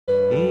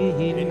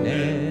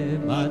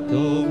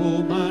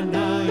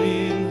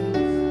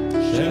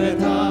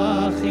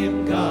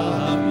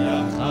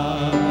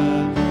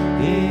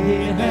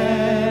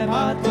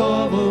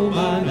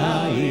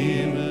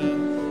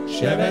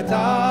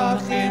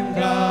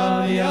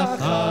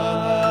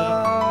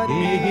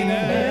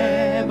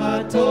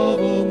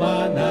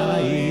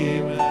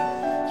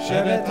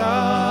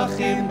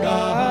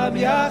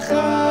יחד.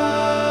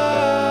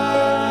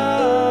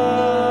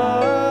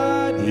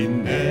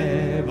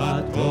 הנה מה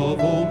טוב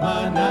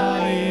ומה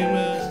נעים,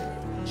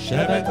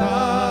 שבת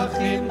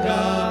אחים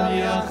גם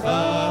יחד.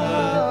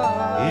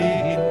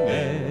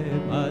 הנה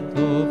מה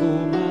טוב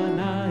ומה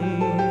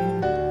נעים,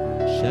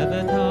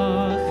 שבת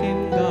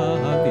אחים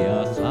גם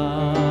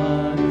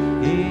יחד.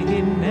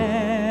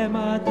 הנה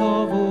מה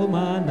טוב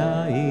ומה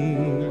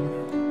נעים,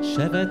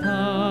 שבת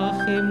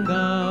אחים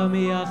גם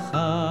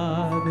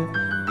יחד.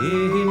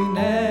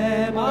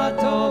 הנה מה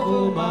טוב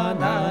ומה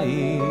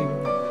נעים,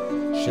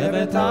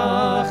 שבת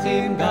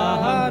אחים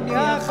גם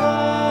יחד.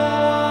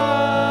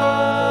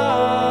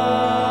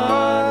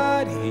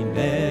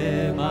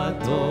 הנה מה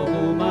טוב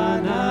ומה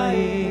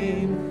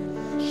נעים,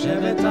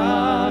 שבת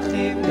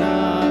אחים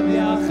גם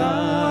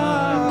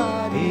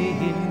יחד.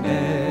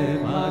 הנה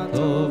מה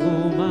טוב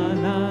ומה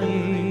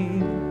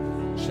נעים,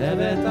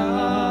 שבת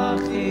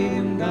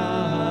אחים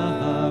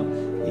גם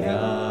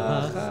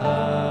יחד.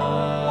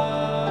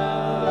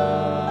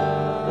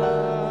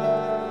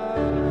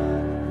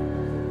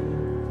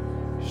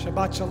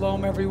 Shabbat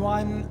Shalom,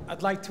 everyone.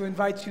 I'd like to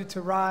invite you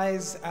to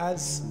rise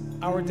as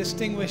our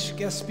distinguished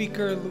guest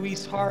speaker,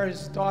 Luis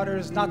Har's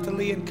daughters,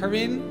 Natalie and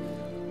Karin,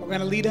 are going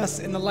to lead us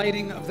in the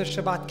lighting of the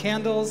Shabbat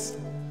candles.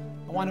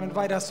 I want to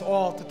invite us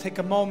all to take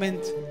a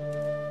moment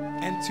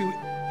and to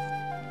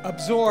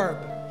absorb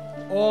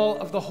all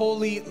of the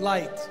holy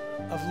light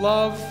of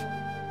love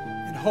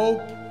and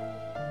hope,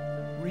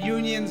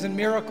 reunions and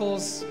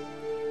miracles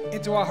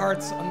into our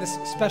hearts on this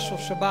special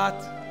Shabbat,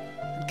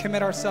 and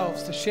commit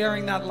ourselves to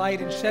sharing that light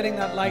and shedding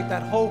that light,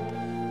 that hope,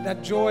 that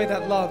joy,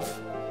 that love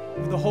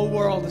with the whole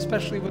world,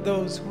 especially with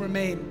those who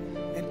remain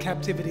in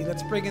captivity.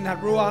 Let's bring in that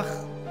ruach,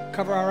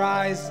 cover our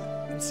eyes,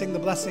 and sing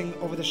the blessing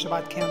over the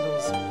Shabbat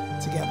candles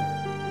together.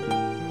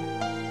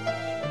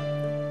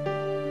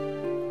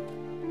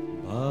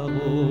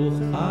 Baruch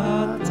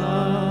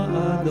atah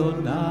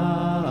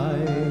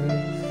Adonai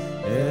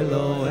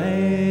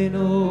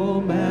Eloheinu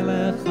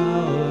melech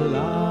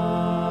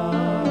haolam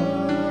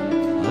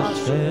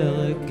asher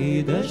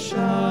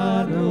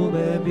קידשנו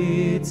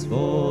במצוותיו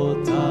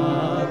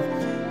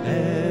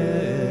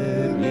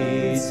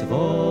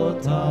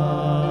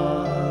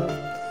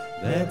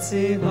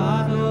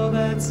וציוונו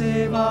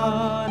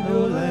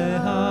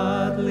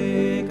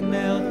להדליק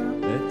נר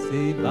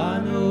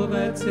וציוונו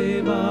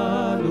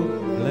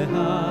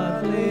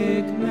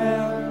להדליק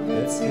נר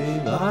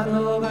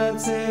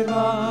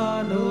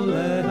וציוונו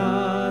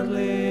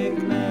להדליק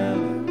נר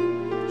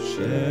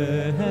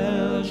של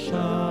שבת.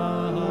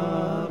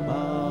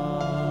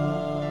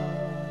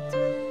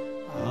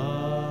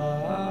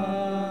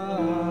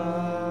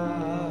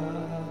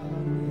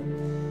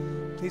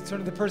 Please turn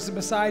to the person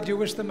beside you,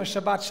 wish them a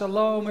Shabbat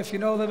Shalom. If you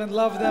know them and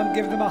love them,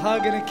 give them a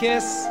hug and a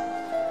kiss.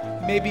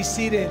 You may be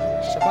seated.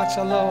 Shabbat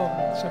Shalom,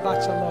 Shabbat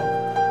Shalom.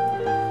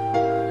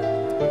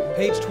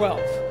 Page 12.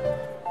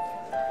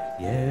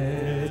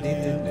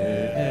 ידיד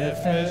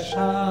נפש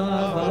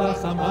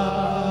הרחמן,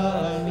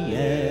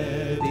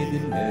 ידיד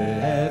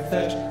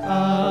נפש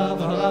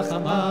הרחמן,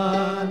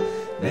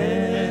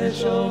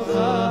 בשוכבך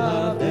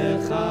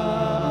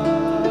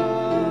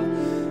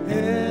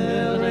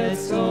ארץ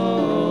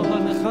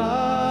צאנך,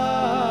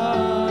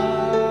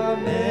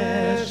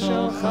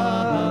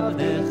 בשוכבך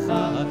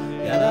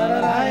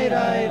ידעי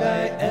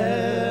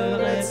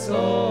ארץ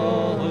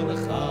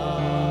צאנך.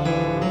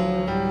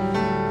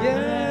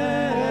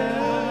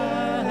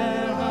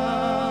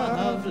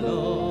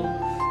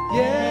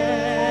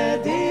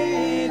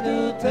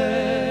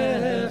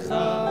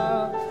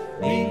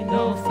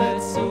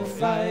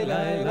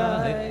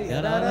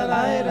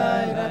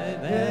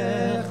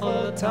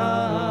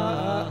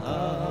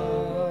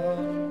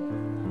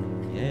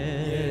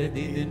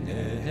 ידיד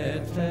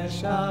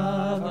נפש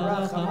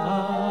הרחמן,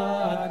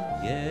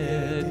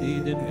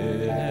 ידיד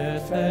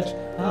נפש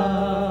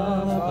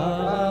הרחמן.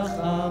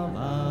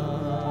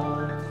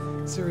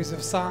 Series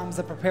of psalms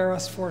that prepare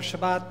us for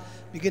Shabbat,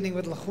 beginning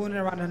with Lachun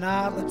and Ranana.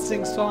 Let's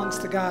sing songs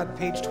to God,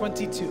 page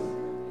 22.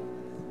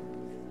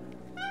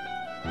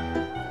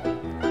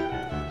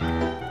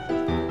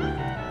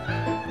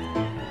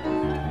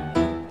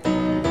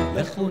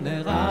 לכו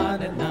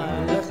נרננה,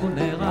 לכו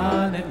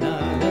נרננה,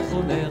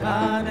 לכו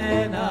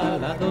נרננה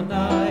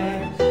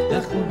לאדוני.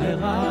 לכו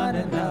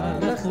נרננה,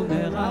 לכו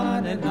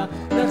נרננה,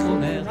 לכו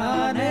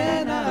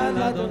נרננה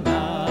לאדוני.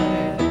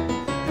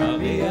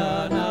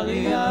 נריע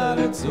נריע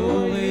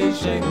לצור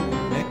אישנו,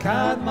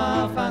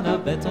 מקדמה פניו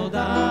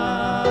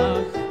בתודה.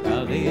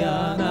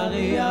 נריע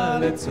נריע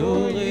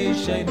לצור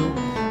אישנו,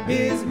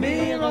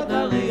 מזמירות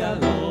נריע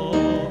לו.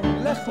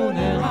 לכו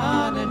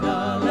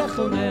נרננה,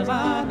 לכו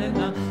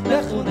נרננה,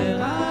 לכו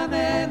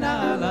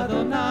נרננה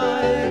לאדוני.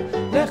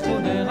 לכו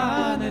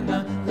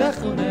נרננה,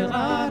 לכו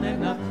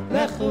נרננה,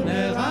 לכו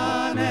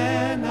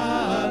נרננה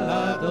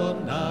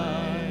לאדוני.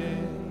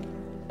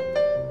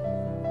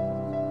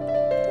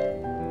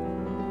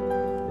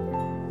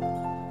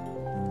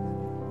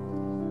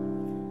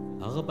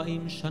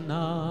 40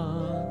 שנה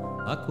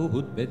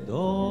עקוד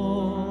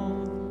בדור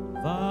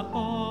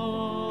ואומר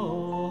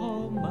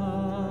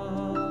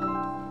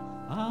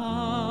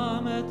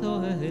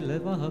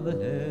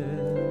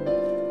לבבהם,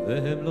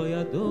 והם לא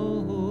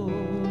ידעו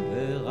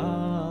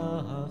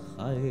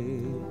ברחי.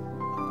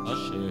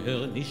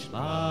 אשר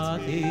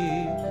נשבעתי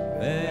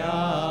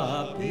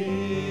באפי,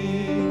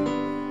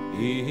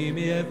 אם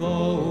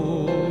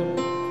יבואו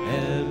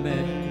אל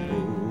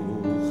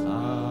מנוחתי.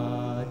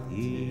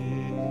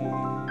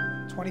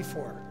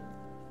 24.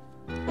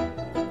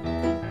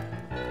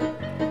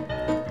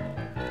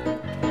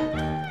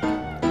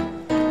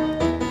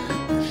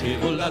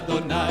 שירו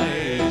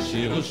לאדוני,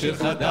 שירו שיר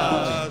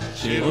חדש,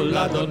 שירו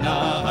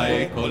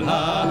לאדוני כל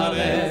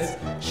הארץ.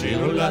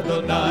 שירו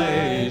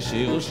לאדוני,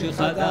 שירו שיר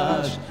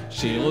חדש,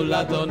 שירו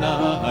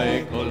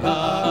לאדוני כל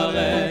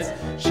הארץ.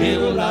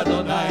 שירו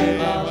לאדוני,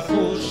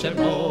 ברכו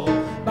שמו,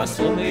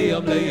 מסרו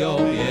מיום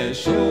ליום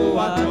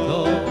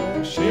ישועתו.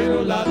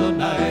 שירו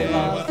לאדוני,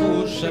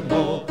 ברכו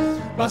שמו,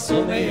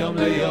 מסרו מיום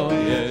ליום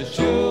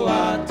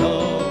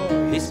ישועתו.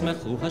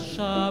 ישמחו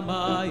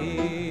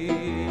השמיים,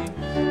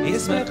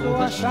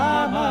 ישמחו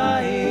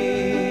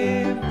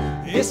השמיים,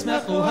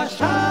 ישמחו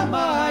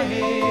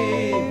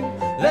השמיים,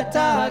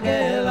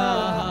 ותגל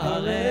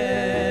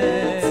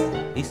הארץ.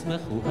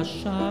 ישמחו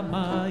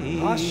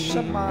השמיים,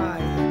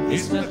 השמיים,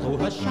 ישמחו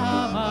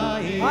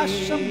השמיים,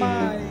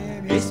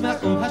 השמיים,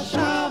 ישמחו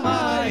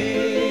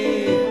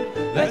השמיים,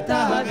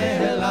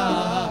 ותגל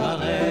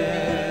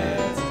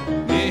הארץ.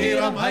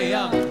 ירם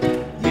הים,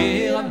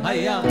 ירם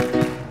הים,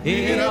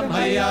 ירם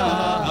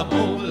הים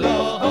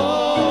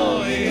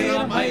ומלואו.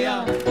 ירם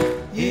הים,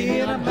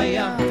 ירם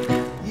הים,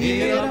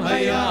 ירם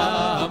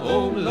הים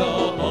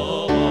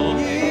ומלואו.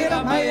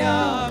 ירם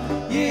הים,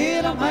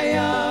 ירם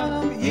הים,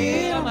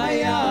 ירם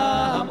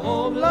הים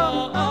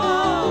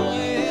ומלואו.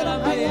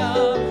 ירם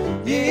הים,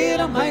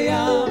 ירם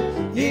הים,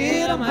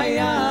 ירם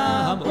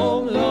הים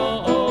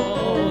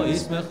ומלואו.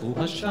 ישמחו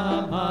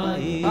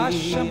השמיים,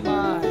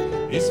 השמיים,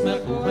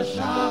 ישמחו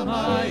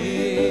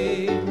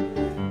השמיים,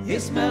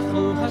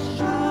 ישמחו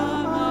השמיים,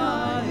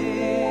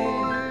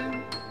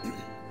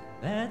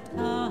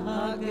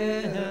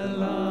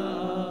 ותגל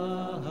הארץ.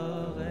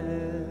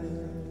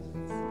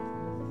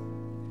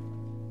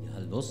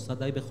 יעלו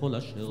שדי בכל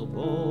אשר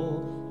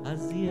בו,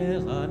 אז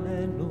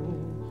ירננו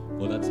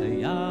כל עצי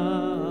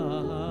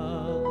יער.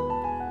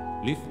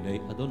 לפני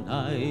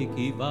אדוני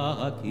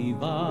קיווה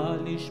קיווה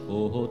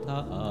לשפוט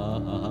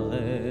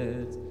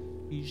הארץ.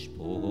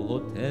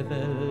 ישפוט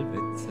הבל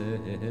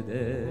בצדק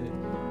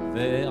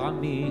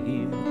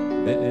ועמים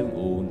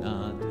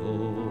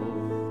באמונתו.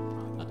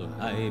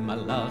 אדוני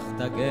מלך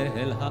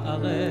תגל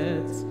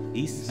הארץ,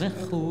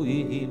 ישמחו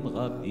עם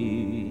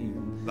רבים.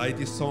 Light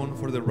is sown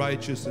for the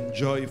righteous and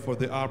joy for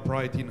the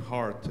upright in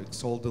heart.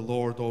 Exalt the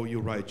Lord, O you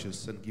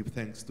righteous, and give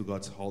thanks to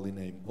God's holy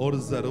name. Or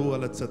zaru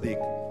ala tzadik,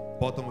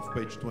 bottom of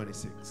page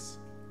 26.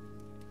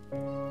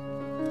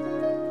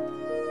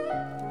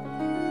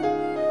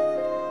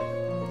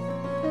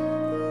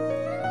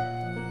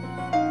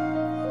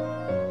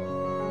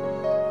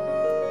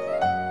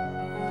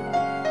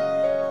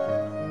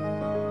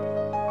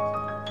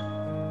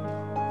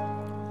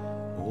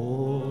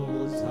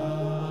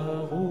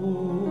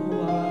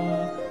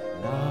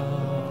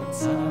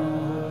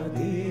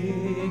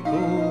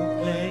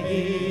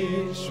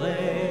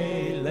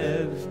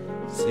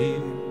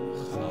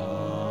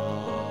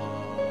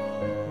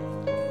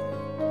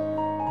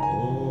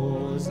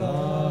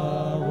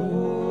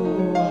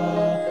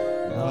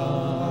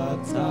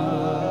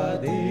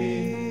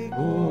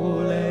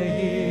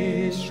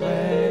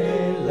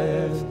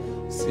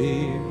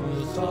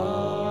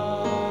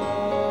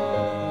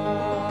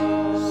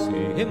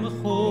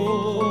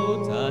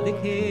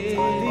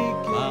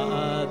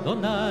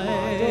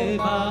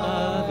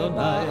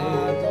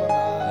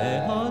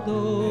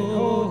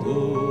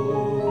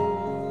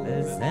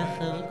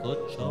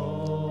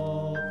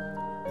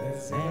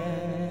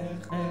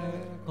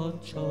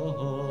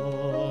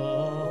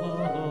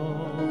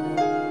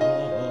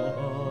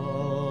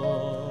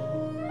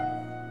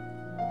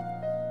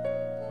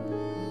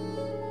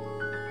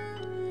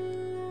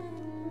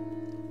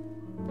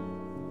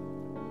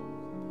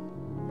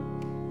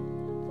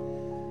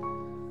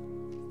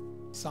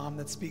 Psalm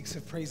that speaks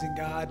of praising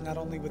God not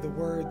only with the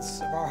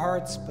words of our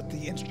hearts but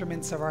the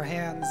instruments of our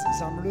hands.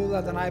 Zamru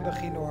l'Adonai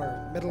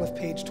b'chinor, middle of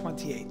page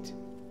 28.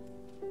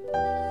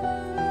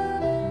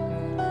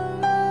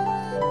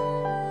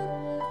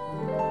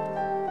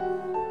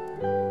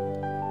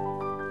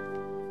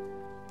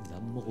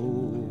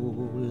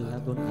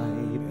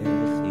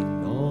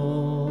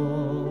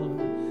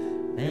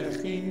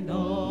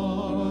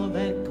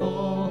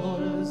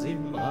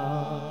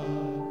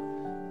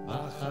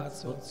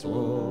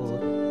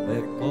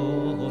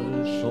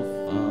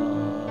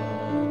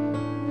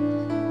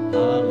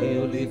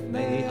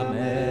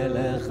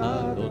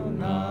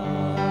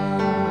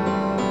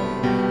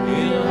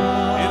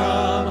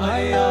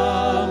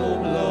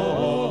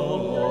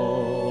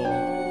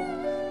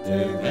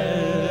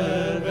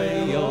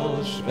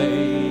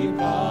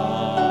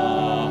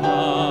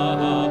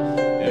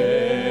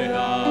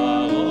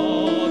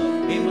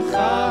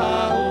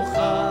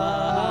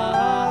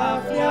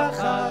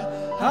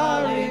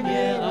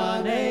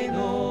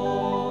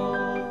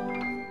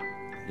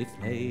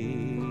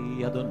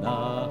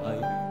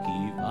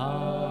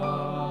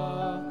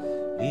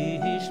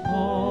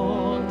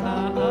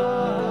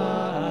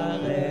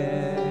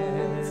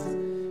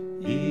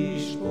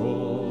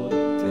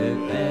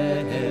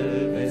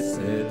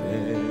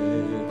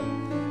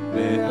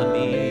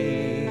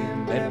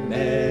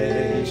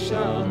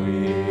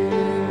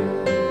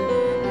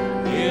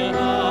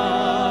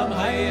 ירם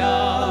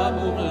הים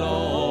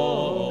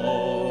ומלואו,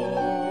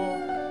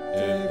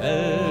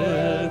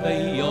 תבל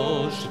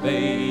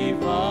ויושבי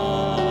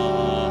בה,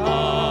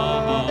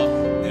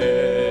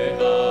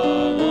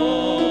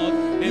 נהרות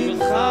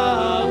ממך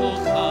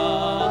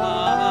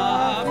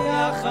רוחב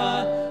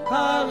יחד,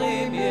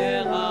 הרים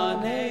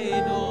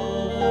ירננו.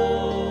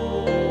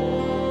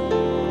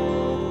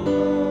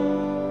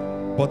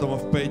 Bottom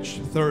of page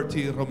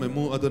 30,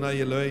 Romemu Adonai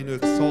Eloheinu,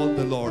 exalt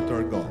the Lord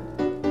our God.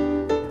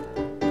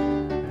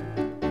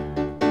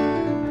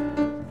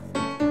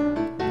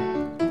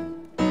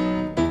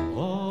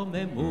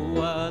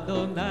 רוממו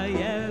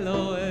אדוני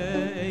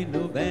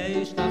אלוהינו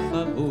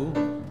והשתחוו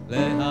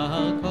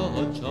להר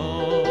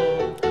קודשו.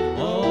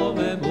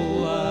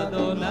 רוממו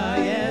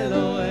אדוני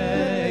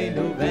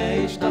אלוהינו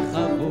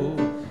והשתחוו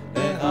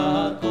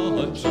להר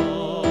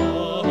קודשו.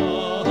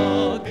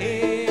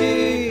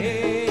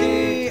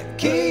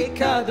 כי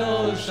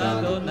קדוש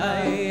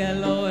אדוני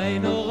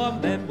אלוהינו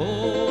רוממו.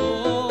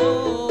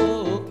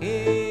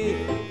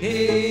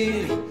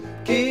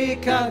 כי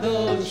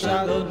קדוש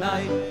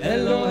אדוני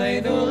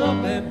אלוהינו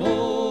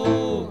רוממו.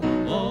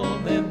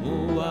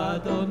 רוממו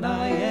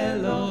אדוני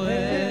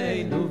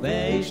אלוהינו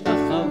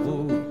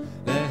והשתחוו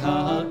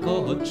להר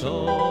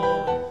קודשו.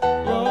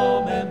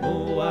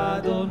 רוממו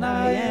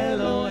אדוני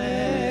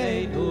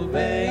אלוהינו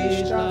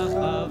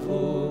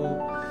והשתחוו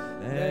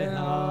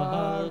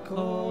להר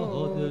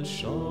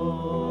קודשו.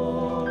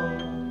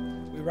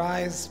 We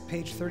rise,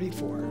 page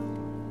 34.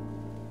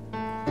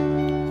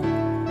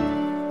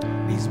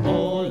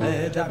 מזמור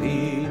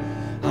לדוד,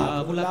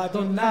 הבו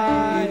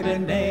לאדוני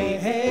בני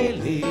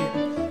אלי,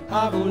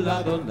 הבו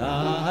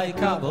לאדוני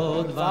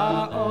כבוד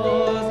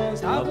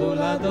ועוז, הבו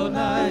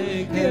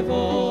לאדוני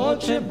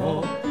כבוד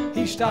שמו,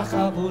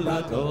 השתחוו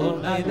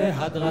לאדוני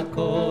בהדרת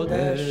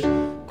קודש.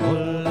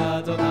 כל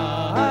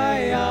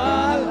אדוני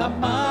על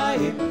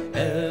המים,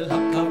 אל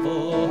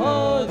הכבוד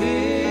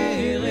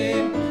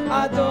הרים,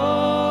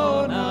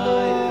 אדוני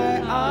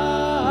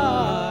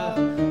על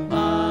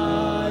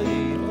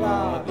מים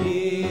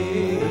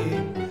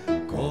רבים.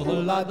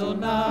 כל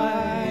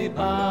אדוני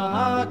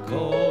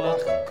בכוח,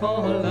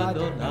 כל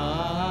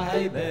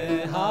אדוני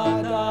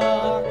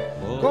בהדר,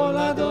 כל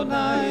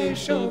אדוני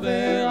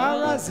שובר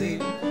ארזים,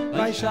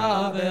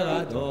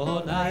 וישבר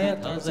אדוני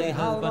את ארזי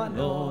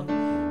הלבנון.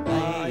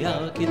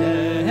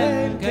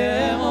 וירקידם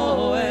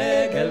כמו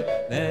עגל,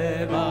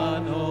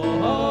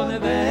 לבנון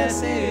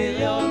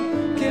וסיריון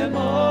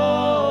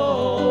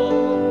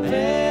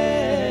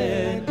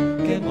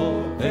כמו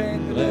בן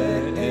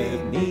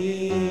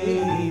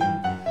רעמים.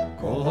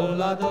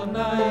 כל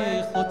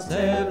אדוני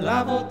חוצב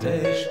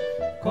לבוטש,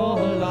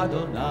 כל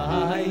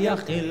אדוני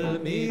יכיל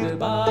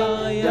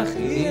מדבר,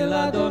 יכיל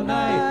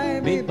אדוני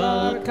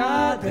מדבר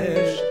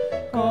קדש.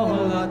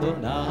 כל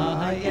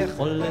אדוני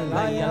יכול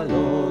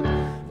לילוד,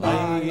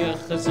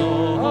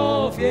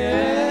 ויחשוף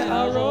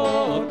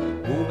יערות,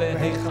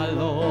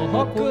 ובהיכלו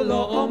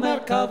כולו אומר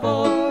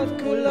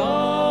כבוד, כולו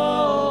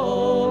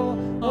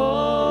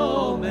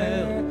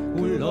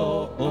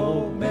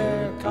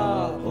אומר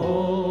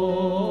כבוד.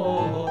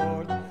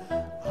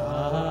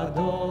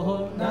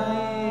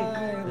 אדוני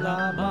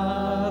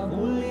למה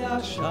מול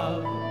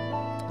ישב,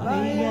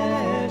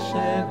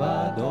 וישב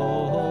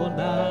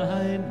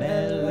אדוני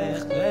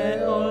מלך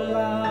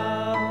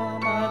לעולם.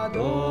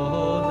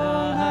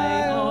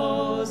 אדוני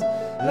עוז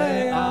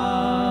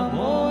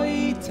לעמו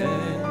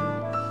ייתן,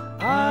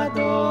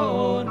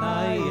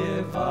 אדוני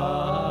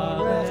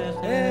יברך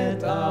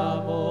את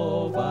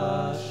עמו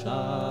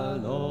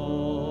בשלום.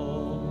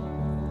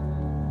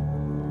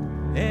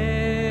 את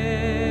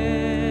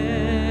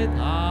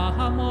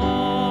עמו,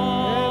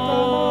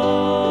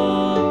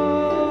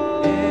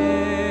 את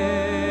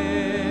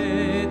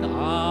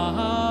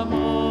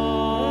עמו,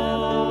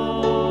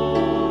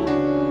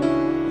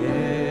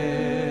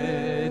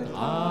 את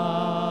עמו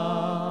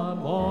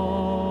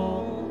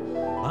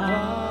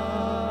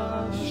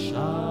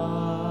בשלום.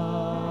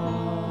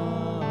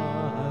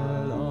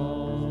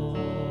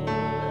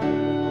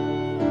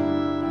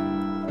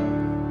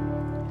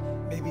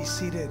 May be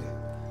seated.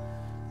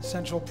 The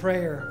central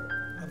prayer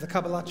of the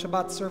Kabbalat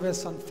Shabbat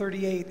service on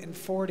 38 and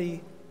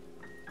 40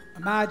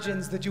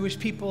 imagines the Jewish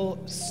people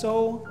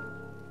so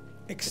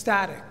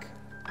ecstatic,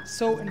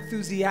 so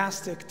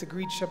enthusiastic to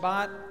greet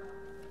Shabbat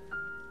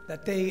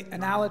that they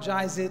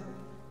analogize it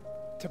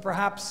to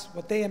perhaps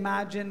what they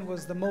imagine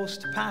was the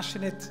most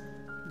passionate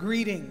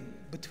greeting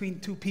between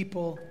two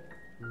people,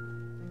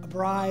 a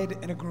bride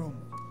and a groom,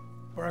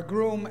 or a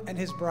groom and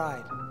his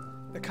bride.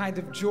 The kind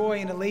of joy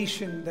and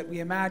elation that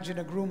we imagine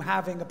a groom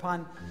having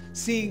upon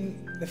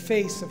seeing the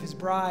face of his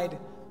bride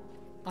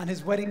on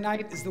his wedding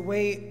night is the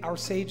way our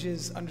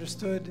sages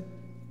understood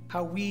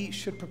how we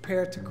should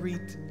prepare to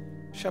greet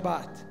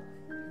Shabbat.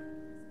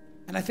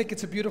 And I think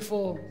it's a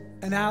beautiful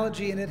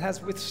analogy, and it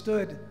has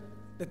withstood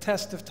the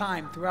test of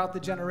time throughout the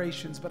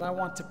generations. But I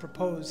want to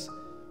propose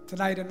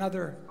tonight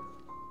another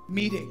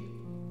meeting,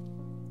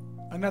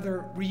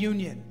 another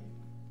reunion,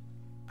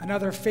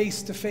 another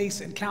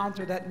face-to-face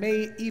encounter that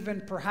may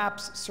even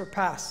perhaps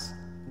surpass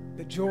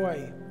the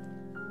joy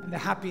and the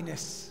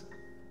happiness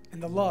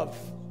and the love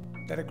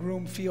that a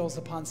groom feels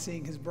upon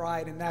seeing his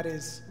bride. And that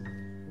is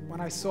when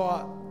I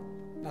saw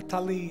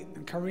Natalie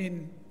and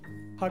Karin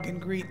hug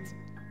and greet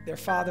their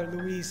father,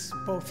 Luis,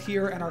 both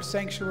here in our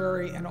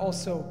sanctuary and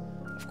also,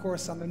 of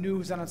course, on the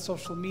news and on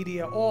social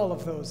media, all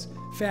of those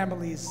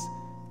families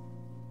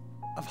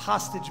of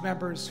hostage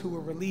members who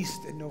were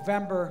released in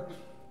November.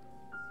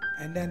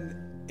 And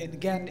then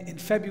again in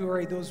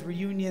February, those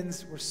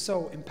reunions were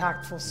so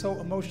impactful, so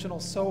emotional,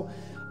 so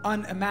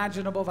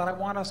unimaginable that I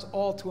want us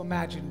all to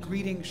imagine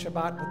greeting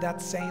Shabbat with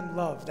that same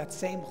love, that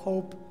same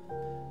hope,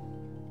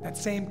 that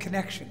same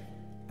connection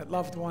that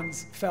loved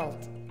ones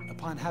felt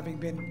upon having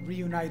been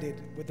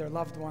reunited with their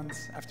loved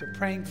ones after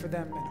praying for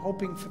them and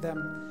hoping for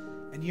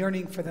them and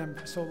yearning for them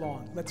for so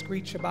long. Let's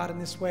greet Shabbat in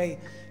this way,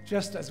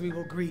 just as we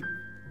will greet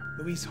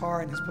Luis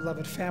Har and his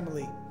beloved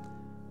family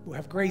who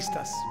have graced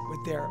us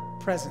with their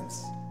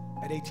presence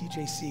at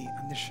ATJC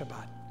on this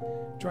Shabbat.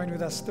 Join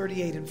with us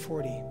 38 and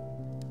 40,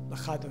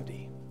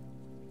 L'chadodi.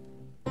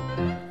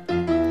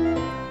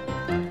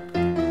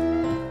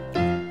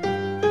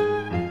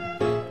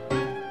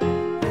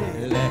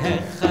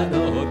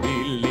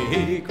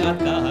 לקראת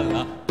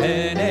קהלה,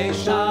 פני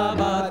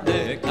שבת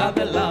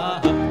לקבלה,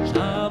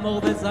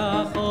 שמור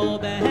וזכור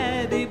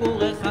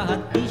בדיבור אחד,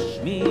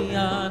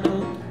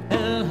 השמיענו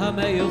אל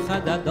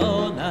המיוחד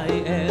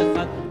אדוני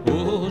אחד,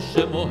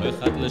 ושמו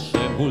אחד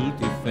לשם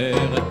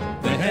ולתפארת,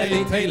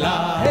 והלי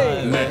תהילה.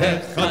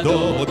 לך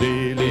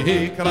דודי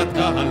לקראת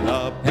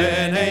קהלה,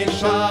 פני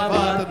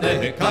שבת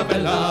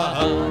נקבלה,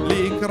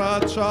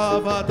 לקראת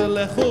שבת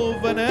לכו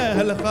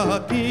ונלכה,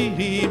 כי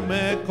היא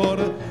מקור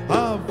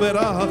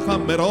הברכה,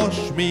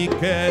 מראש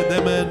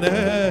מקדם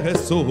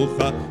נאסוך,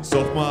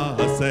 סוף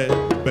מעשה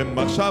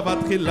במחשבה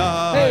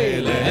תחילה.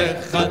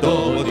 לך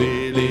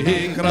דודי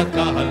לקראת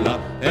קהלה,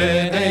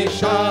 פני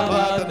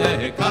שבת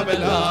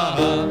נקבלה,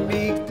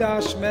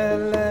 מקדש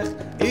מלך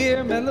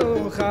עיר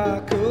מלוכה,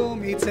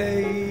 קומי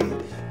צאי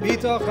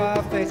מתוך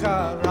אפיך,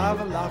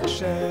 רב לך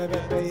שבט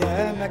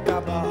בעמק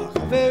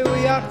הבך, והוא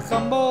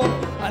יחמור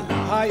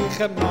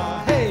עלייך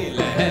מה.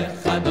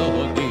 לך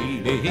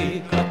דודי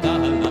לקראת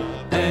קהלה,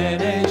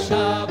 פני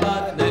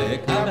שבת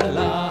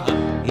נקבלה,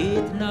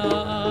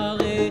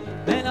 התנערי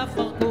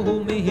ועפרקו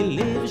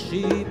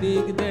מהלבשי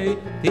בגדי,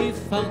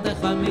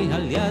 תפארתך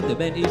מעל יד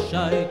בן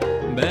ישי,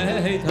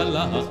 בית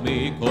הלך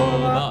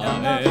מקום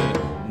האל,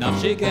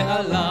 נפשי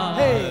גאלה.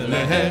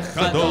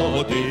 לך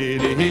דודי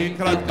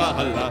לקראת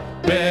קהלה,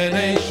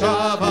 פני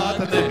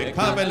שבת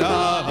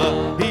נקבלה,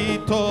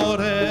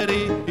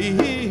 התעוררי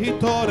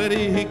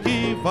התעוררי,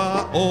 כי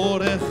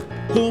באורך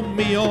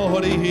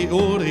ומיורי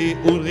אורי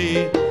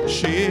אורי,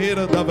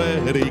 שיר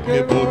דברי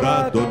כבוד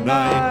אדוני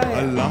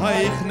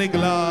עלייך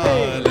נגלה.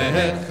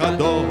 לך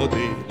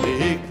דודי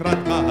לקראת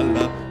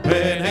קהלה,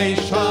 פני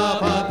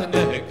שבת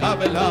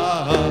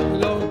נקבלה,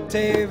 לא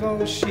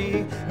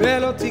תבושי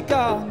ולא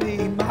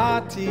תיקרני, מה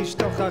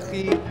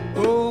תשתוכחי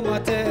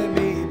ומטה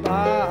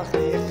מבך,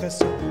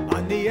 יכסו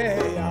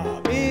עניי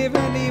עמי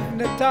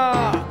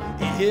ונבנתה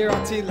עיר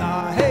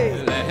עצילה.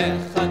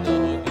 לך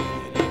דודי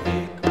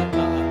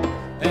לקראתה,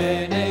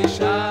 פני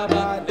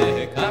שבת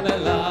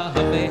נקבלה,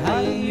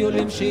 והיו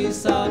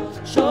למשיסה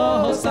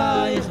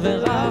שוסייך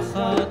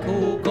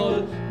ורחקו כל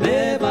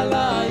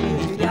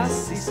בבלייך,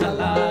 יסיס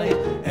עלייך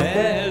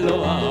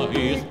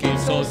אלוהיך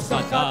כמסוס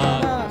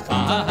חכך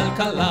על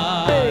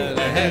כלה.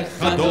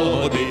 לך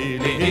דודי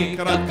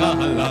לקראת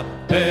קהלה,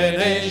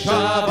 פני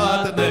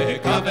שבת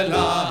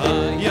נקבלה,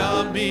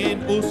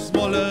 ימין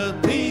ושמאל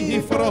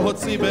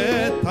תפרוצי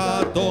בית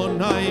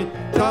אדוני,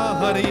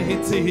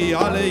 תריצי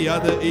על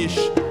יד איש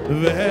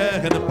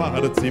והן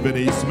פרצי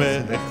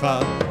ונשמח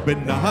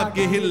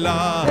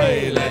בנהגילה.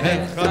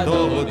 לך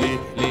דודי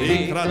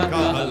לקראת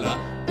קהלה,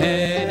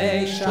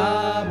 פני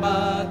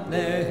שבת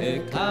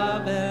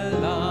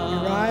נקבלה.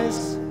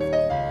 Rise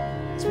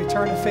as we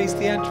turn to face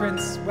the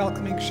entrance,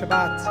 welcoming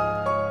Shabbat,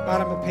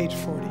 bottom of page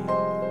 40.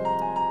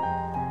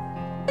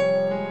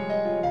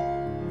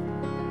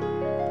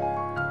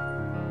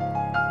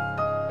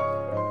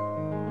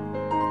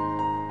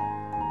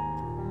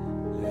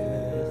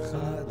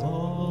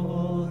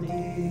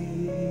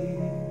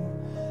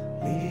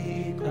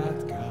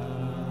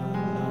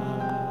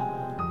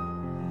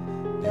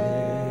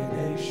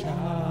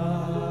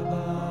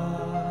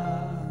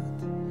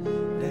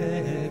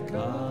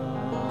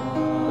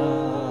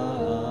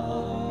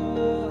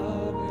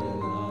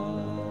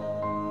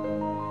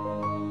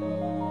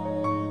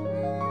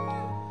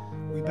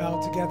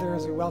 Together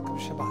as we welcome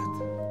Shabbat.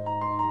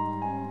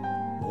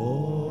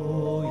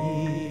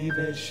 בואי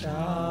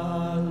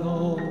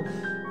ושלום,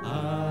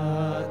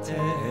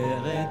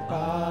 עטרת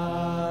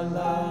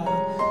בעלה,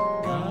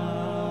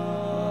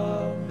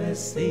 גם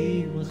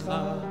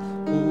בשמחה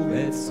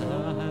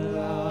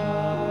ובצהלה.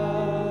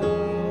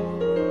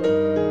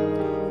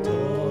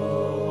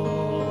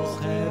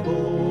 תוך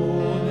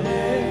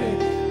אמוני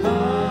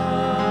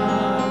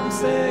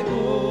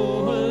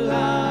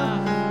הסגולה,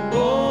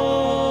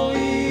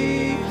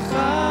 בואי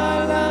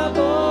חלה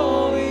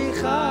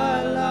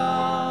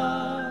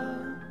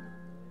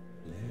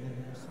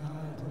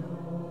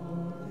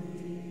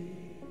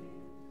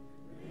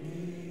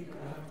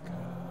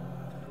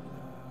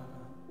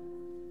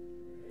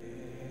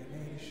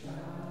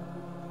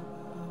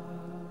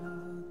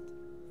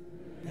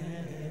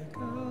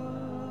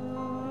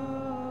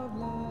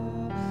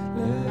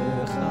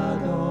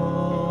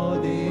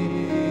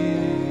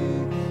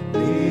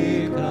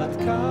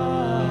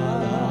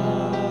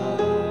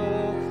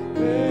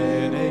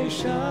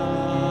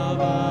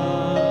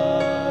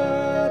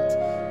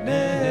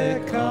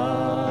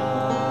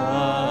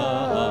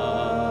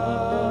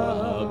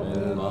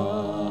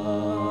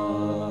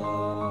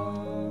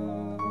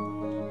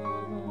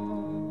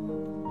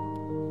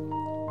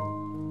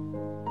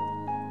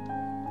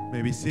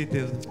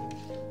seated.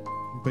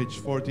 On page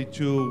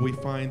 42, we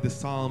find the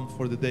psalm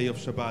for the day of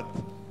Shabbat.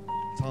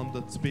 Psalm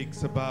that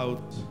speaks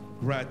about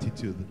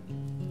gratitude.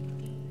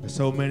 There's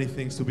so many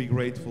things to be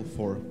grateful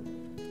for.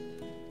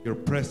 Your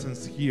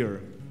presence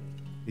here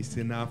is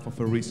enough of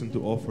a reason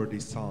to offer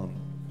this psalm.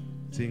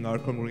 Seeing our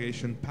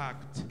congregation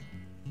packed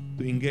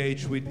to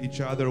engage with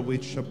each other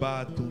with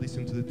Shabbat, to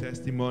listen to the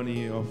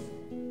testimony of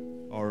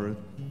our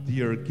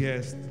dear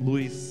guest,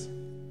 Luis.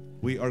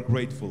 We are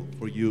grateful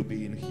for you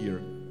being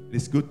here. It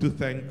is good to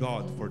thank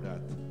God for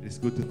that. It is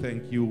good to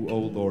thank you, O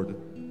Lord.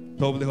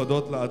 טוב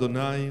להודות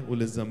לאדוני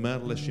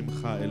ולזמר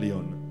לשמך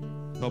עליון.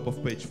 Top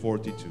of page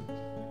 42.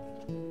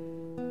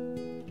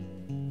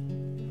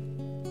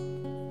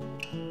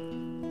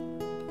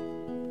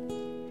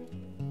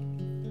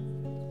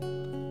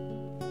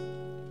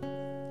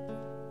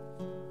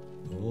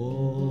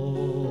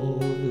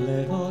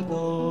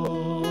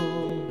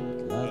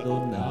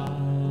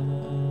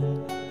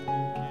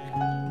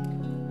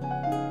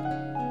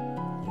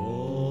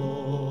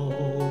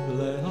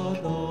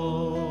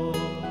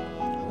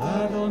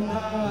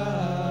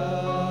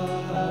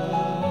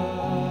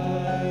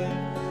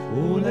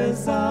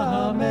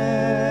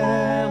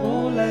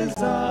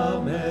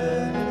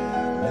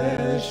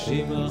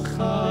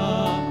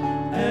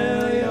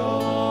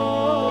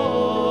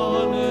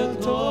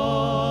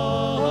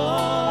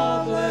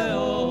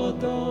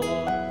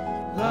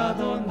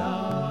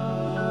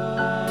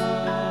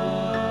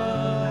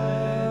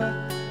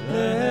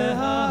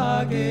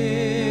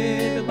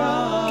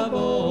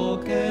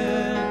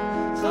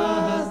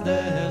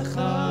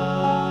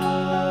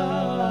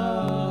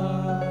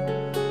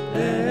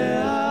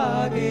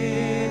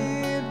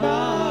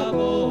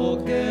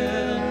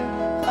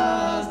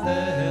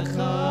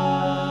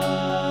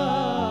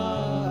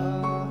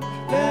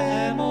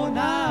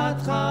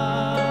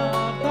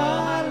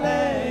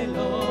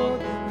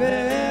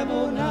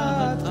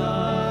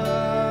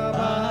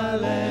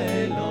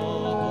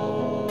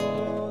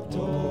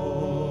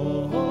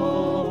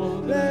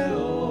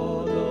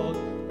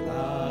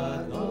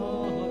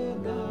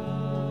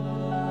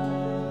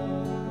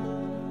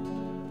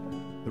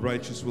 The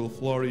righteous will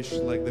flourish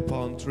like the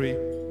palm tree.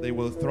 They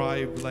will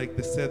thrive like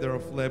the cedar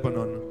of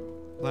Lebanon,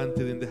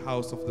 planted in the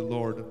house of the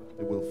Lord.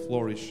 They will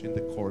flourish in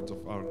the court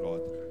of our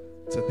God.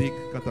 Tzaddik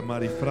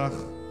katamar yifrach,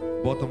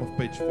 bottom of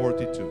page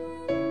 42.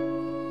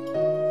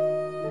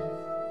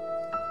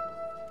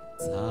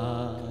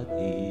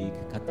 Tzaddik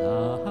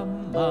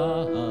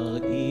katamar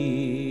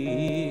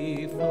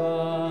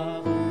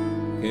yifrach,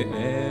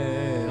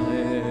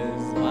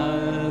 ke'erez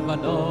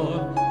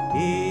malvanon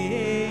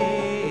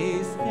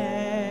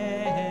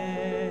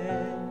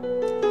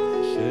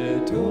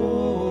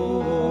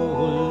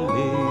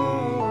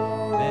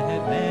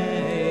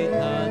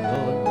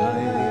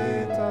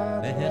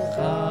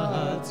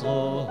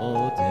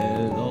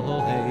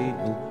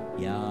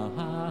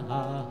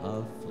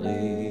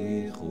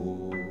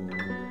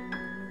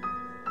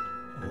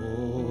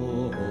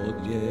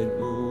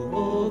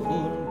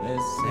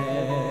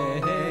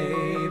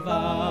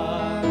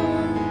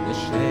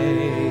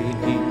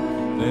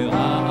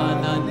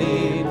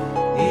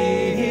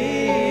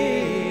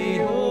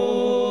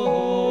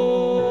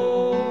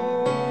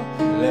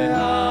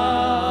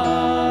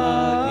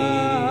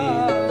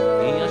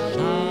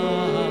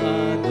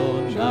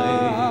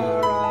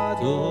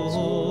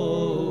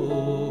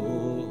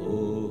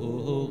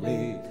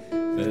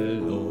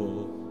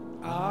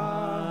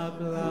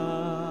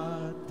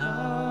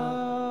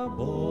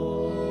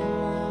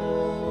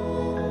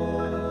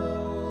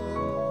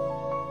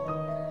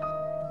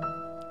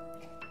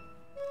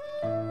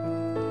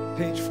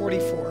Page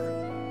 44.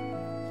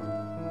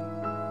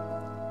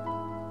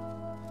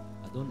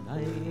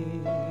 אדוני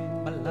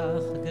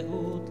מלך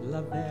גאות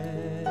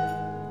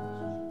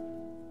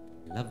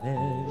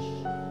לבש,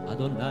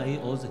 אדוני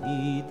עוז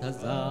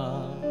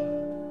התעזר,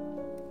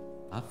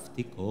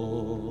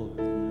 הפתיקות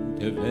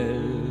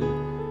תבל,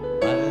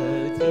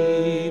 בל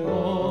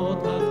תימות,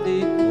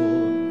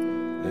 הפתיקות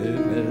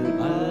תבל,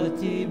 בל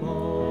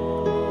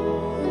תימות,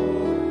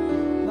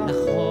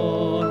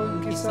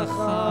 נכון כי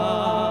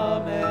שכר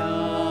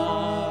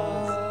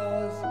מאז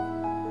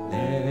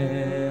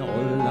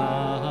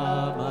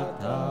לעולם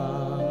אתה.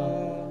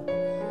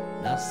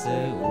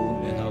 נשאו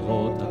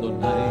נהרות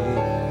אדוני,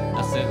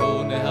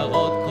 נשאו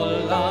נהרות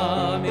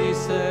כולם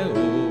יישאו,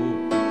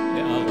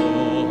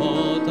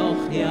 נהרות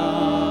אוכיה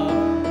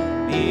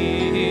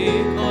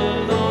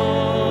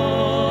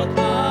מקולות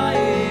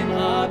מים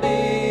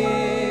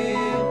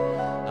רבים,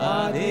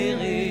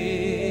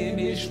 אדירים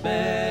משבר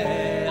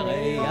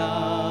ים,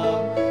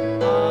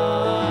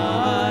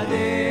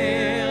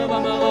 אדיר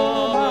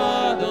במרום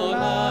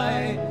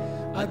אדוני,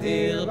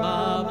 אדיר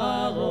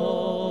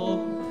במרום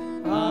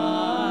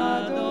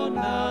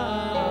אדוני.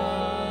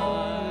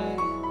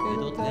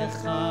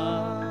 עדותיך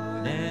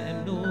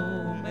נאמנו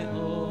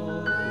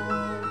מאוד,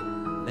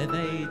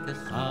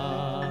 לביתך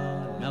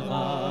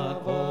נבע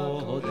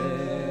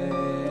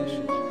קודש,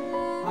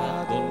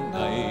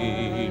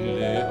 אדוני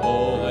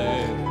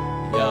לאורך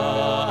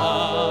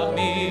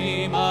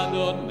ימים,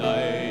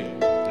 אדוני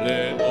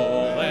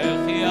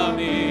לאורך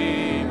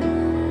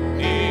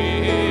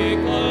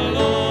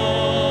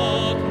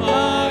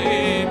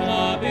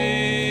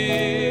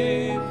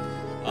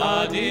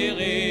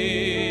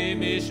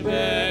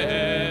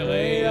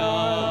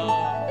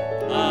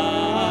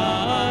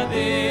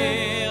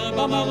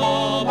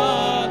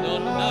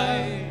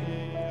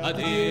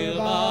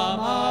אדיר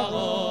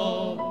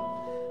במרום,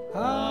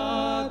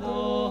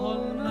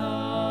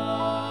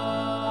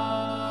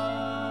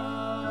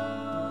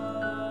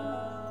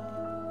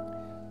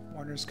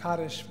 Mourner's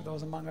Kaddish for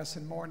those among us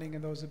in mourning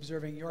and those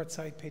observing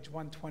Yortzeit, page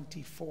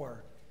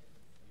 124.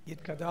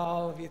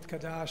 Yitkadal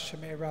v'yitkadash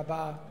shemei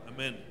Rabbah.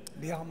 Amen.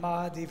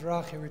 V'yalma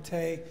divrach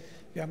yirutei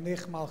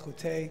v'yamlich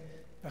malchutei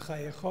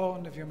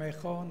v'chayechon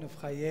v'yomechon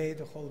v'chayei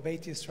d'chol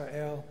Beit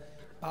Yisrael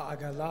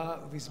ba'agala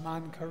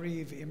v'zman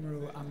kariv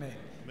imru amen.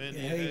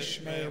 Yehei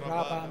shmei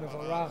Rabbah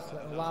mevorach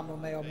le'olam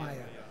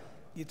u'me'omaya.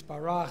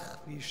 Yitbarach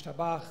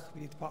v'yishtabach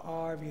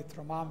v'yitpa'ar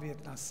v'yitromam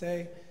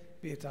v'yitnaseh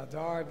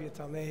v'yitadar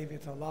v'yitaleh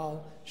v'yitalal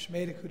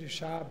shmei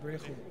dekudusha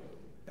b'rechu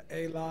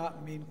Ela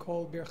min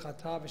kol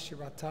birchata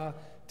v'shirata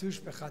tush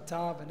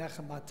bechata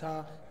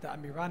v'nechamata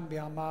da'amiran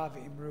bi'ama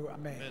v'imru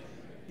amen.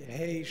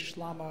 Yehei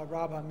shlama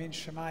rabba min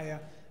shemaya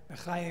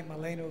v'chayim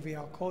aleinu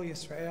v'yal kol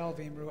Yisrael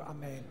v'imru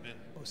amen.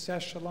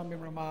 Oseh shalom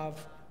imrumav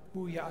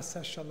hu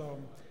ya'aseh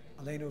shalom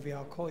aleinu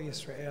v'yal kol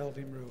Yisrael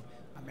v'imru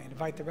amen.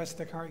 Invite the rest of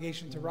the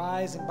congregation to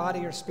rise and body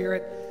your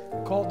spirit.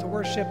 Call to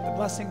worship the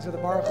blessings of the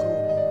Baruch Hu,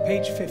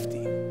 page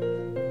 50.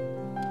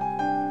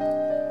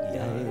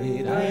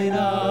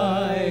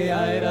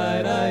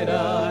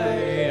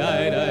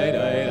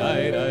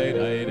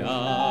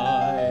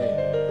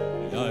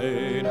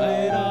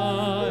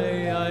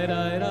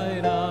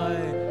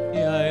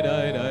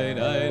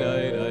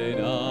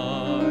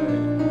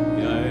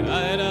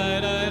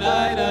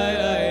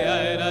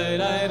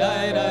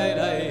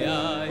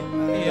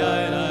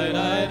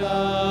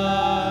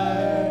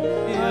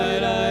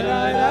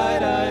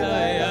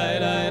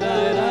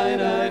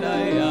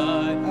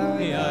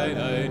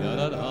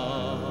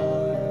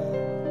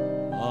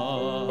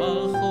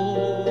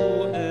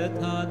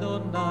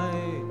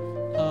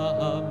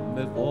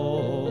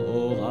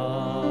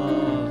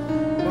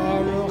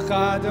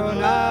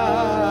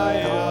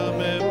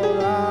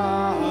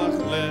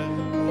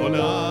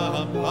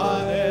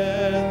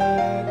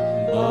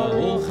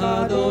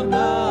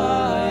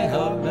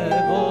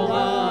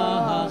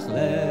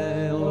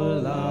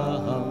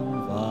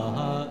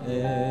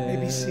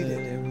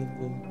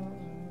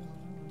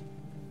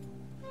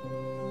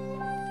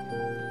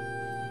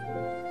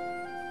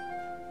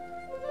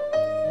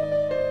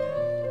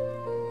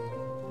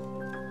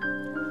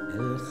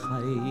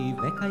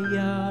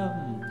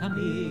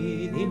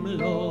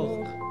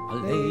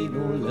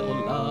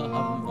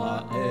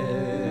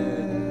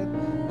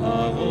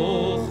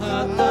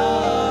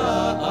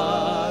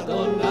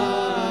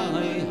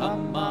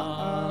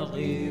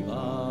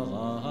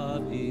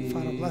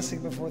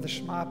 Blessing before the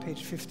Shema,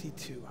 page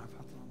 52.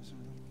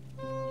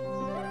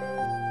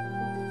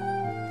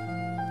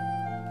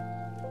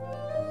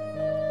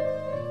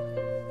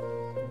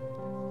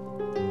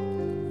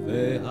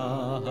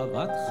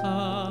 ואהבתך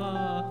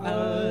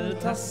אל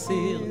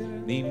תסיר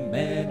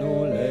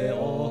ממנו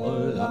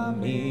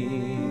לעולמי.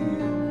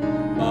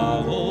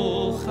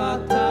 ברוך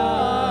אתה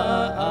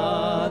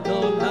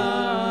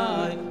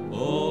אדוני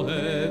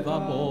אוהב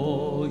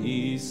עמו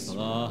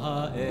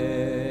ישראל.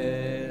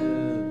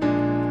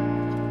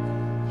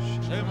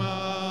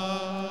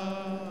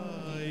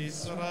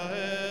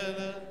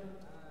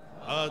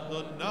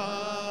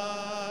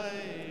 Adonai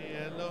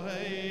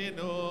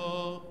Eloheinu,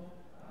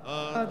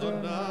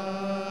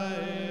 Adonai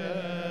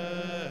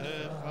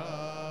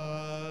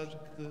Echad.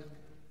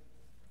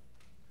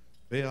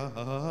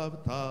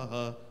 ואהבת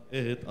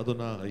את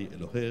אדוני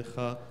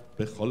אלוהיך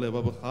בכל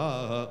לבבך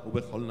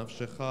ובכל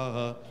נפשך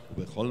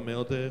ובכל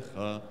מאודיך,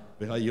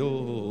 והיו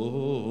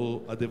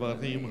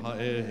הדברים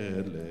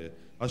האלה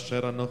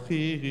אשר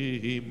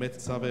אנוכי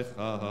מצווך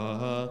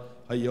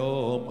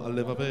היום על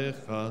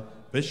לבביך,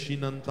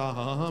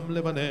 ושיננתם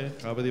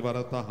לבניך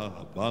ודיברת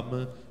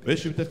בם,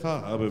 ושבתך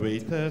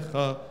בביתך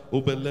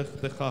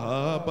ובלכתך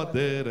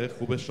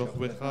בדרך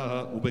ובשוכבך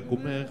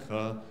ובקומך,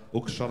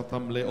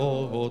 וקשרתם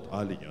לאות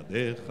על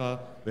ידיך,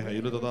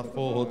 והיו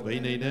לטוטפות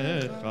בין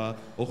עיניך,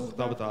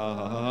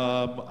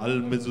 וכתבתם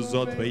על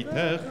מזוזות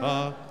ביתך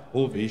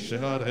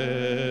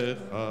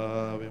ובשעריך.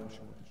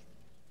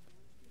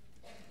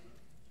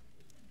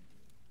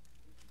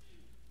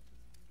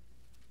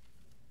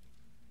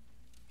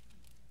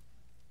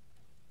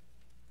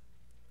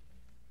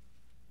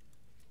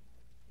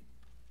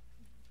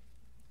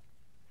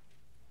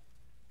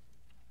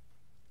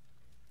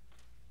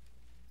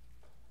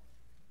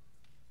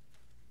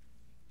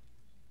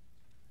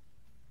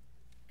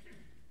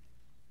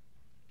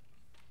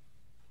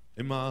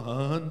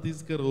 למען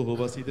תזכרו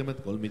ועשיתם את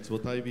כל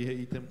מצוותיי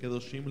והייתם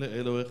קדושים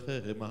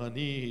לאלוהיכם,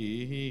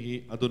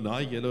 אני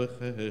אדוני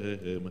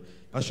אלוהיכם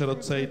אשר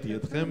הוצאתי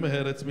אתכם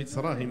מארץ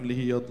מצרים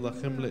להיות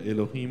לכם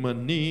לאלוהים,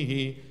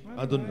 אני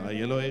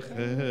אדוני אלוהיכם,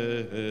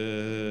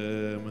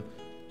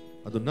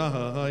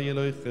 אדוני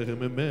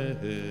אלוהיכם אמת.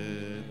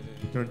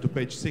 Turn to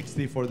page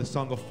 60 for the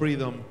song of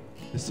freedom,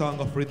 the song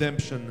of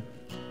redemption,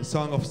 the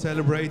song of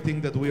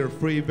celebrating that we are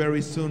free.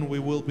 Very soon we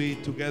will be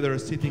together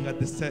sitting at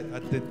the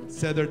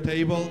Seder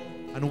table,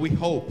 and we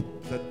hope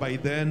that by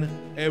then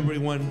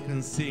everyone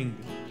can sing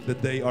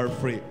that they are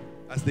free.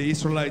 as the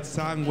Israelites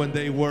sang when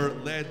they were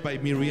led by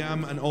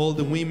Miriam and all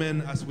the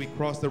women as we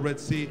crossed the Red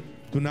Sea.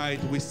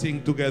 Tonight we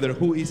sing together,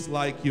 Who is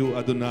like you,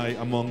 Adonai,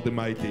 among the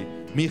mighty?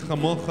 Mi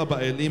chamocha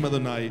ba'elim,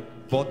 Adonai,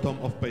 bottom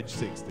of page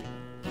 60.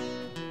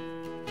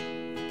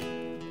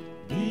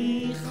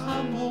 Mi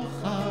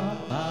chamocha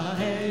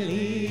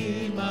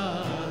ba'elim,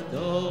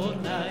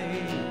 Adonai,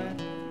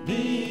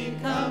 mi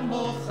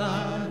kamocha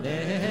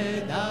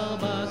nehedar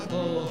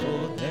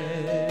b'kodesh.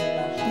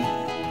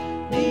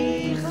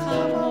 Mi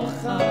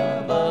chamocha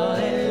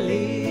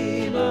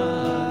ba'elim,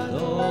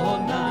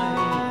 Adonai,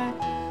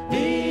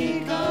 mi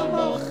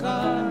kamocha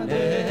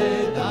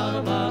nehedar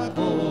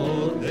b'kodesh.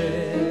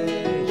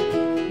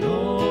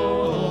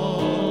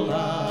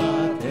 Nora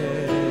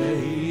tehilot,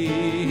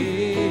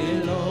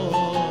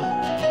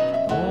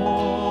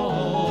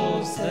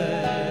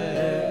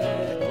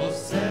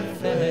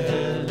 osef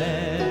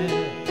eleh.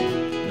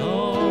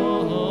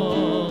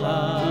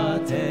 Nora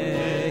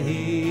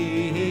tehilot,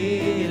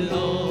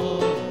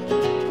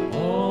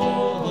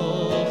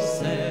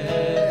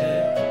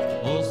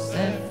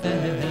 osef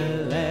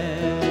eleh.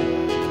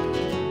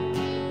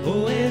 Who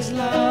is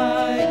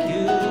like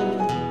you?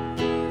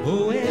 Who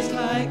is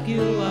like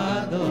you,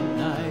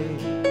 Adonai?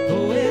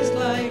 Who is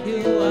like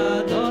you,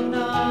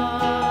 Adonai?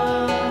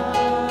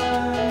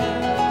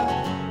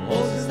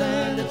 Moses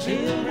and the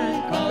children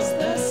crossed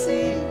the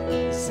sea,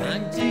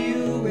 sang to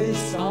you with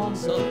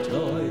songs of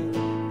joy.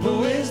 Who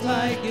is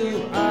like you,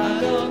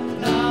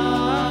 Adonai?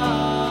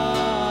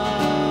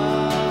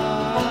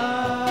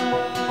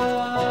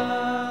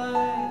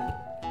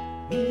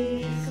 Mi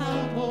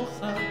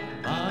chamocha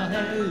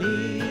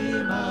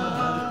ba'elim,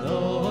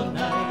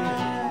 Adonai,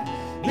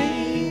 mi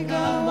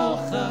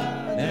kamocha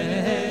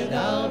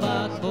nehedar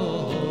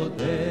b'kodesh.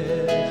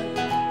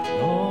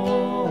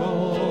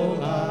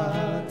 Nora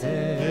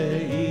tehilot,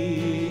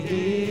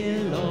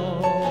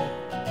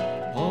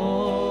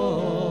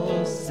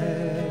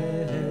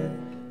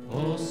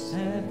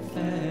 osef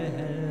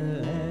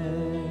eleh.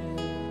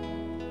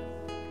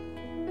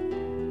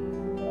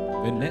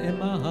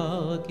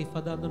 ונאמר כי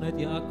פדנו את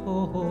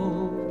יעקב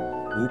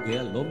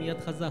וגאלו מיד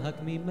חזק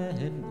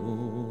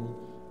ממנו.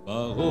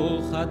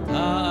 ברוך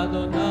אתה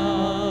אדוני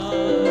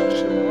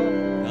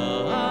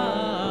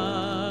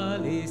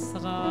גאל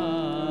ישראל.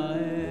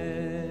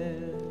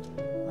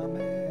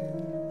 Amen.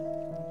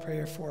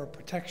 Prayer for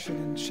protection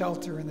and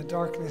shelter in the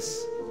darkness.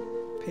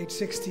 Page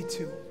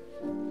 62.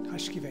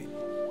 Hashkivein.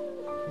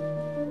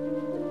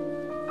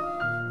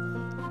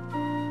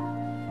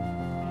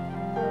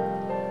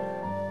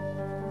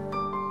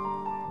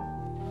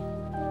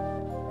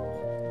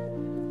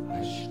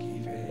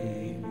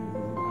 השכיבנו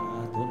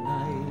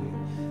אדוני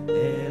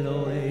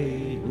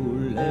אלוהינו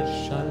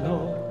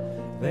לשלום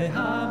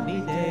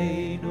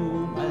והעמידנו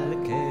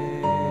מלכנו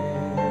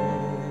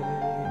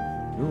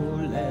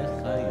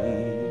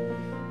לחיים.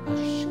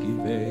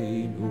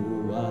 השכיבנו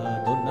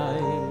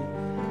אדוני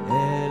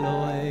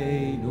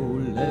אלוהינו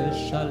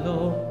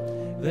לשלום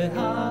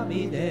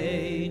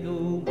והעמידנו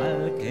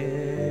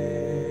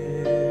מלכנו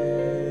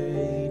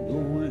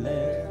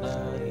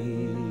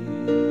לחיים.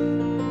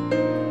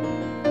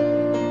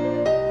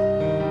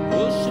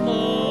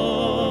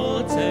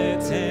 ושמור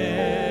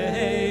צאצאנו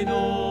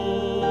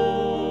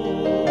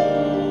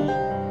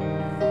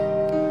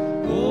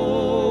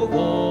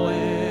ובואנו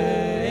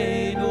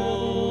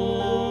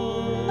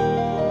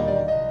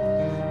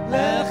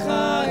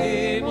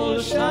לחיים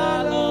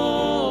ולשלום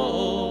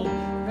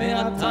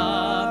מעתה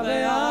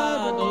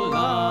ועד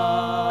עולם.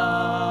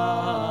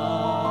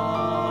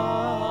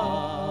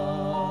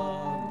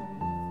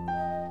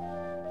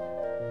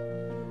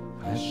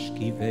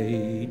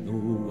 השכיבנו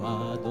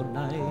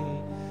אדוני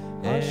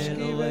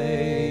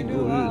אלוהינו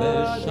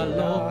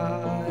לשלום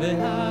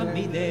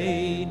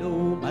והעמידנו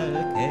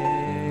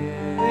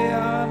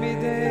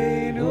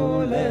ועמידנו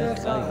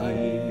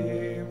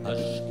לחיים.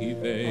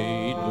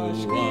 השכיבנו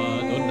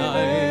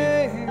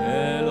אדוני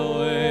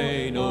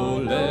אלוהינו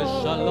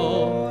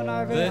לשלום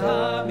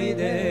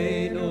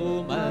והעמידנו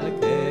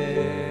מלכנו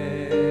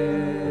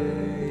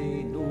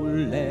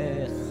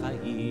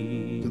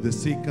לחיים. To the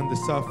sick and the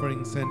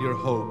suffering, send your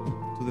hope.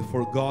 To the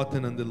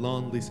forgotten and the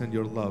lonely, send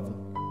your love.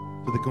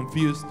 To the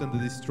confused and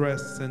the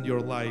distressed, send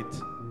your light.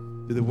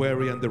 To the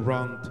weary and the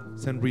wronged,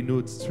 send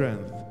renewed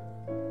strength.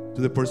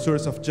 To the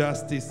pursuers of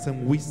justice, send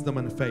wisdom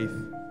and faith.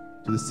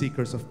 To the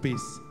seekers of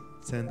peace,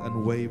 send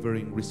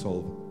unwavering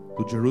resolve.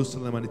 To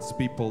Jerusalem and its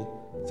people,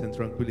 send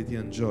tranquility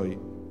and joy.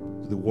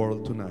 To the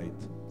world tonight,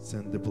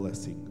 send the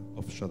blessing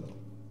of Shalom.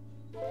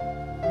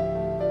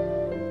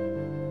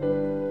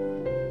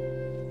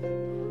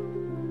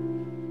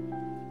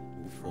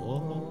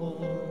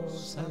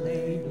 ופרוס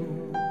עלינו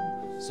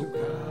סוכת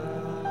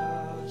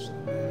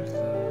שלומך.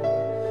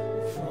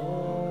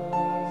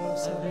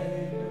 ופרוס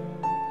עלינו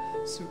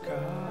סוכת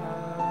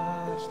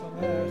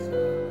שלומך.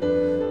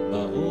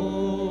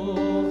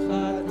 ברוך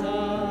אתה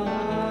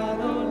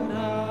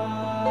אדוני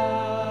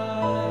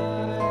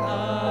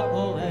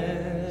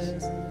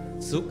הפורס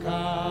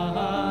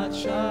סוכת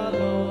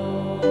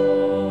שלום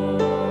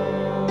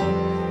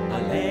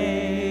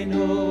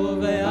עלינו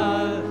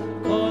ועל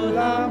כל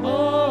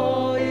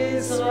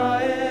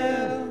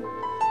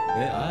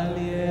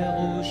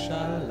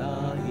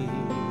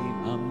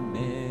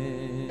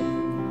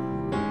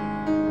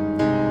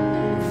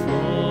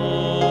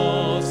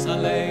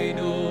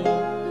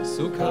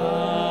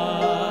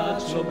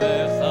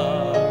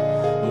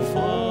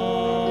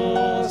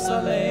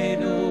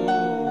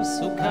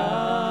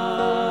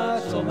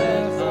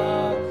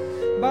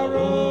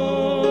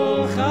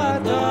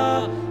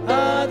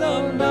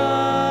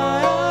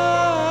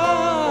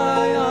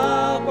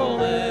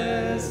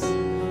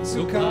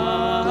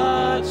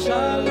סוכת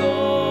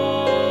שלום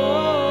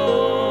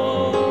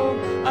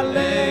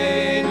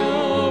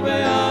עלינו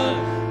ועל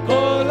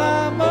כל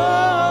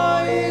עמו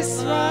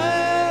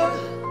ישראל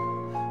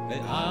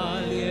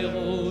ועל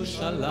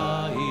ירושלים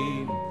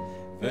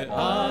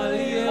ועל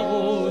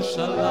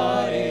ירושלים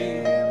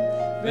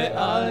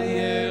ועל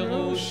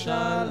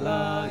ירושלים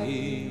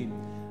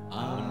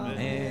אמן.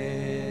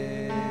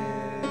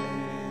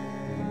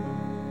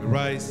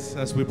 Rise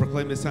as we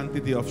proclaim the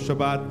sanctity of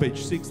Shabbat, page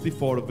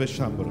 64 of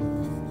Veshambar.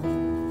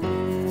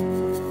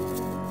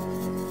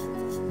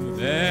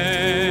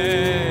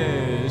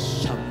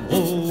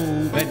 ושמרו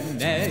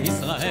בני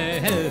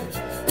ישראל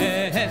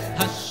את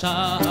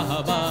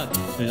השבת,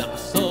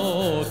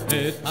 לעשות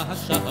את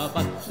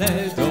השבת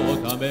לדורות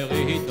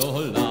הברית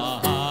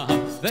עולם.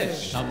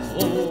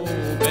 ושמרו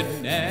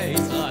בני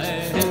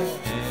ישראל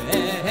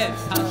את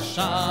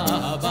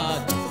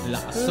השבת,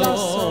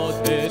 לעשות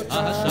את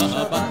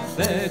השבת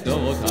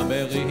לדורות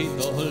הברית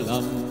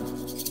עולם.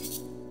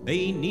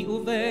 ביני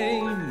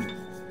ובין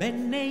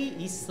בני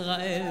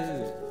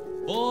ישראל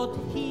עוד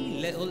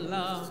היא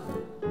לעולם,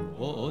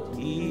 עוד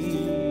היא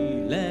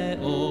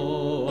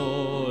לעולם.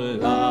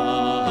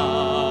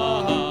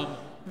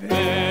 ושמרו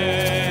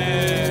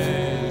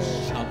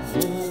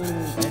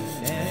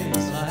בני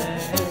ישראל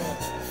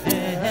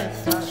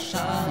את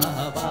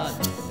השבת,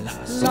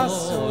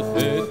 לעשות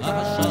את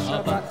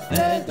השבת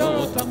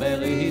לדורות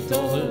הברית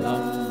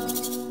עולם.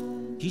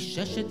 כי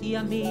 6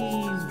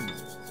 ימים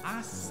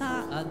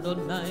עשה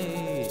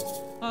אדוני,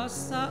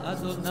 עשה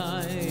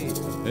אדוני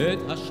את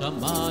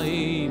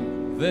השמיים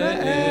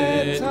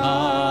ואת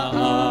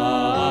הארץ.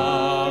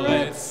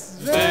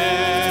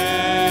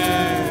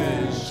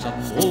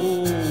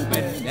 ושמרו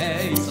בני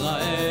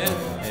ישראל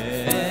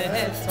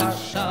את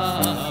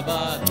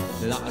השבת,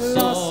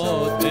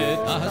 לעשות את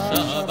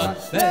השבת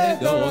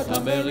לדורות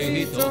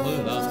הברית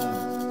עולם.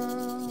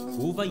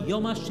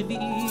 וביום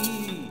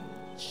השביעי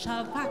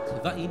שבת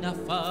ויהי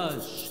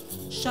נפש,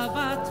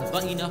 שבת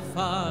ויהי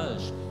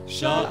נפש,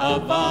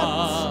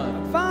 שבת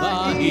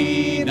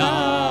ויהי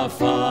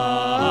נפש.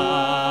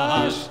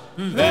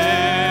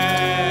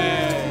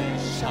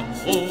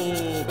 ושמרו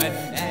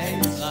בני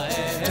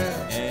ישראל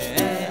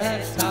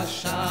את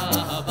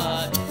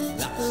השבת,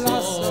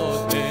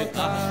 לעשות את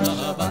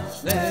השבת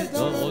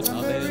לדורות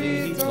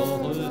הברית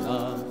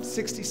עולם.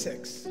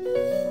 66.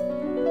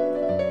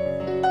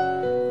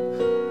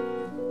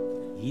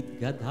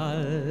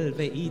 יתגדל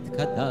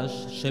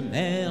ויתקדש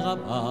שמי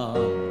רבה,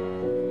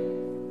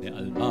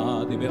 ועל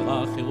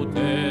דברה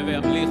חירותי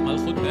וימליך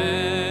מלכותי,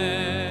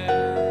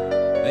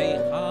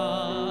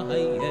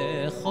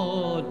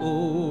 ויחייכון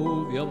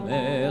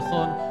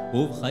וביומכון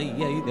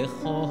ובחיי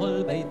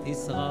דכל בית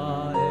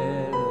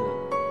ישראל.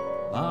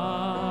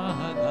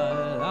 בעגלה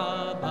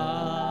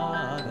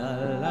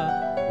בעגלה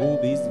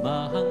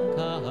ובזמן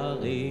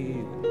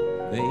קריב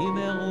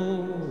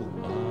ויאמרו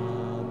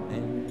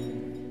אמן.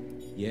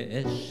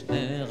 יש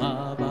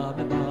רבה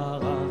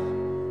בברך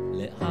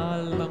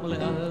לעלמא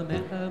ולעלמא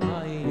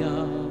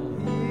מיה,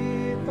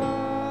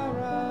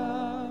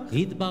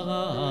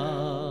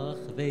 יתברך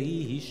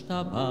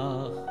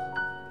וישתבח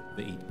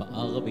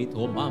ויתפאר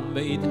ויתרומם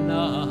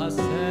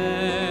ויתנשא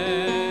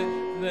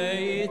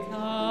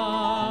ויתהדר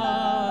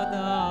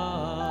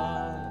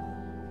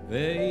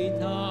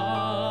ויתהלל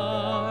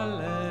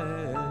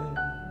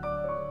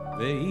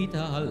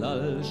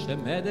ויתהלל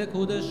שמי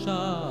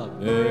קודשה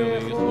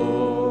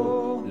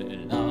בריחו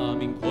לעילם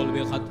עם כל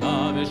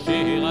ברכתה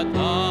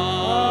ושירתה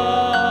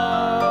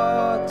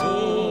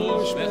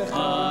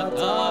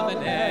ושבחתה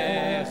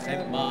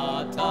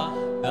ונחמתה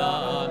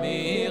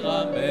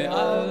ואמירה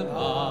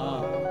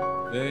בעלמה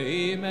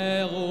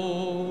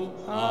ואמרו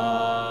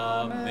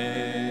amen.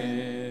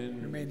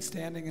 Remain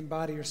standing in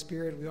body or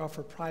spirit. We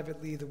offer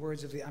privately the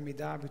words of the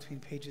Amidah between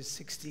pages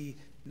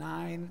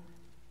 69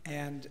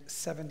 and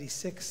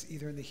 76,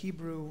 either in the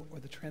Hebrew or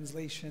the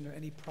translation or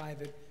any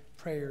private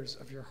prayers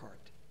of your heart.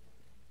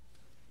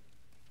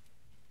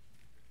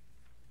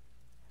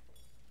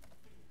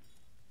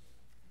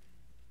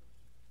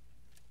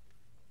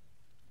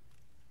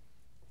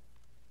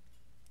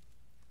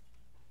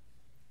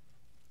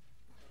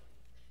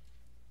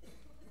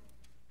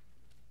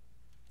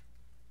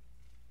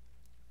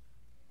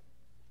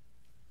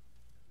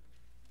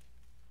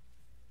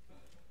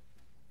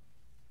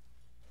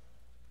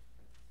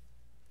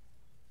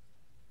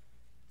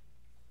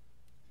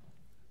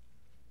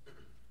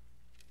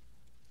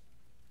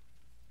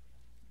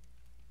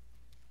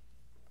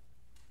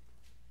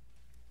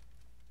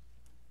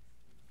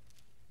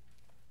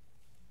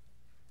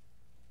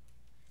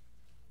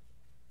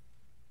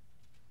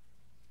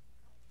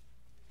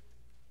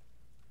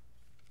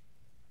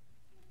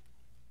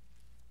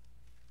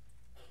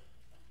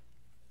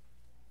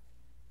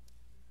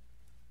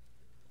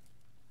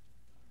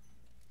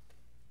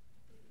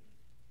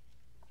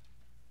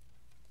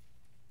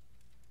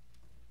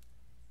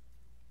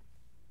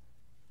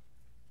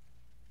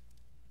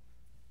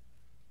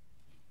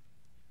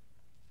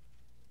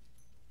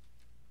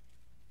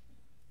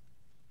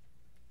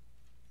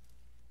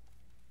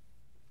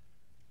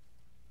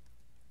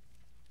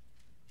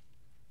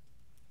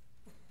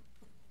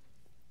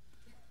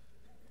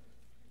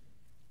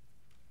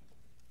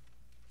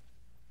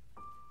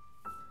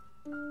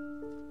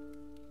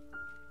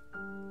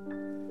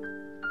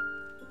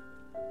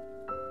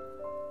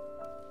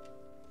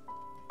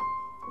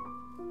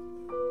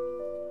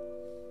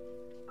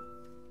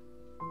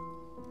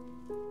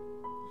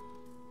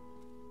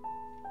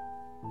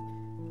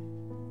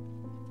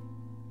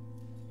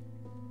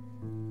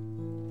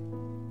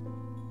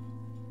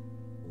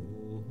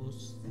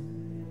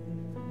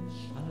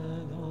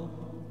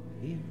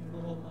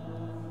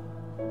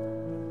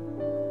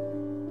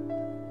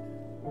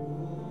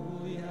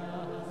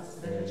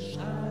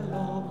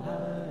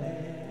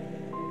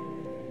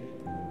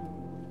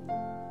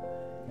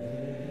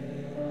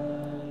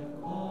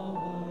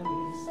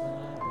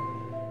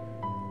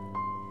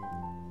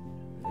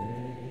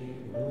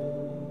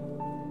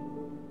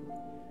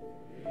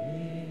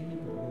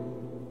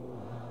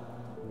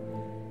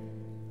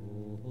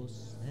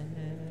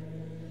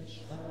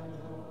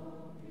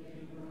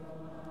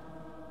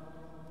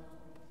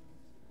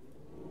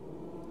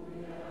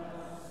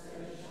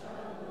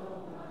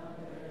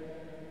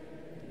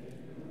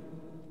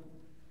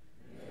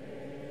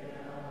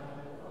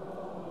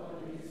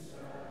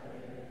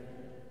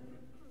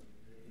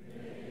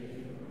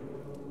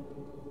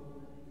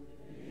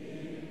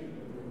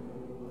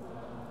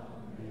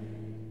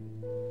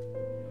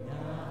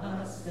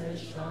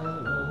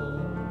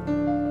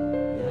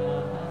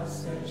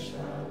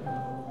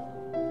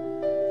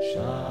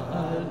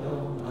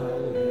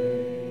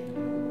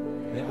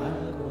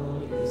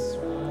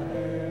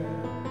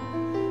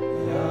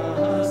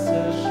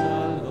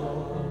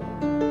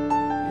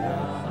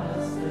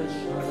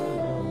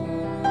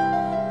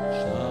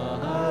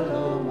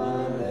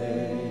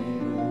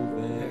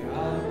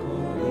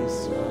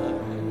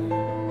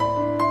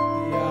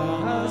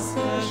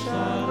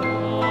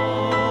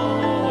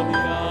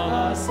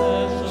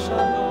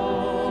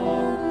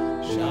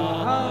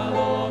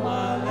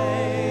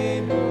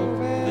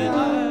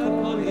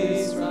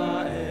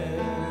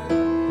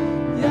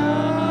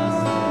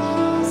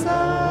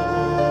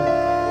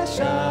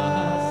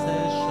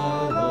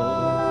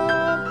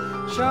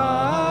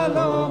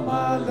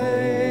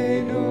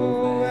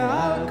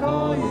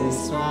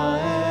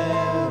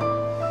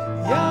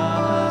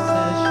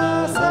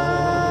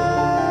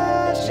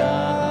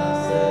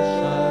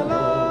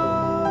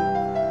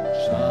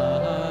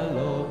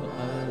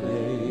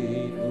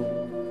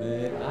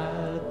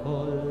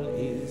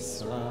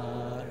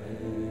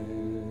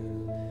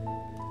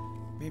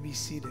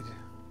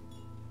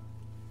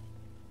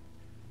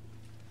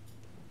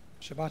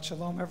 Shabbat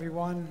Shalom,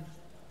 everyone.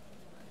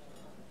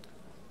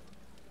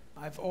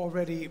 I've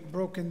already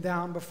broken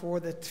down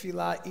before the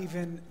tefillah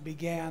even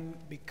began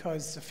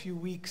because a few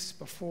weeks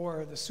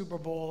before the Super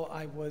Bowl,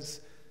 I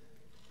was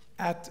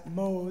at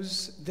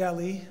Mo's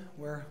Deli,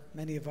 where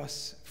many of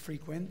us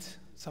frequent.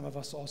 Some of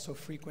us also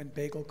frequent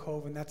Bagel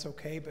Cove, and that's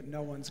okay, but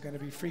no one's going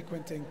to be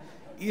frequenting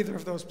either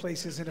of those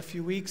places in a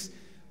few weeks.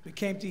 We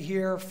came to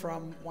hear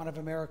from one of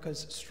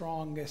America's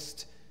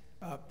strongest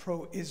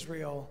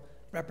pro-Israel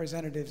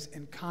representatives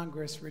in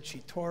Congress,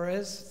 Richie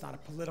Torres. It's not a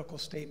political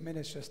statement,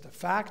 it's just a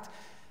fact.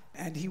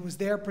 And he was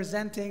there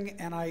presenting,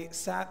 and I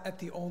sat at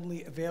the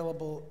only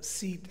available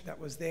seat that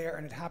was there,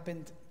 and it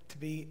happened to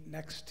be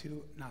next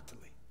to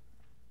Natalie.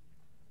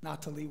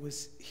 Natalie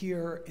was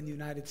here in the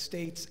United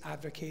States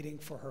advocating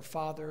for her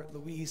father,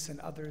 Luis, and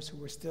others who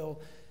were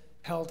still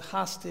held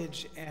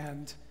hostage,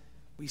 and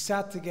we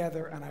sat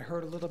together and I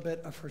heard a little bit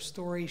of her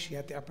story. She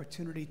had the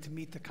opportunity to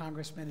meet the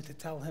congressman and to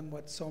tell him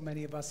what so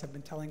many of us have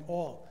been telling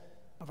all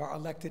of our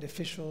elected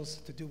officials,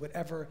 to do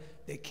whatever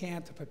they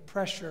can to put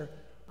pressure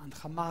on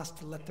Hamas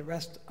to let the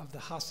rest of the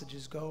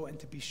hostages go and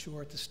to be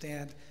sure to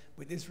stand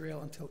with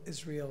Israel until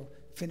Israel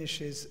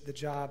finishes the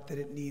job that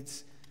it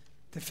needs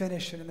to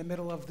finish. And in the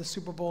middle of the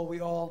Super Bowl,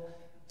 we all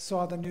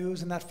saw the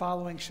news, and that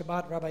following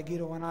Shabbat, Rabbi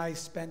Guido and I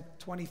spent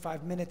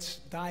 25 minutes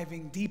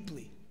diving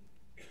deeply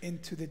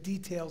into the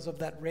details of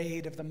that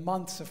raid, of the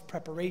months of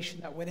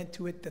preparation that went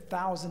into it, the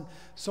 1,000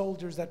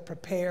 soldiers that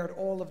prepared,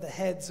 all of the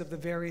heads of the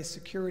various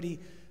security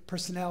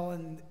personnel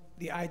in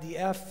the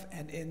IDF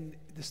and in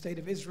the state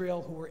of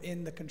Israel who were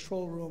in the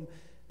control room,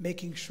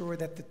 making sure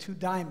that the 2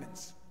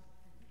 diamonds,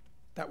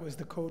 that was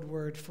the code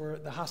word for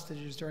the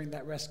hostages during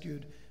that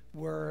rescue,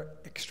 were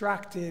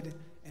extracted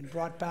and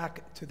brought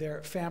back to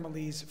their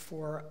families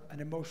for an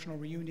emotional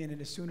reunion.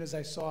 And as soon as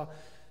I saw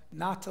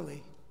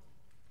Natalie,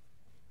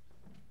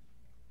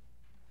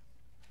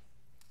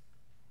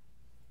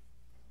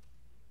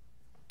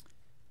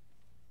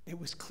 it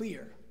was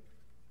clear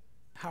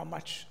how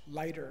much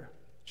lighter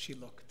she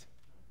looked.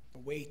 The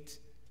weight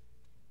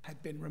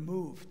had been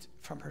removed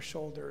from her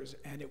shoulders,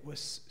 and it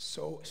was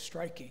so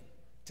striking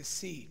to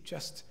see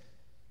just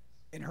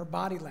in her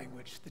body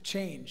language the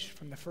change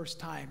from the first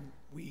time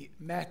we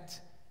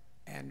met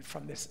and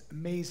from this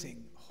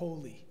amazing,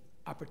 holy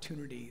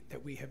opportunity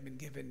that we have been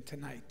given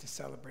tonight to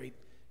celebrate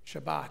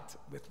Shabbat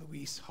with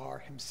Luis Har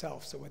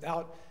himself. So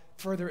without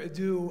further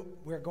ado,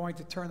 we're going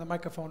to turn the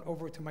microphone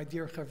over to my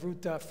dear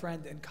Chavruta,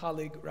 friend and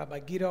colleague, Rabbi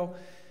Guido.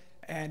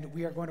 And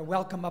we are going to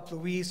welcome up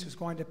Luis, who's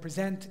going to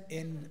present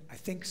in, I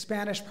think,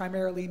 Spanish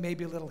primarily,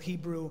 maybe a little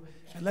Hebrew.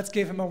 And let's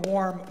give him a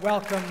warm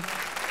welcome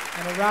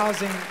and a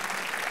rousing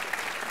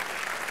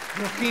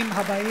Bruchim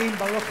Habayim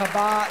Baruch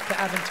Haba to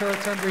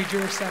Aventura Turnberry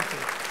Jewish Center.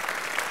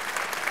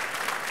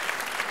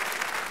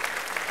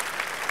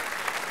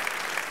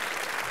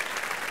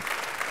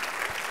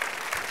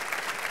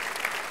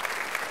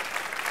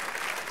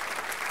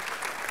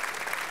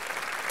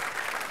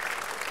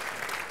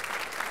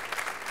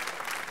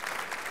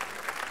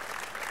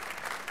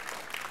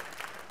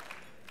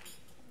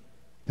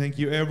 Thank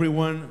you,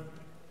 everyone.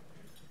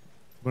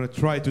 I'm going to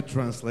try to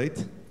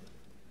translate.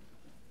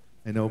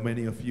 I know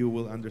many of you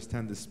will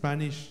understand the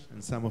Spanish,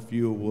 and some of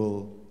you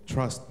will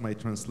trust my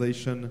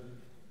translation.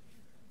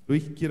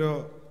 Luis,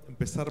 quiero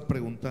empezar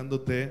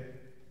preguntándote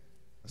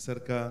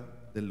acerca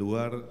del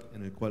lugar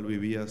en el cual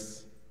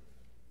vivías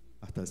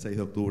hasta el 6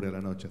 de octubre a la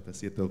noche, hasta el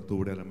 7 de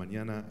octubre a la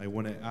mañana. I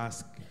want to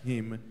ask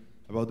him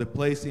about the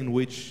place in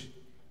which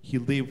he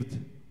lived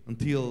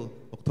until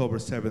October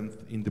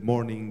 7th in the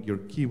morning, your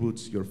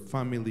kibbutz, your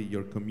family,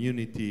 your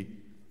community.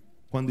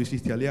 ¿Cuándo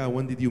hiciste aliyah?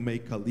 When did you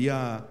make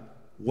aliyah?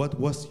 What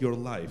was your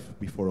life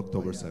before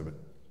October 7th?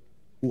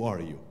 Who are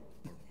you?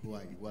 Who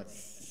I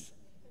was.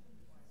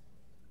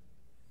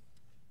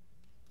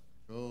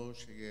 Yo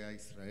llegué a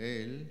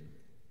Israel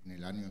en el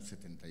año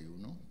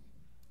 71.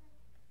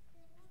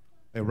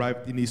 I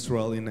arrived in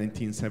Israel in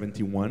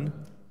 1971.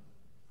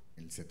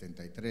 En el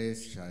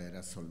 73 ya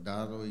era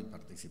soldado y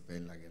participé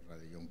en la guerra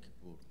de Yom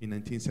Kippur. In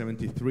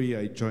 1973,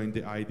 I joined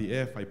the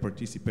IDF. I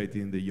participated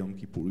in the Yom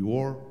Kippur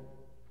War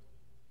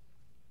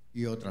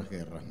Y otras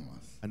guerras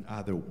más. and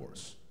other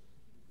wars.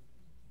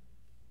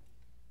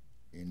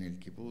 En el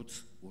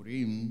kibbutz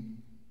Urim,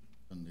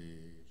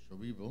 donde yo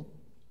vivo,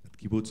 At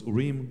Kibbutz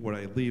Urim, where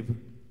I live,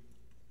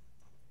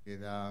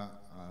 queda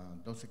a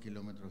 12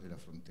 kilómetros de la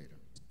frontera.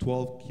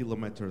 12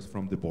 kilometers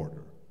from the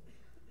border.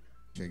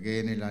 Llegué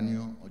en el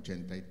año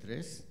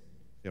 83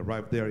 I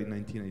arrived there in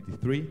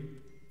 1983,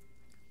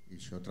 y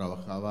yo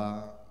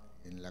trabajaba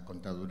en la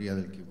contaduría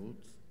del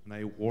kibbutz and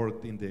I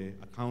worked in the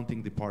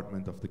accounting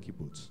department of the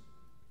kibbutz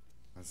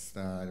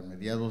hasta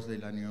mediados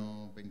del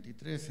año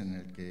 23 en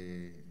el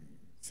que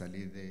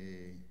salí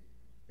de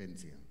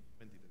pensión.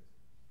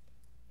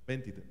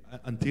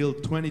 until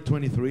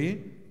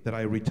 2023 that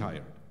I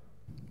retired.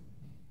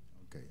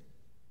 Okay.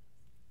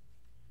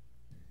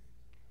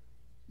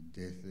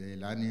 Desde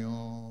el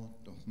año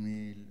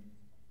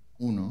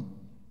 2001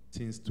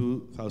 Since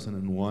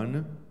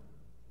 2001,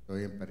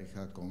 estoy en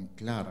pareja con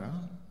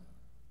Clara,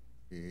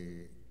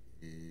 que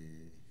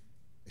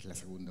es la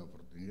segunda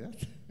oportunidad.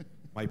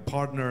 my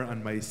partner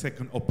and my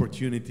second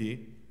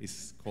opportunity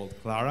is called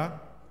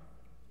Clara.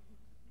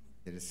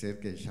 Quiere ser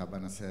que ya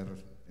van a ser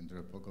dentro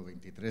de poco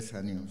 23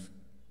 años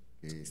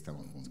que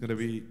estamos It's juntos. going to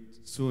be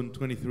soon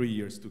 23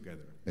 years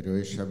together. Pero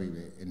ella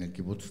vive en el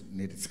kibbutz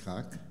Nir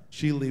Yitzhak,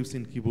 She lives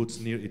in kibbutz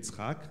near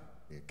Itzhak,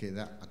 que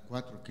queda a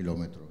 4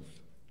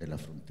 kilómetros de la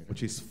frontera.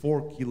 which is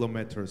 4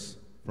 kilometers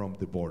from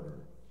the border.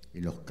 Y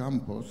los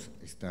campos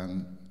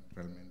están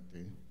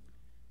realmente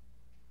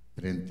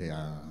frente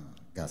a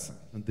Gaza.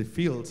 And the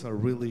fields are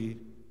really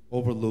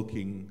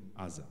overlooking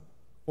Gaza.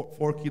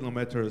 4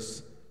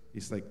 kilometers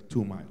is like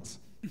 2 miles.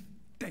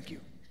 Thank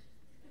you.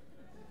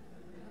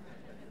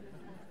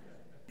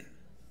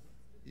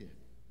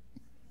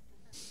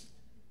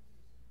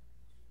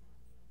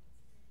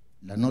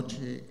 La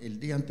noche, el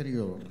día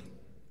anterior,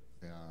 o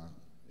sea,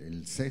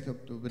 el 6 de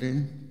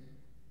octubre,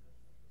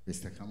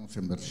 festejamos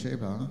en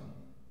Beersheba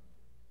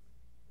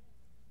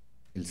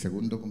el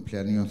segundo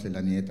cumpleaños de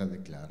la nieta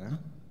de Clara.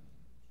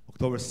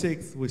 October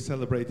 6th, we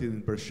celebrated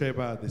in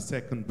Beersheba the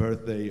second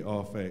birthday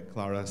of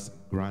Clara's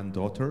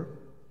granddaughter.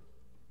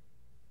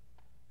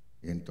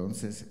 Y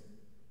entonces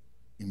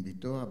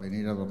invitó a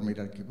venir a dormir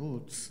al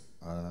kibbutz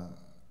a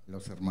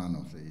los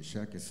hermanos de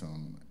ella, que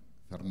son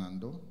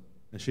Fernando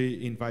And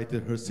she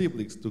invited her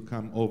siblings to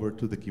come over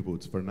to the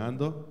kibbutz,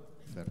 Fernando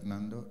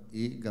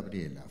y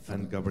Gabriela.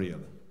 and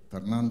Gabriela.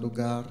 Fernando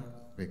Gar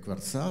de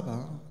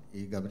Kvarsaba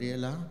y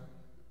Gabriela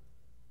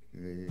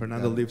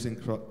Fernando lives in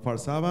Kfar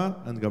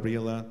Saba and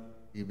Gabriela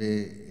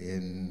vive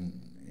en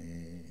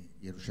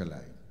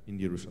Jerusalén. in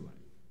Jerusalem.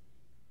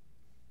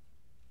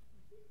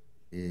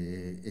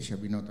 Ella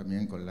vino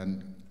también con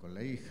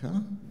la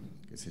hija,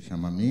 que se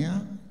llama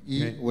Mía,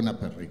 y Okay. una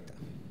perrita,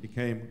 He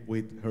came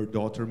with her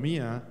daughter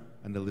Mia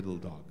and a little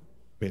dog,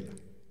 Bella.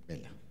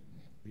 Bella.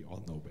 We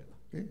all know Bella.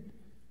 ¿Ok?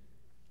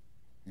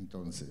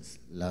 Entonces,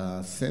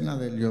 la cena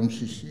del Yom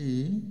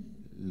Shishi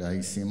la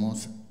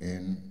hicimos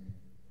en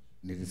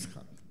Nir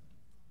Yitzhak.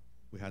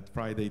 We had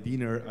Friday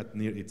dinner at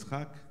Nir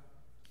Yitzhak,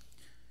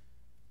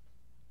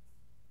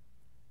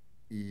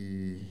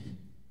 Y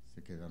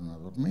se quedaron a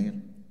dormir.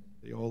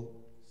 they all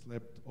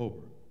slept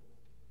over.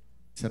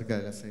 Cerca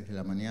de las 6 de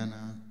la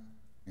mañana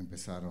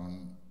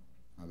empezaron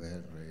a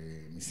ver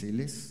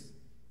misiles.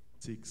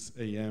 6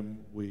 a.m.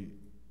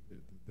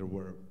 There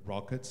were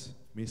rockets,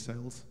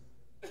 missiles.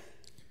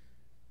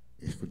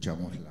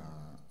 Escuchamos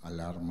la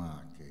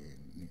alarma que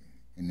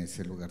en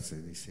ese lugar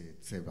se dice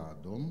Tseva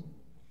Adom.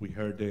 We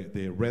heard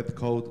the red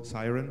code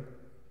siren.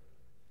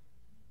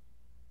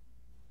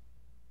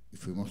 Y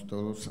fuimos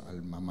todos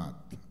al mamad.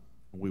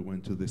 We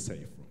went to the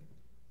safe room.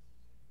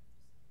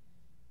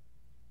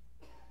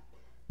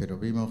 Pero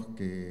vimos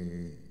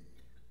que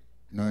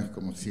no es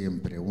como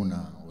siempre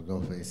una o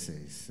dos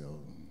veces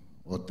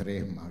o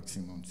tres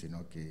máximo,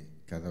 sino que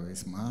cada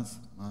vez más.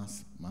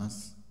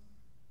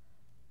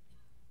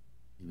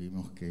 Y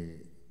vimos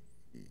que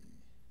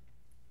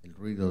el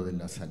ruido de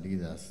las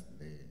salidas,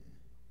 de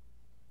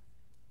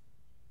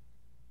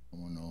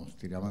como nos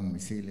tiraban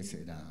misiles,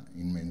 era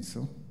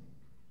inmenso.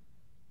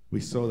 We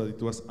saw that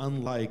it was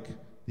unlike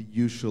the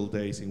usual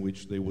days in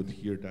which they would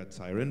hear that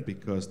siren,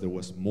 because there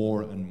was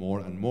more and more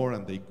and more,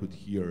 and they could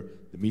hear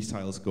the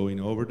missiles going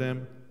over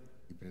them.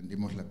 Y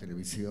prendimos la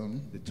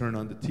televisión They turned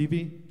on the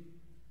TV,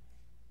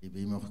 y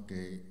vimos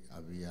que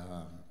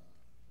había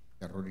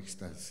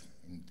terroristas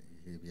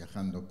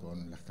viajando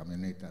con las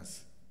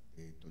camionetas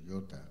de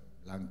Toyota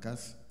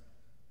blancas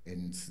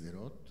en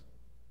Sderot.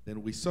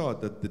 then we saw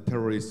that the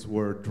terrorists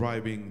were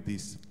driving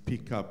these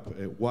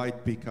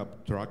white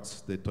pickup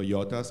trucks, the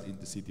Toyotas, in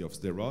the city of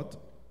Sderot,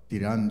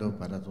 Tirando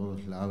para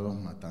todos lados,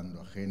 matando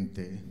a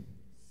gente.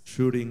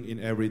 shooting in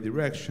every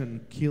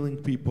direction, killing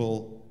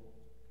people.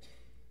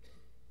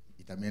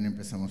 Y también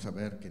empezamos a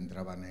ver que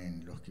entraban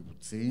en los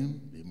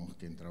kibbutzim, vimos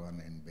que entraban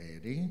en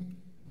Be'eri.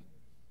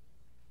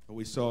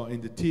 We saw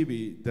in the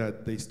TV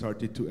that they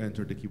started to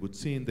enter the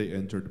kibbutzim, they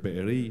entered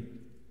Be'eri,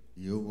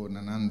 Y hubo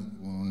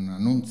un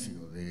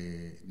anuncio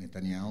de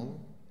Netanyahu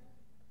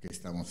que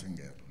estamos en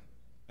guerra.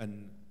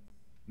 and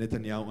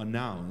Netanyahu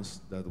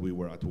announced that we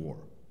were at war.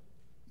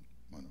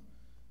 Bueno,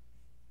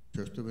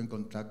 yo estuve en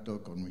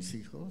contacto con mis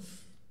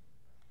hijos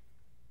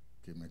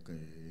que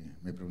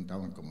me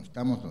preguntaban cómo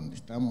estamos, dónde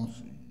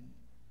estamos, y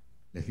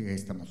les dije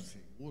estamos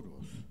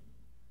seguros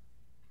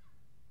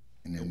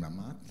en el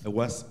mamad. I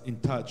was in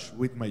touch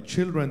with my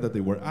children that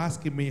they were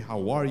asking me,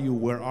 how are you,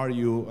 where are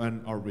you?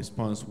 And our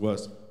response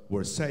was,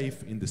 we're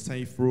safe in the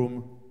safe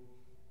room.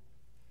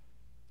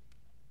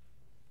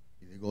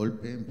 Y de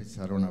golpe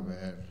empezaron a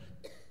ver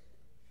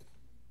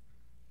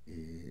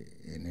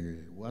en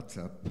el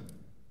WhatsApp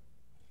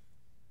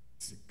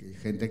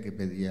gente que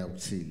pedía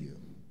auxilio,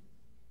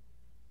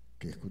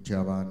 que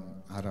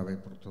escuchaban árabe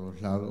por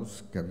todos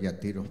lados, que había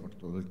tiros por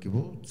todo el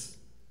kibbutz.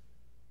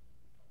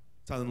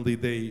 Suddenly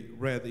they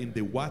read in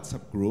the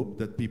WhatsApp group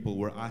that people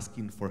were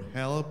asking for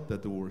help,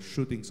 that there were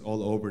shootings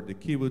all over the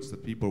kibbutz,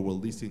 that people were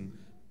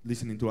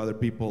listening to other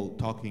people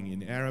talking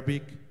in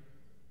Arabic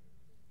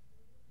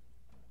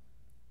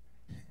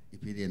Y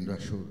pidiendo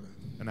ayuda.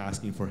 and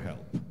asking for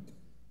help.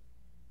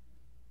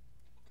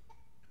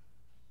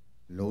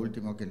 Lo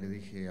último que le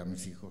dije a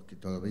mis hijos, que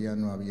todavía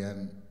no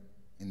habían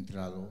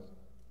entrado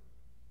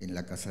en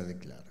la casa de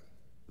Clara.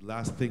 The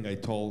last thing I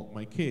told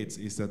my kids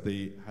is that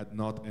they had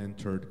not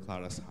entered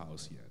Clara's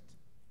house yet.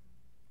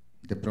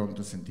 De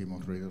pronto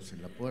sentimos ruidos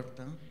en la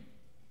puerta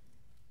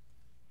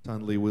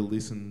Suddenly we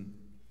listened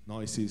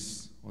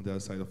noises on the other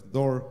side of the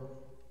door,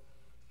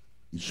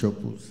 y yo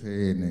puse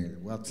en el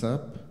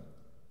WhatsApp,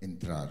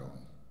 entraron.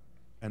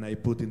 and I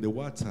put in the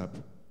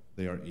WhatsApp,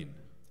 they are in.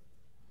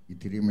 Y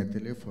tiré mi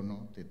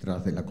teléfono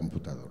detrás de la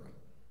computadora.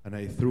 And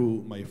I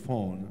threw my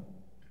phone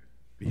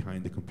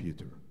behind the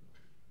computer.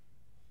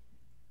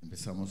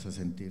 Empezamos a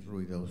sentir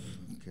ruidos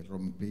que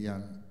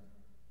rompían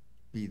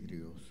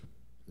vidrios,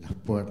 las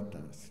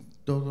puertas,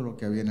 todo lo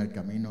que había en el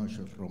camino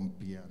ellos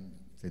rompían.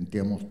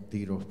 Sentíamos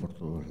tiros por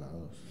todos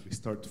lados. We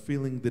start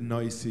feeling the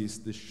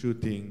noises, the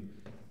shooting,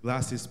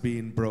 glasses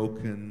being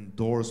broken,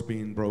 doors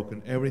being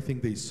broken,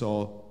 everything they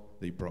saw,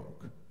 they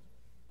broke.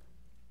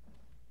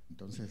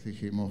 Entonces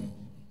dijimos,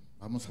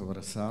 vamos a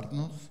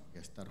abrazarnos y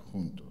a estar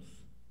juntos.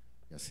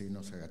 Y así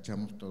nos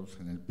agachamos todos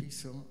en el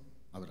piso,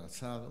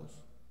 abrazados,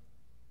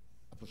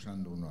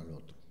 apoyando uno al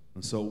otro.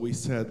 And so we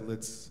said,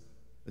 let's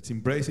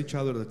embrace each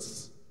other,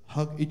 let's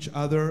hug each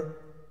other,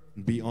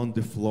 and be on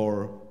the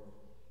floor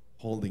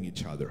holding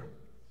each other.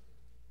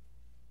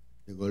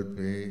 De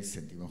golpe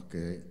sentimos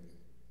que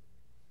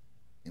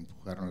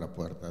empujaron la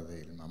puerta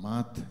del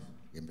mamad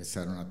y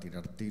empezaron a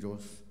tirar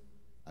tiros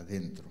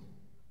adentro.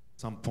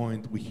 At some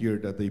point we hear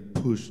that they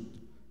pushed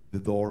the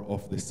door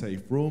of the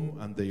safe room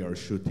and they are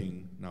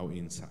shooting now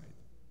inside.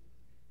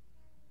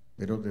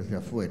 Pero desde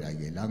afuera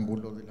y el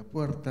ángulo de la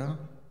puerta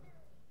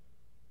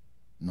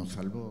nos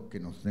salvó que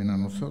nos den a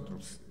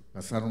nosotros.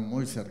 Pasaron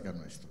muy cerca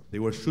nuestro. They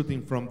were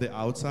shooting from the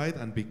outside,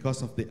 and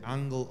because of the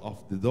angle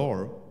of the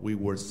door, we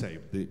were safe.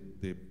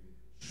 The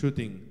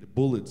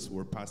bullets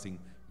were passing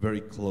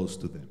very close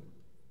to them.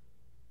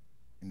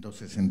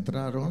 Entonces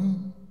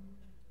entraron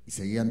y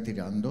seguían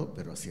tirando,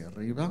 pero hacia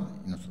arriba,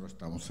 y nosotros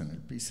estábamos en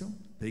el piso.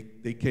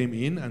 They came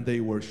in and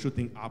they were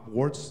shooting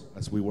upwards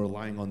as we were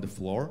lying on the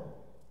floor.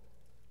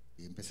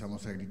 Y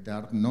empezamos a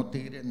gritar, no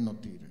tiren, no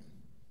tiren.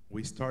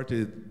 We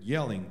started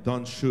yelling,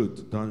 don't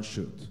shoot, don't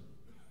shoot.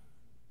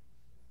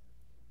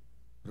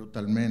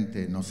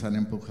 Brutalmente nos han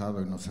empujado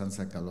y nos han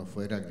sacado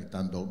afuera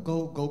gritando,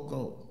 go, go,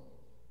 go.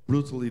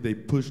 Brutally, they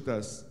pushed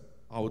us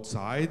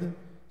outside,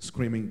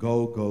 screaming,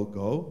 go, go,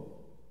 go.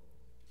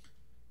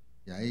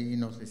 Y ahí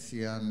nos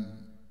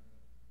decían,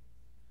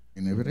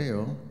 en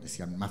hebreo,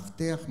 decían,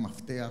 mafteach,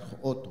 mafteach,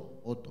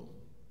 oto, oto.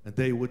 And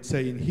they would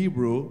say in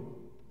Hebrew,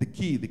 the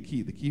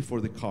key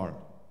for the car.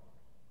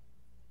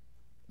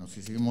 Nos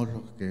hicimos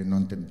los que no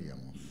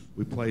entendíamos.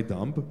 We played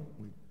dumb.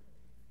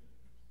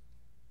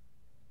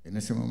 En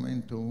ese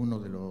momento uno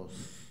de los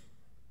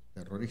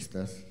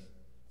terroristas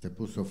se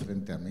puso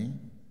frente a mí.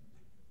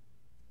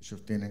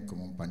 Ellos tienen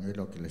como un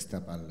pañuelo que les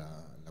tapa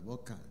la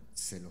boca.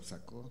 Se lo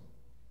sacó,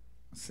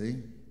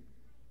 así,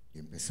 y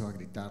empezó a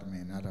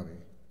gritarme en árabe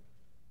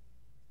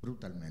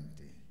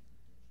brutalmente.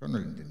 Yo no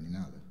le entendí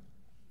nada,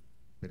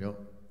 pero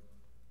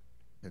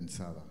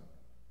pensaba,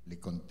 le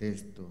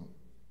contesto,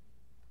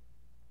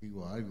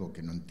 digo algo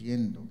que no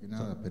entiendo, que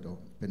nada, pero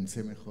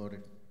pensé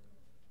mejor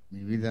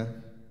mi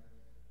vida,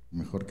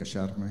 mejor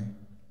callarme,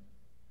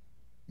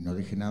 y no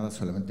dije nada,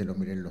 solamente lo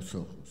miré en los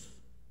ojos.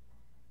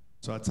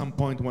 So at some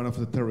point, one of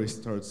the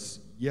terrorists starts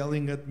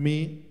yelling at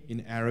me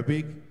in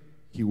Arabic.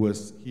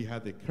 He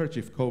had a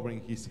kerchief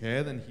covering his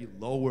head, and he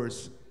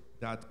lowers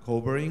that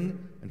covering,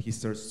 and he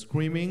starts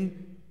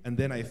screaming. And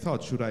then I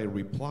thought, should I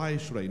reply?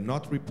 Should I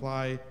not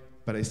reply?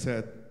 But I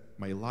said,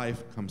 my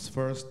life comes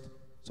first.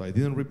 So I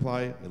didn't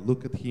reply. I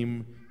looked at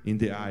him in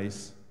the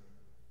eyes.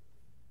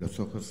 Los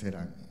ojos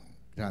eran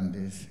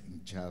grandes,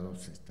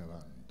 hinchados,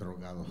 estaban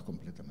drogados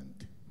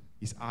completamente.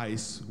 His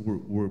eyes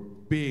were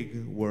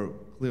big, were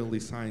clearly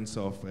signs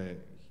of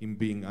him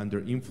being under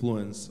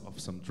influence of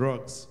some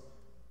drugs.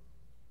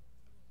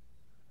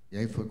 Y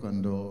ahí fue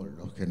cuando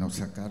los que nos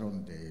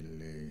sacaron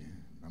del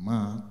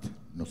Mamad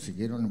nos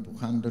siguieron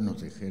empujando y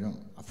nos dijeron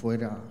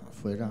afuera,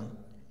 afuera.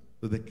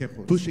 So they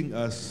kept pushing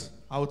us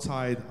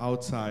outside.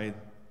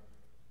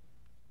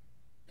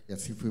 Y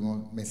así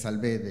fuimos, me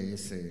salvé de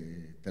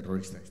ese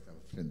terrorista que estaba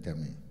frente a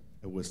mí.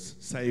 I was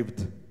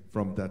saved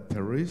from that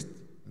terrorist,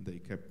 and they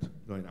kept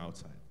going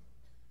outside.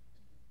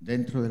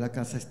 Dentro de la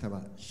casa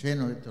estaba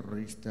lleno de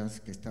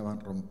terroristas que estaban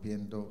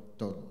rompiendo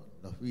todo,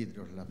 los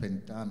vidrios, las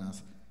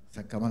ventanas,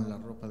 sacaban la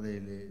ropa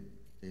del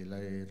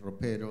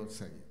ropero,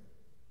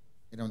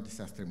 era un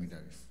desastre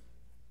mirar eso.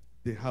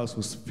 The house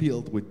was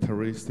filled with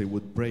terrorists. They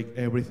would break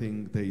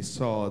everything they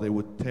saw. They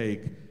would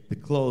take the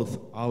clothes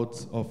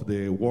out of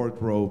the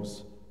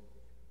wardrobes.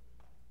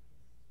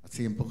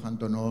 Así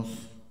empujándonos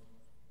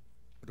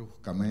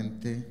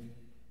bruscamente.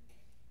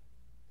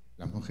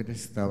 Las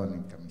mujeres estaban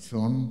en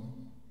camisón.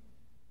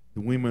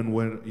 The women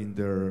were in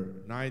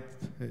their night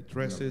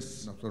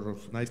dresses,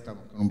 Nosotros night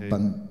estábamos con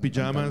un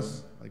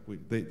pajamas.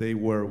 Like they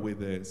were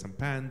with some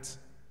pants.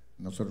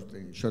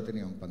 Yo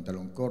tenía un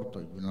pantalón corto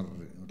y una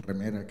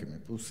remera que me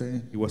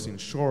puse. He was in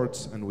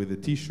shorts and with a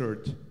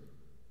t-shirt.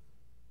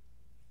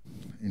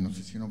 Y nos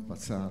hicieron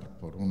pasar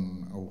por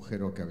un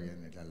agujero que había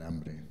en el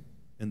alambre.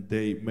 And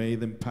they made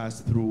them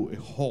pass through a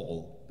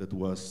hole that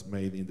was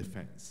made in the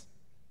fence.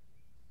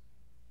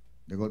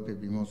 De golpe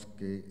vimos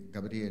que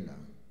Gabriela,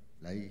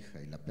 la hija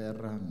y la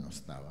perra no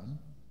estaban.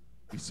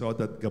 We saw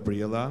that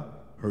Gabriela,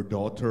 her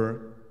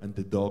daughter, and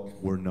the dog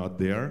were not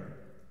there.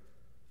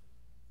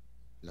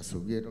 La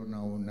subieron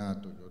a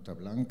una Toyota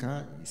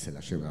blanca y se la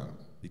llevaron.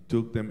 They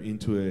took them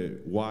into a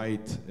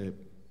white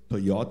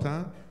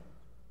Toyota,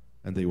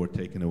 and they were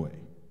taken away.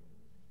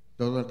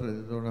 Todo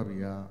alrededor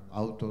había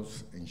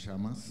autos en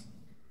llamas.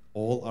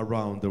 All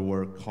around there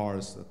were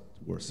cars that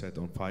were set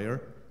on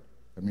fire.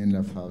 También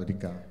la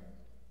fábrica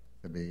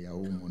se veía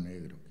humo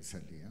negro que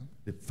salía.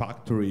 The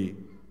factory,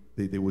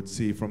 they would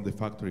see from the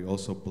factory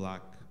also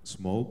black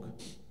smoke.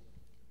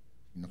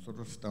 Y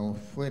nosotros estábamos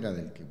fuera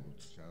del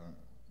kibutz. Ya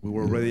We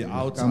were already en los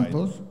outside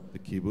campos, the y de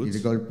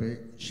kibbutz,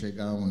 golpe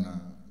llega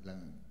la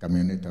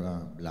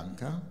camioneta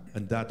blanca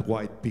and that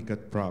white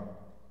pickup truck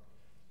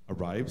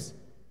arrives.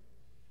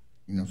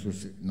 y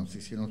nos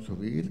hicieron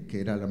subir,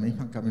 que era la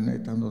misma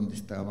camioneta donde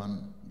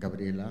estaban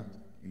Gabriela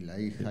y la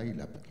hija y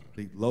la perra.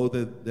 They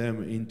loaded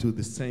them into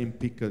the same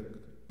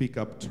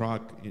pickup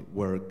truck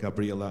where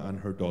Gabriela and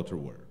her daughter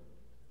were.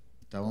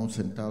 Estábamos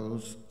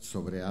sentados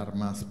sobre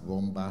armas,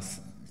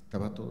 bombas,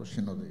 estaba todo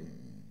lleno de...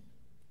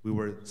 We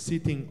were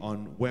sitting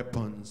on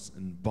weapons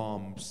and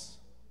bombs.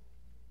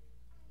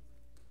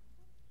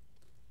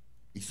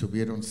 Y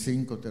subieron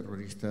 5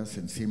 terroristas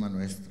encima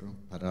nuestro,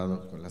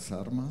 parados con las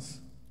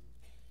armas.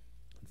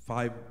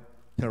 5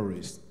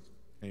 terrorists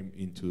came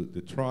into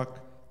the truck,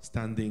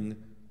 standing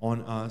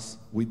on us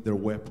with their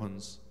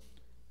weapons.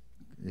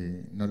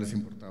 No les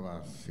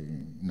importaba si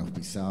nos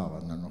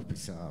pisaban, no nos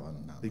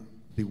pisaban, nada.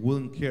 They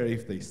wouldn't care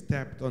if they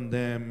stepped on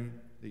them.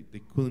 They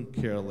couldn't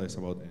care less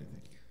about anything.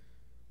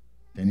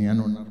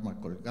 Tenían un arma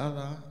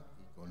colgada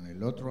y con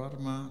el otro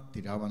arma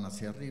tiraban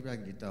hacia arriba y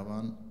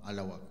gritaban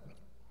Allahu Akbar.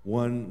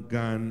 One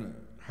gun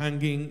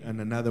hanging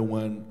and another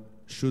one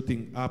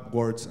shooting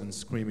upwards and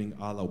screaming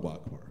Allahu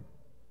Akbar.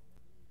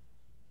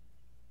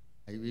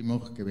 Ahí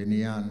vimos que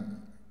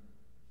venían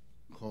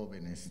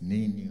jóvenes,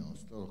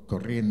 niños, todos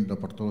corriendo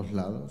por todos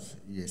lados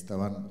y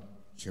estaban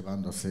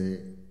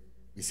llevándose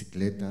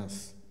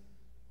bicicletas,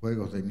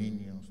 juegos de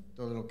niños,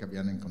 todo lo que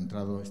habían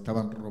encontrado,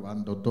 estaban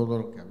robando todo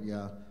lo que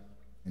había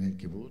en el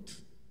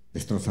kibutz,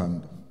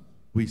 destrozando.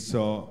 We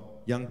saw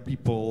young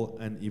people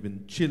and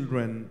even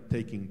children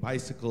taking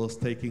bicycles,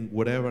 taking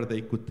whatever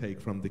they could take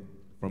from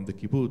the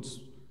kibbutz,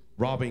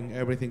 robbing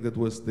everything that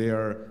was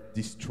there,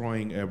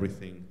 destroying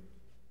everything.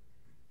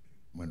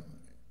 Bueno,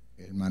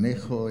 el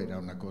manejo era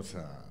una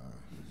cosa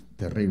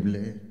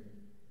terrible.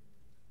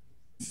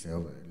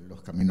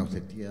 Los caminos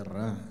de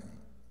tierra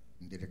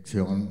en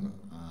dirección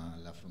a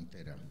la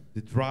frontera.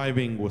 The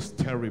driving was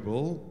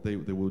terrible. They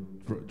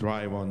would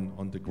drive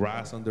on the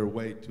grass on their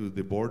way to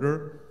the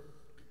border.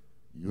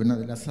 Y una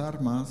de las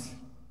armas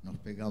nos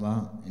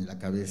pegaba en la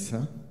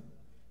cabeza.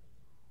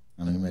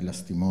 A mí me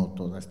lastimó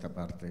toda esta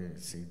parte,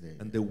 sí, de...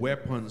 And the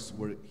weapons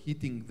were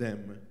hitting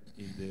them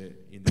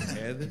in the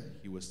head.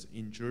 He was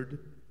injured.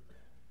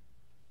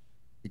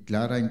 Y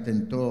Clara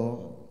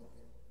intentó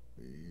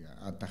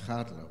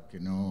atajarlo, que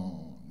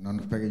no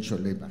nos pegue. Yo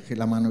le bajé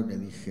la mano y le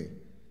dije,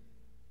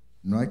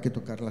 no hay que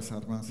tocar las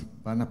armas,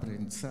 van a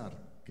pensar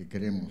que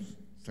queremos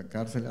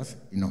sacárselas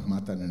y nos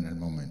matan en el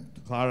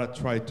momento. Clara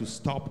tried to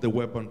stop the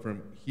weapon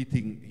from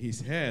hitting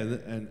his head,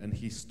 and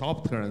he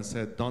stopped her and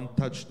said, don't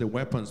touch the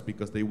weapons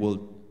because they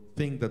will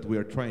think that we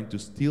are trying to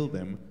steal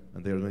them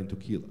and they are going to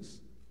kill us.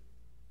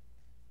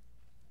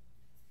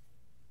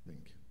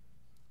 Thank you.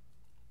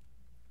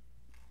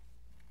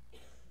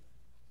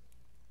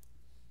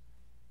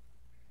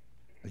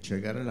 Al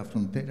llegar a la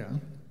frontera,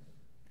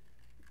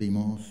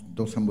 vimos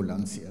 2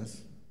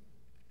 ambulancias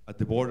At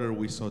the border,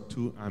 we saw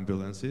 2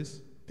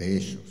 ambulances, de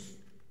ellos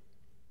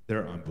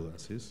their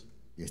ambulances,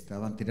 y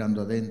estaban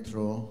tirando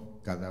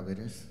adentro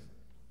cadáveres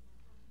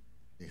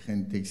de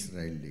gente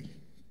israelí.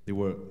 they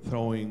were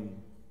throwing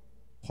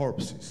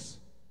corpses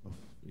of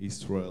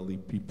Israeli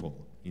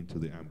people into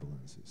the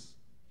ambulances.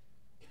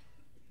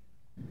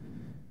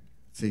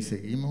 Sí,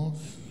 seguimos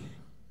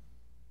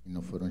y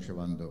nos fueron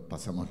llevando,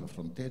 pasamos la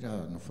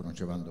frontera, nos fueron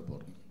llevando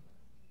por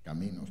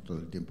caminos, todo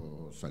el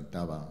tiempo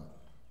saltaba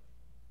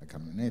la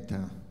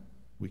camioneta,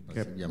 We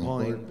kept recibíamos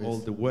going golpes. all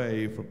the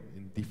way from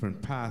in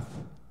different paths.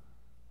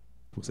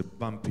 It was a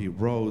bumpy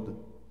road.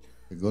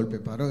 El golpe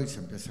paró y se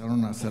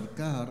empezaron a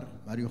acercar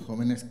varios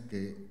jóvenes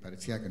que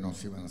parecía que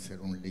nos iban a hacer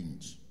un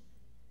lynch.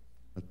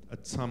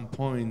 At some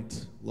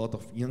point, a lot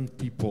of young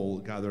people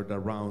gathered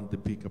around the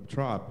pickup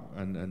truck,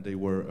 and they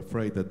were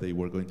afraid that they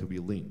were going to be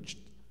lynched.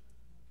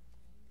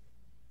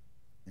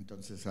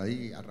 Entonces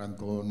ahí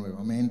arrancó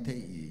nuevamente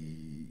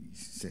y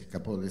se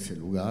escapó de ese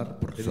lugar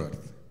por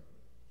suerte.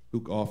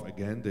 Took off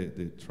again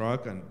the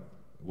truck and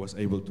was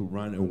able to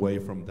run away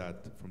from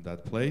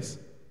that place.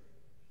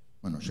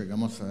 Bueno,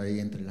 llegamos ahí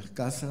entre las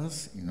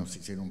casas y nos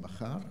hicieron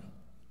bajar.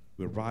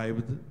 We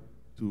arrived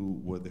to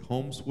where the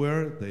homes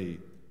were. They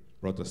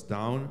brought us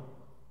down,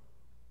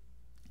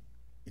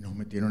 Y nos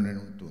metieron en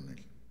un túnel.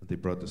 and they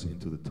brought us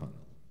into the tunnel.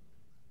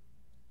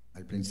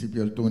 Al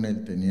principio el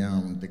túnel tenía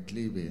un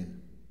declive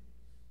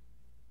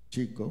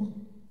chico,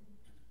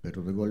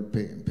 pero de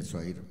golpe empezó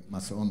a ir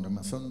más hondo,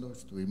 más hondo.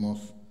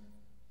 Estuvimos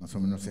más o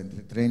menos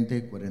entre 30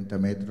 y 40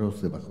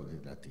 metros debajo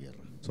de la tierra.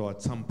 So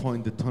at some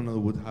point, the tunnel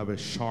would have a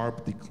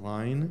sharp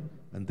decline,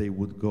 and they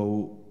would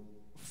go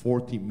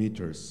 40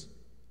 meters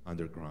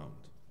underground.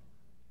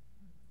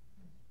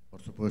 Por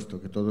supuesto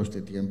que todo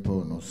este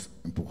tiempo nos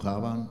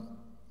empujaban,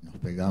 nos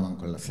pegaban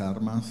con las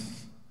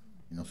armas,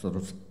 y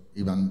nosotros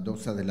iban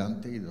 2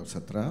 adelante y 2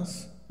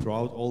 atrás.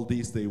 Throughout all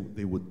this, they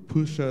would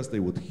push us, they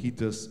would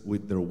hit us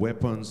with their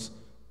weapons,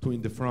 2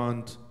 in the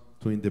front,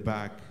 2 in the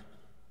back.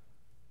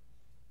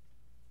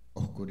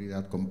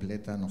 Oscuridad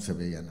completa, no se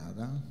veía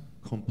nada.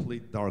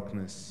 Complete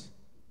darkness.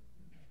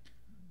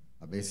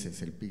 A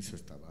veces el piso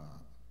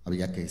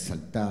había que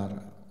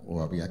saltar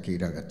o había que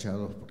ir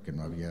agachados porque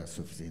no había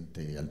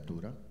suficiente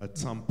altura. At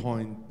some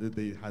point,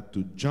 they had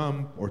to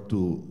jump or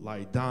to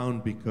lie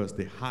down because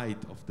the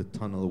height of the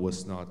tunnel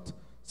was not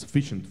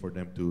sufficient for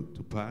them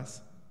to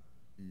pass.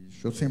 Y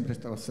yo siempre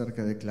estaba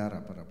cerca de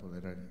Clara para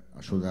poder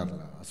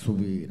ayudarla a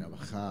subir, a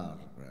bajar.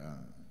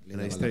 Le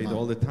And I daba la stayed mano.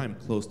 all the time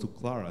close to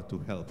Clara to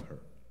help her.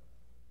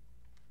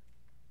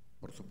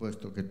 Por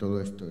supuesto que todo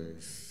esto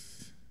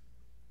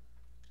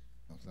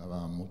nos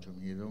daba mucho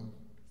miedo,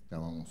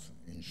 estábamos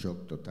en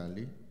shock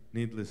total.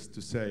 Needless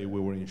to say, we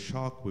were in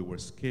shock, we were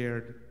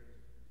scared.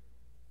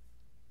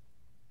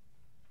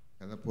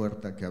 Cada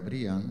puerta que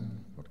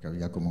abrían, porque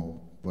había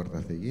como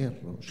puertas de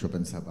hierro, yo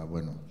pensaba,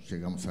 bueno,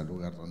 llegamos al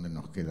lugar donde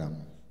nos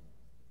quedamos.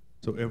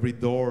 So every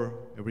door,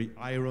 every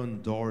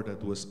iron door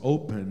that was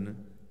open,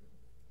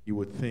 you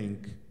would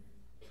think,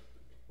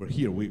 we're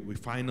here. We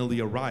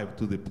finally arrived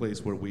to the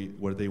place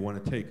where they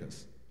want to take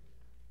us.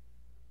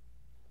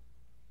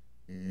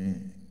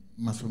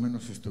 Más o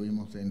menos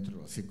estuvimos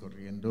dentro, así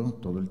corriendo,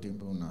 todo el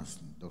tiempo, unas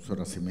 2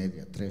 horas y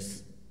media,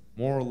 3.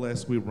 More or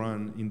less, we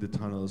ran in the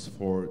tunnels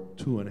for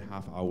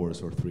 2.5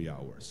 hours or 3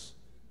 hours.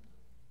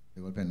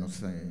 De golpe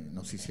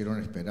nos hicieron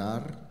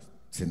esperar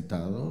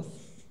sentados,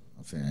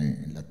 o sea,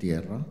 en la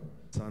tierra.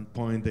 At some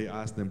point, they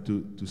asked them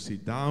to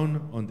sit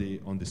down on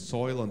the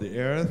soil, on the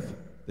earth.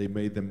 They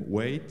made them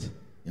wait,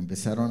 Y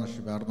empezaron a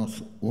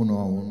llevarnos uno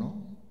a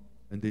uno.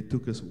 and they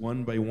took us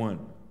one by one.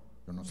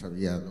 Yo no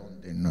sabía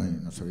dónde,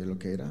 no sabía lo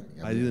que era.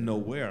 Y I didn't know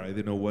where. I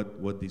didn't know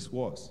what this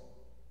was.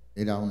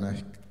 Era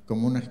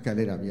como una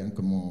escalera, habían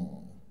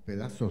como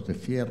pedazos de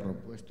fierro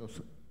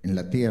puestos en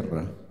la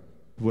tierra.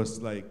 It was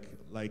like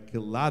a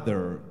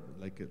ladder,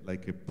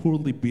 like a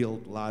poorly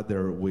built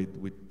ladder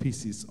with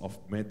pieces of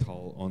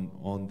metal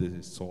on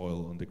the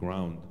soil, on the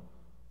ground.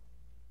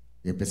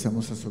 Y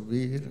empezamos a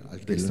subir, al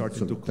que They started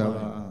to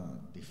resultaba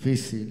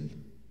difícil,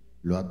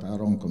 lo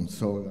ataron con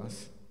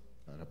sogas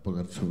para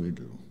poder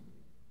subirlo.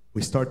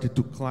 We started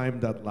to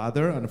climb that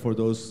ladder, and for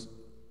those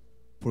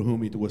for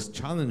whom it was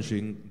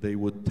challenging, they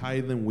would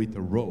tie them with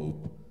a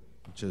rope,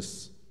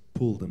 just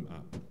pull them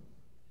up.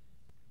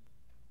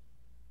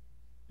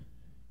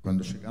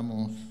 Cuando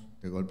llegamos,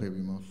 de golpe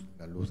vimos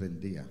la luz del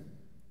día.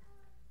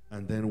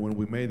 And then when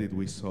we made it,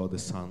 we saw the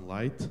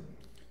sunlight.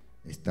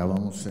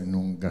 Estábamos en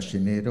un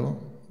gallinero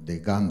de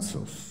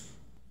gansos.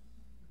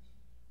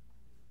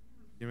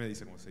 ¿Quién me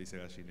dice cómo se dice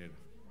gallinero?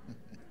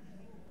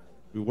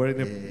 We were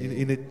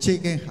in a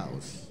Chicken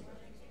house.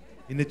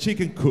 in a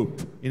chicken coop,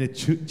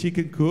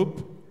 chicken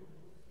coop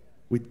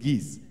with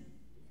geese.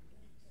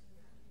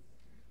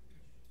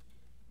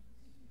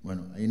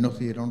 Bueno, ahí nos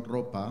dieron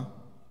ropa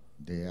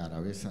de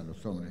árabes a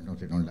los hombres, nos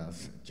dieron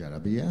las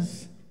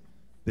yarabías.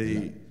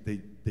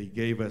 They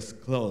gave us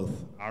clothes,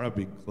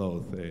 Arabic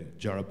clothes,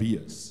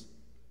 jarabiyas.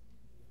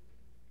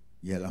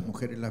 Y a las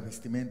mujeres las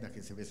vestimentas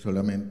que se ve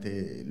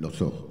solamente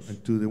los ojos.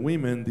 And to the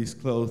women, these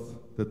clothes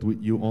that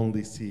you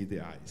only see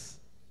the eyes.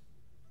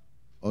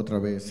 Otra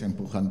vez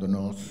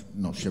empujándonos,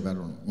 nos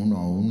llevaron uno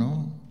a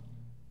uno.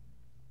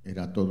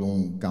 Era todo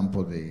un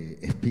campo de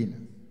espinas.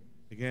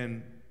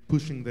 Again,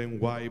 pushing them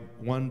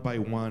one by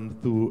one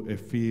through a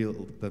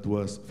field that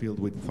was filled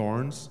with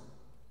thorns.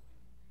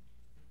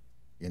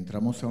 Y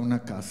entramos a una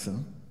casa,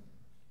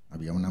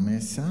 había una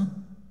mesa,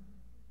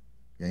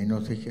 y ahí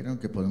nos dijeron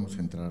que podemos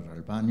entrar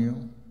al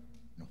baño.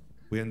 No.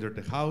 We entered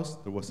the house,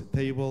 there was a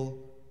table,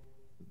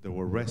 there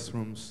were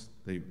restrooms,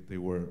 they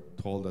were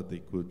told that they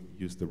could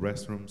use the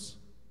restrooms.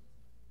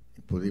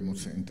 Y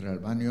pudimos entrar al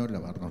baño,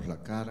 lavarnos la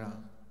cara,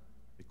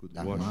 They could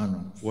las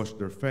manos. wash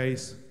their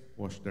face,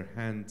 wash their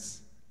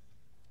hands.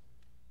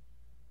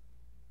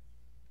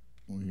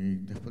 Y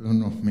después de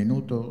unos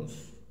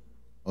minutos,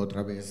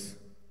 otra vez,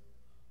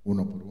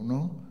 uno por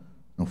uno,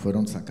 nos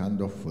fueron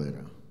sacando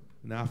fuera.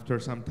 And after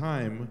some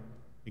time,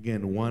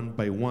 again, one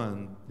by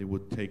one, they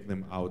would take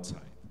them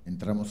outside.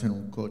 Entramos en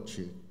un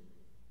coche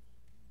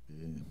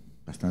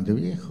bastante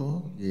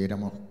viejo y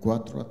éramos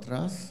 4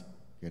 atrás,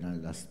 que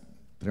eran las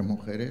 3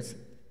 mujeres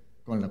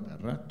con la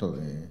perra,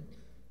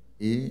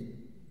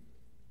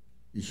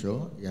 y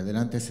yo, y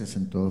adelante se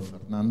sentó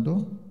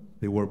Fernando.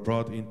 They were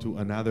brought into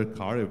another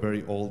car, a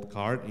very old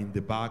car. In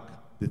the back,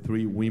 the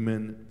 3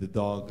 women, the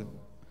dog,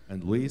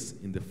 and Luis.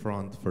 In the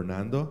front,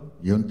 Fernando.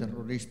 Y un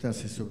terrorista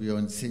se subió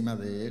encima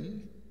de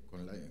él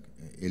con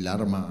el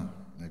arma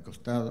en el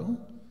costado.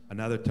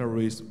 Another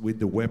terrorist with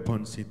the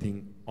weapon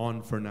sitting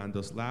on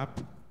Fernando's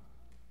lap.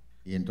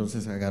 Y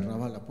entonces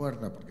agarraba la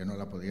puerta porque no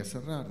la podía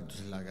cerrar.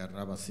 Entonces la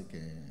agarraba así que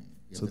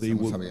y So they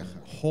empezamos would a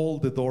viajar.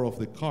 hold the door of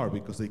the car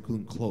because they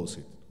couldn't close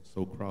it.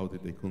 So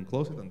crowded, they couldn't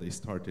close it, and they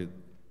started.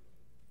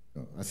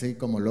 Así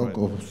como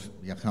locos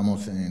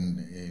viajamos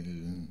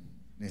en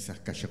esas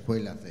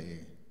callejuelas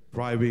de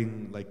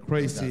Driving like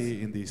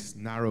crazy in these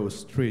narrow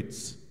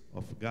streets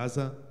of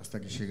Gaza. hasta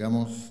que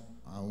llegamos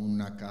a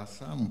una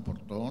casa, un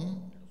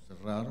portón, lo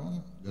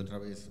cerraron y otra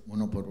vez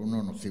uno por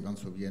uno nos iban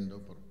subiendo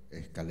por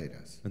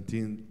escaleras.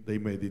 Until they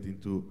made it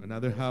into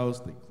another house,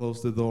 they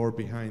closed the door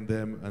behind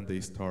them, and they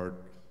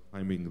start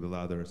climbing the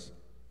ladders.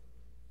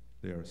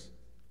 Theirs.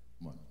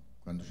 Bueno,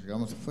 cuando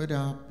llegamos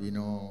afuera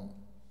vino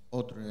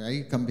otro, y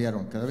ahí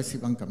cambiaron, cada vez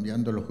iban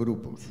cambiando los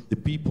grupos. The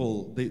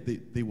people,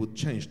 they would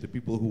change. The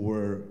people who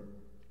were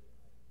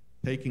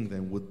taking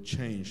them would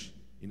change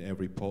in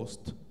every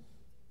post.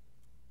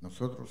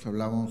 Nosotros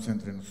hablábamos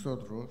entre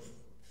nosotros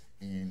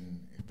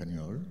en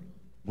español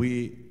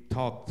We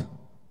talked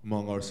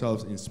among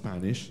ourselves in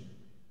Spanish,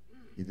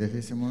 y desde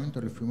ese momento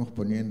le fuimos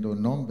poniendo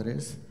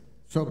nombres,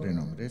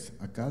 sobrenombres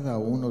a cada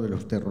uno de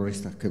los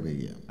terroristas que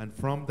veían. and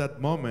from that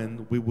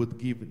moment, we would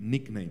give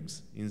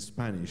nicknames in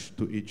Spanish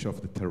to each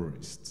of the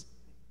terrorists,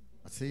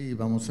 Así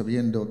íbamos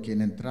sabiendo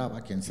quién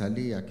entraba, quién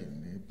salía,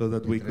 quién so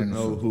that we entre could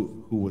know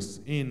nosotros. who was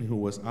in, who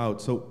was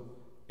out. So,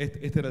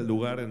 este era el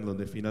lugar en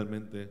donde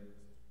finalmente,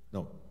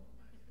 no,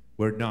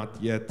 we're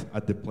not yet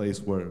at the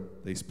place where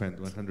they spent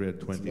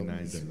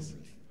 129 days.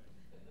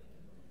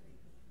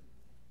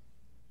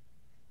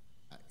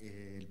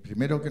 El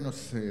primero que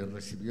nos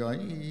recibió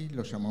ahí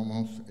lo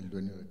llamamos el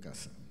dueño de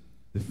casa.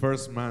 The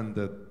first man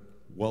that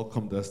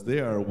welcomed us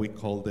there, we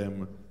called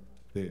them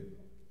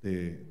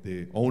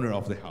the owner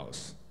of the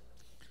house.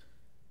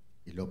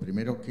 Y lo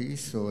primero que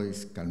hizo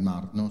es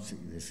calmarnos y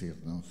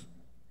decirnos,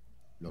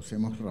 los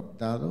hemos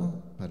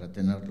raptado para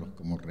tenerlos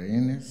como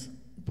rehenes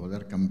y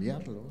poder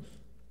cambiarlos.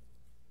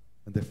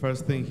 And the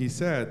first thing he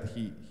said,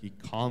 he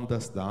calmed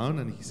us down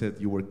and he said,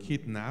 you were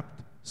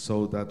kidnapped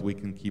so that we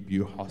can keep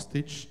you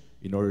hostage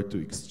in order to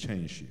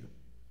exchange you.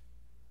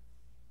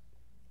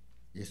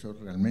 Y eso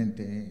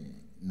realmente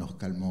nos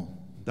calmó.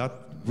 That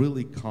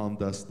really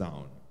calmed us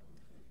down.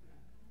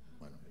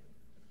 Bueno,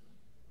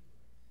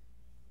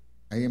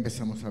 Ahí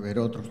empezamos a ver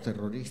otros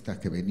terroristas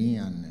que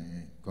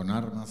venían con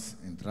armas,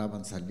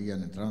 entraban,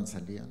 salían,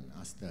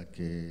 hasta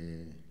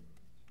que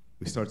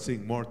We start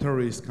seeing more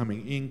terrorists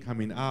coming in,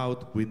 coming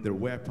out with their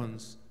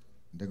weapons.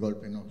 de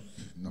golpe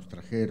nos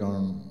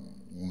trajeron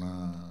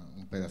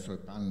un pedazo de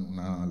pan,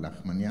 una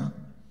lahmania,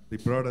 They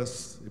brought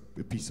us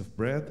a piece of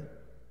bread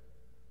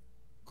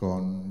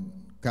con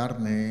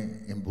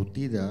carne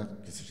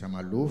embutida que se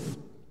llama luf,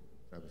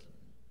 ¿sabes?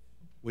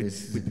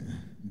 Es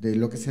de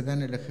lo que se da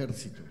en el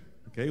ejército.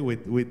 okay, with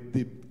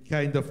the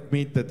kind of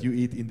meat that you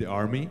eat in the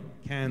army,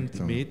 canned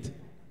meat,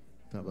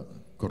 Estaba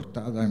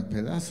cortada en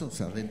pedazos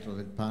adentro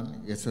del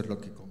pan y eso es lo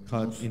que cut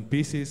comimos. in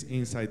pieces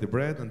inside the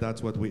bread, and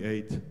that's what we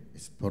ate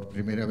Es por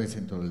primera vez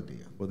en todo el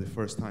día. for the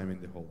first time in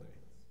the whole day.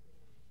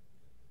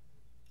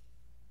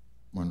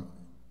 Bueno,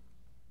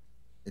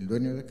 el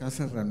dueño de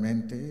casa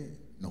realmente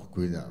nos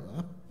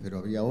cuidaba, pero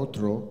había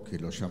otro que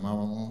lo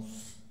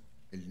llamábamos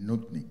el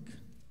nutnik.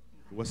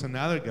 There was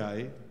another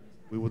guy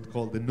we would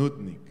call the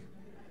nutnik,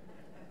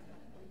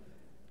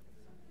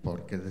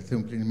 Porque desde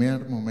un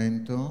primer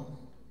momento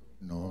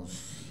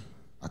nos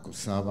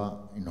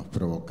acusaba y nos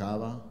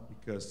provocaba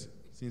because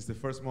since the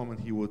first moment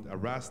he would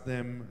harass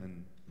them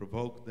and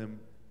provoke them,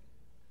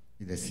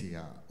 y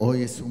decía,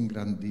 hoy es un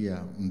gran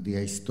día, un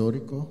día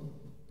histórico,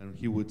 and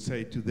he would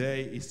say,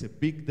 today is a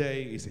big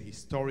day, it's a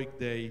historic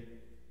day.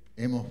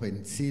 hemos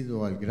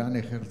vencido al gran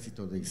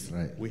ejército de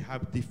Israel. We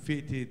have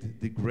defeated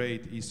the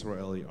great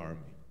Israeli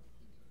army.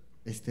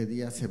 Este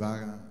día se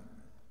va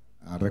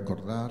a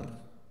recordar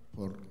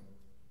por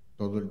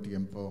todo el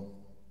tiempo.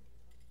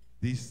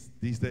 This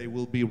day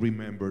will be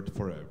remembered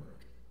forever.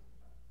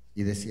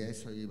 Y decía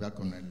eso, iba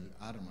con el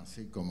arma,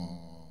 así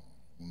como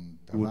un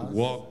He would tabaz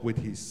walk with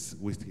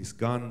his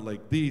gun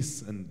like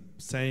this and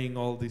saying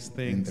all these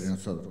entre things.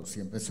 nosotros.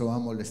 Y empezó a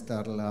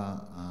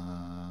molestarla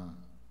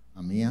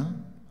a Mía,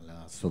 a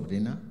la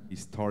sobrina. He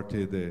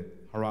started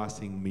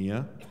harassing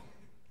Mia.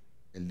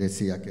 Él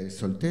decía que es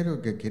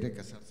soltero, que quiere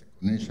casarse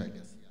con ella, y le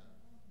hacía,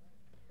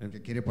 And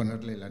que quiere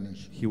ponerle el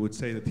anillo. he would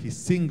say that he's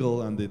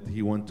single and that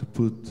he wants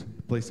to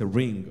place a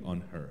ring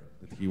on her,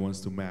 that he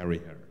wants to marry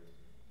her.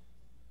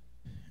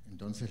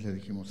 Entonces le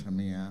dijimos a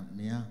Mía,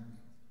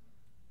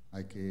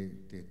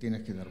 te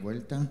tienes que dar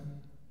vuelta,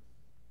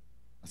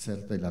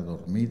 hacerte la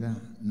dormida,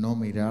 no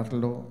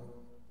mirarlo,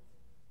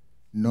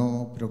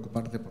 no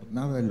preocuparte por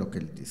nada de lo que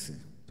él dice.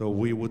 So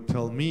we would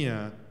tell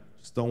Mia,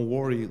 just don't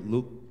worry,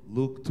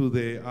 look to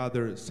the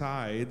other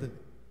side,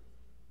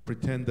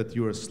 pretend that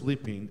you are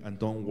sleeping and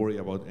don't worry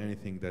about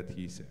anything that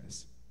he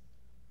says.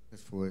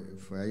 Entonces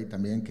fue ahí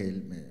también que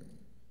él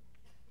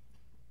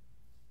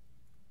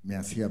me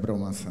hacía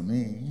bromas a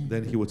mí,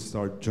 Then he would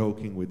start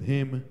joking with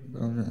him,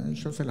 pero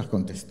yo se las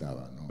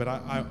contestaba, ¿no? but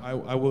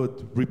I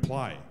would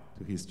reply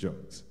to his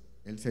jokes.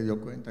 Él se dio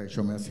cuenta que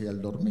yo me hacía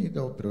el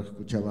dormido, pero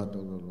escuchaba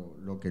todo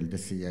lo que él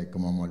decía y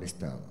cómo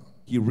molestaba.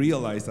 He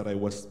realized that I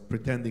was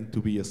pretending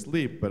to be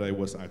asleep, but I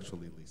was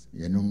actually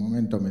listening. Y en un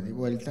momento me di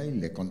vuelta y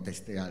le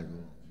contesté algo,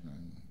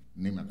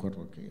 ni me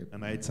acuerdo qué.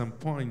 And at some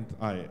point,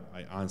 I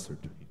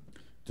answered to him.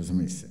 Entonces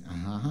me dice,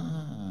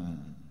 ajá,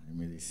 y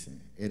me dice,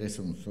 eres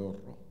un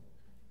zorro.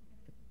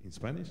 In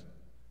Spanish?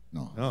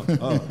 No. Oh.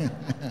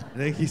 And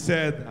then he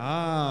said,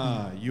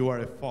 you are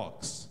a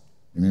fox.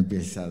 Y me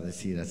empieza a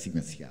decir así,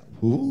 me hacía,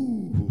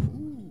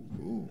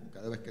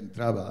 cada vez que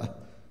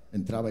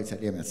entraba y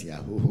salía me hacía,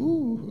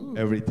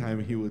 Every time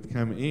he would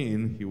come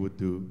in, he would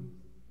do.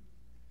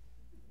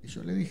 Y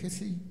yo le dije,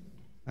 sí,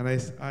 And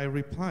I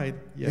replied,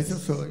 yes. eso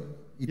soy.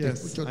 Y te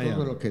Yes, escucho I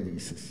todo am. lo que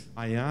dices.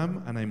 I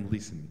am, and I'm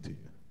listening to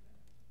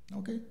you.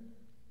 Ok.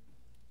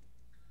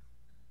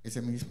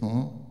 Ese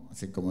mismo,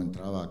 así como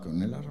entraba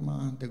con el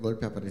arma, de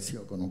golpe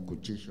apareció con un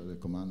cuchillo de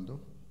comando.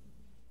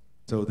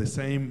 So the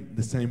same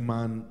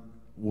man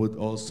would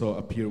also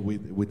appear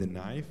with a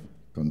knife,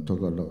 Con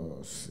todos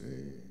los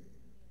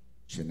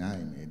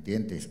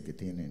dientes que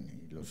tienen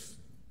y los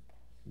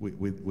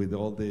with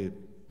all the,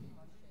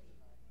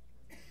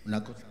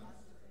 una cosa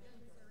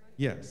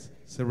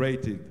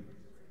serrated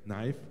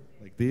knife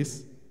like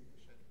this.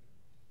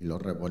 y lo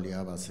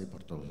revoleaba así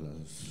por todos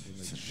lados.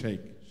 Like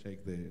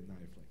shake the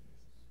knife like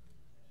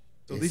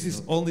this. So Eso. this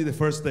is only the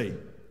first day.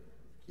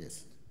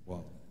 Yes.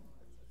 Wow.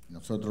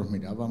 Nosotros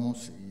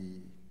mirábamos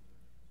y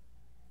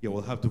Yeah,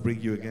 we'll have to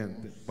bring you again.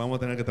 Vamos a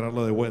tener que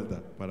traerlo de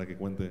vuelta para que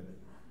cuente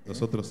los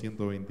otros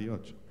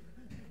 128.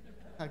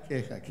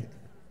 jaque.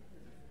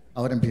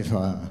 Ahora empiezo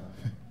a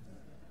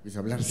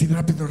hablar, sí,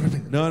 rápido.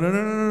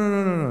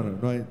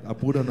 No hay,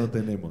 apuro no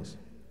tenemos.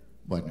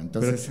 Bueno, Pero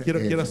entonces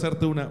quiero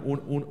hacerte una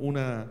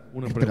espera,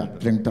 pregunta.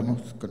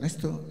 preguntamos con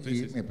esto Sí,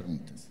 y sí. me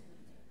preguntas.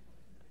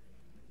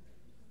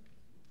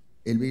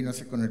 Él vino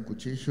así con el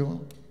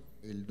cuchillo,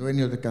 el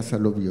dueño de casa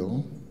lo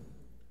vio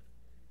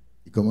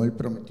y como él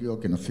prometió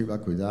que nos iba a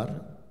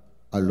cuidar,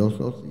 a los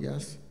 2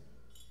 días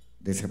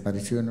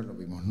desapareció y no lo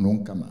vimos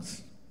nunca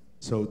más.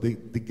 So the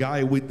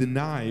guy with the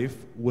knife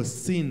was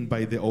seen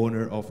by the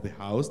owner of the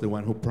house, the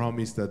one who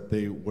promised that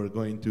they were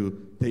going to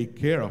take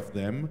care of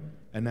them.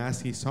 And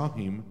as he saw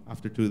him,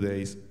 after 2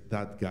 days,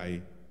 that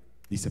guy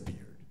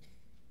disappeared.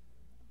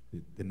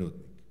 The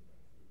nutnik.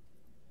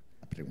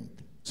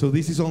 pregunte. So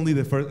this is only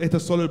the first. Esto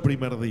es solo el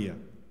primer día.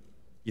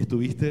 Y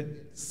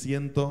estuviste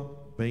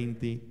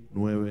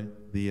 129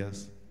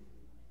 días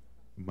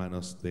en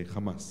manos de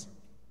Hamas.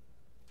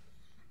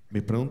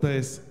 Mi pregunta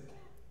es,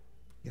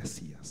 ¿qué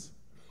hacías?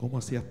 ¿Cómo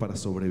hacías para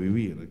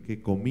sobrevivir?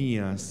 ¿Qué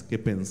comías? ¿Qué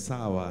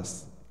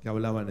pensabas? ¿Qué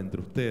hablaban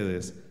entre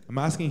ustedes? I'm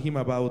asking him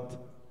about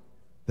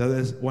the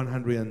other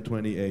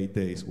 128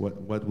 days.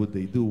 What would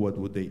they do? What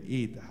would they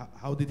eat?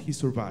 How did he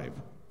survive?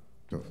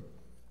 Entonces,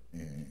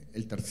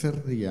 el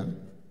tercer día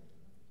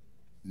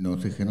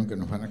nos dijeron que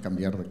nos van a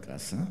cambiar de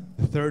casa.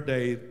 The third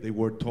day, they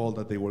were told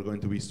that they were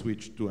going to be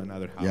switched to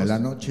another house. Y a la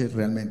noche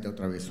realmente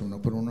otra vez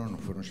uno por uno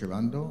nos fueron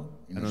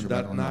llevando y And nos on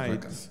that llevaron a otra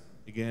night, casa.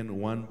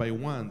 again, one by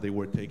one, they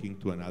were taken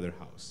to another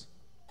house.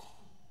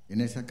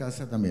 En esa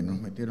casa también nos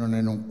metieron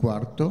en un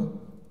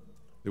cuarto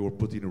They were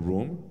put in a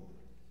room,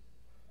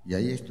 y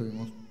ahí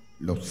estuvimos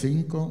los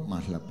 5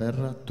 más la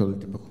perra todo el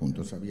tiempo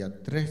juntos.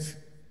 Había 3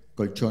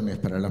 colchones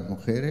para las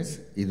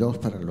mujeres y 2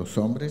 para los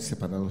hombres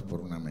separados por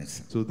una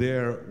mesa. so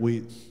there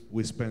we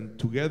spent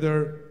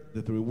together,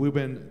 the 3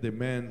 women, the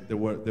men. There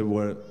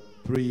were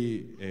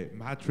 3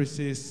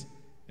 mattresses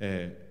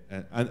and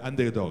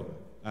the dog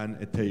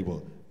and a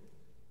table.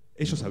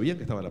 ¿Ellos sabían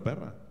que estaba la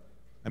perra?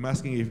 I'm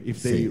asking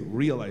if they Sí.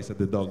 realized that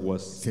the dog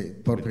was Sí,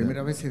 por with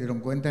primera them. vez se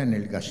dieron cuenta en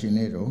el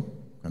gallinero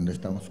cuando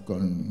estamos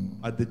con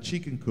At the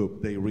chicken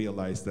coop, they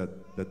realized that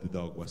the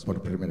dog was por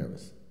with them primera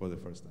vez. for the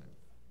first time.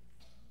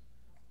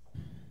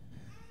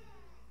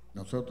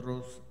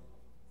 Nosotros,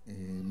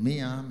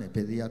 Mía me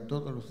pedía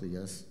todos los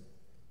días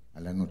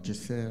al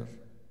anochecer,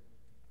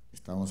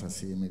 estábamos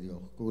así medio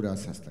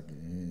oscuras hasta que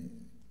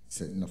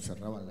nos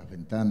cerraban las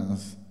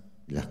ventanas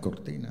y las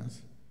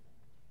cortinas,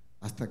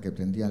 hasta que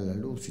prendían la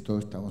luz y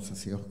todos estábamos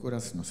así a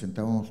oscuras, nos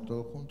sentábamos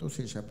todos juntos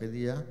y ella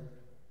pedía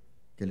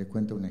que le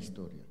cuente una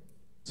historia.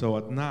 So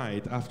at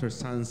night, after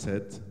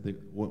sunset,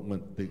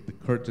 when the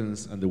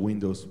curtains and the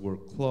windows were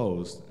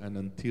closed, and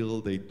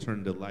until they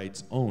turned the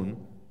lights on,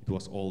 it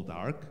was all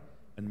dark,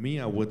 and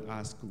Mia would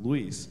ask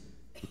Luis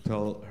to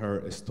tell her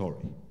a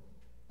story.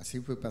 Así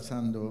fue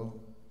pasando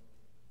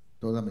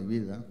toda mi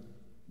vida,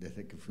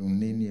 desde que fui un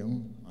niño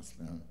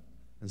hasta...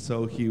 And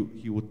so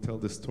he would tell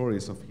the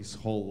stories of his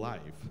whole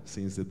life,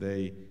 since the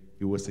day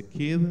he was a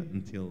kid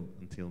until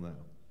now.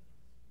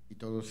 Y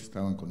todos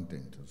estaban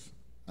contentos.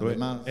 So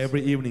Además,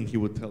 every evening he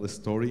would tell a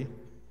story,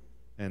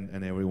 and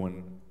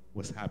everyone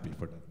was happy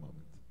for that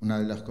moment. una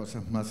de las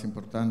cosas más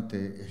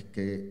importantes es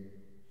que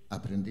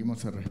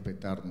aprendimos a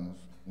respetarnos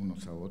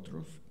unos a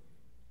otros.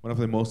 One of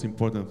the most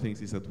important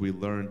things is that we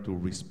learn to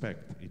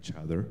respect each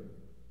other.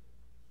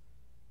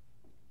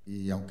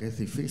 Y aunque es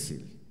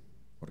difícil,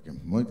 porque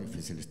es muy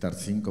difícil estar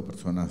 5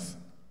 personas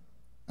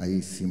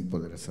ahí sin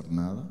poder hacer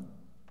nada,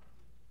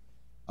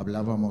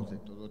 hablábamos de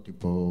todo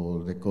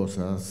tipo de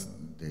cosas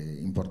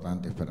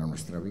importantes para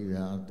nuestra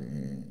vida,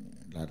 de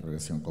la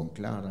relación con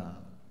Clara.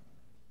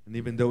 And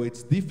even though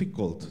it's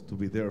difficult to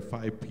be there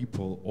 5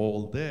 people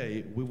all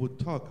day, we would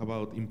talk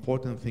about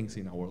important things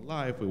in our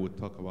life. We would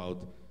talk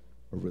about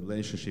our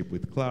relationship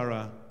with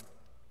Clara.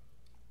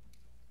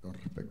 Con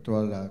respecto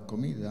a la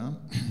comida,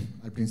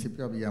 al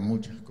principio había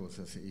muchas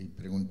cosas y le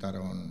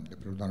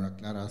preguntaron a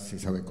Clara si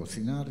sabe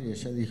cocinar y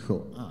ella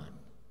dijo,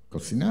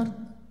 ¿cocinar?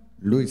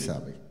 Luis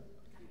sabe.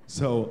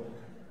 So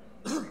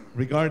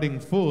regarding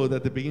food,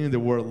 at the beginning there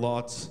were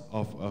lots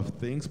of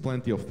things,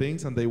 plenty of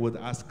things, and they would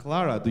ask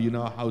Clara, do you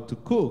know how to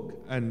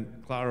cook? And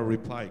Clara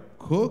replied,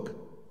 cook?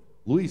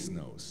 Luis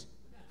knows.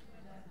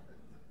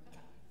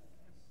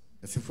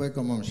 Así fue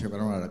como me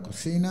llevaron a la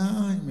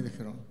cocina y me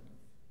dijeron,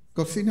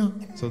 ¿cocina?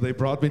 So they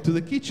brought me to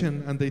the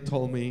kitchen and they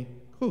told me,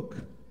 cook.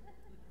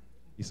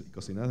 ¿Y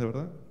cocinas de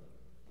verdad?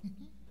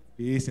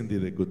 He is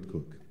indeed a good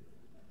cook.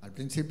 Al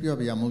principio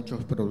había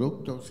muchos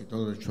productos y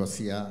todo. Yo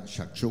hacía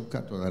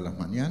shakshuka todas las At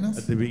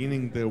mañanas. the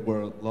beginning there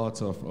were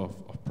lots of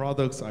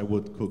products. I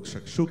would cook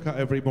shakshuka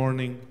every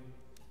morning.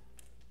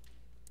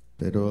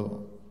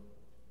 Pero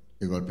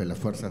de golpe las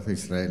fuerzas de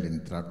Israel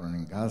entraron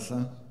en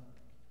Gaza,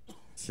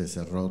 se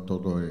cerró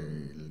todo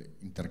el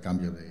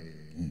intercambio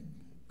de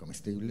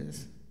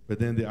comestibles. But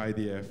then the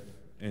IDF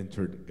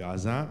entered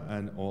Gaza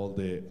and all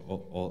the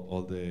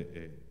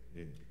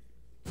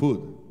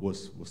food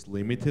was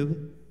limited.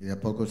 Y de a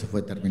poco se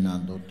fue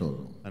terminando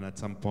todo. And at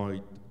some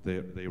point,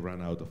 they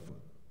ran out of food.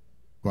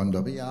 Cuando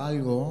había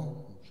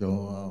algo,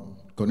 yo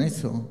con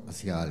eso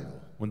hacía algo.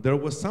 When there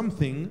was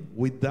something,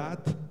 with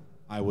that,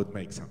 I would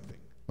make something.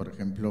 Por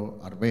ejemplo,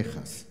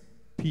 arvejas.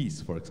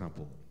 Peas, for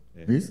example.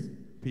 ¿Ves?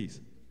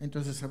 Peas.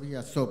 Entonces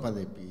había sopa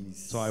de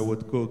pis. So I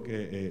would cook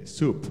a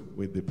soup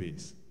with the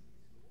peas.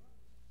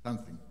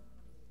 Something.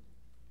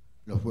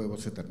 Los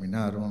huevos se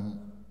terminaron.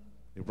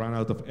 They ran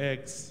out of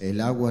eggs.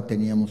 El agua,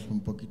 teníamos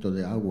un poquito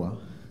de agua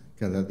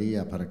cada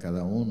día para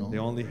cada uno. They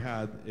only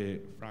had a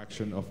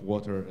fraction of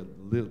water, a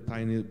little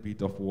tiny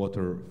bit of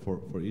water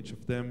for each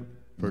of them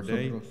per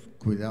day. Nosotros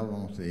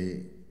cuidábamos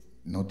de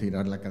no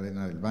tirar la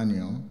cadena del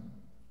baño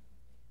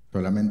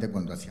solamente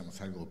cuando hacíamos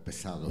algo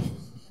pesado.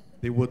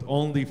 They would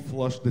only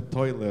flush the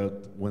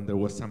toilet when there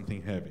was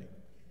something heavy.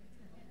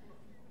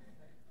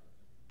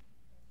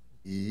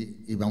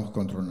 y íbamos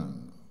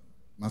controlando.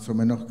 Más o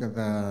menos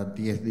cada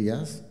 10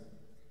 días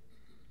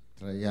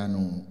traían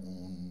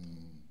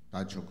un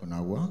tacho con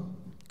agua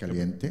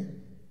caliente.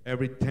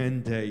 Every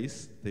 10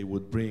 days, they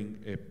would bring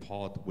a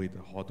pot with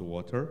hot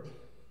water.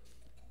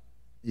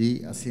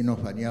 Y así nos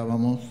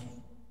bañábamos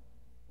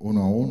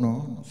uno a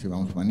uno, nos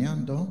íbamos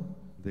bañando.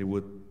 They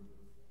would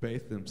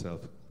bathe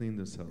themselves, clean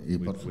themselves. Y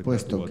por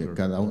supuesto que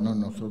cada uno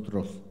de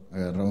nosotros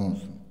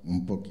agarramos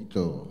un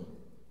poquito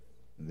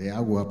de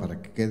agua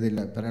para que quede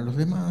para los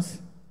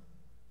demás.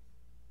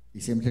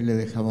 Y siempre le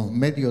dejamos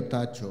medio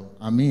tacho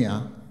a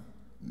Mía,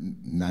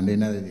 una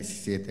nena de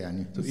 17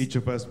 años. So each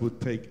of us would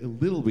take a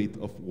little bit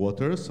of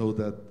water so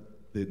that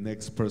the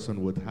next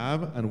person would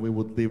have, and we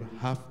would leave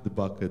half the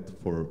bucket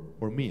for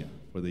Mia,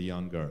 for the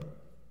young girl.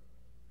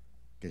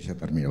 Que ella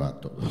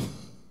terminaba todo.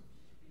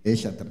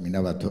 Ella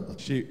terminaba todo.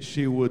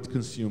 She would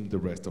consume the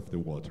rest of the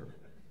water.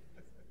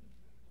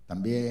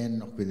 También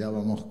nos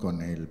cuidábamos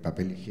con el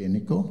papel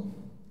higiénico.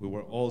 We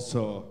were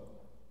also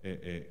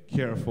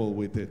careful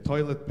with the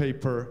toilet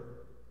paper.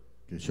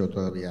 Que yo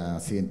todavía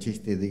así en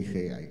chiste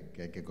dije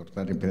que hay que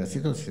cortar en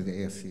pedacitos y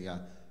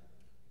decía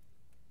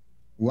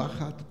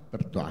Wajat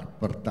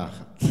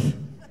Pertajat.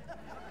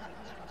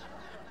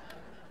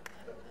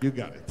 You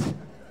got it.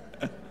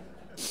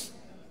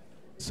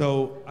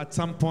 So at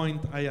some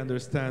point I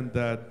understand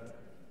that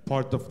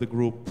part of the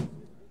group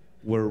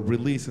were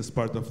released as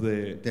part of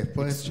the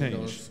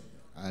exchange.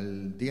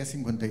 Al día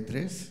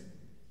 53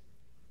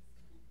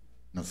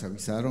 nos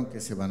avisaron que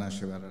se van a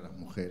llevar a las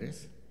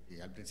mujeres. Y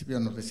al principio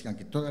nos decían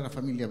que toda la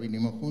familia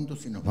vinimos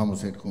juntos y nos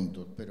vamos a ir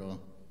juntos, pero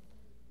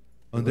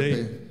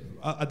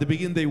at the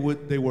beginning they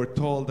were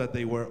told that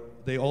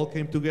they all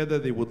came together,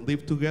 they would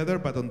live together,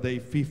 but on day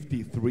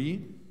 53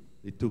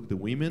 they took the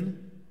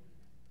women.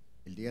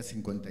 El día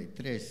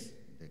 53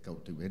 de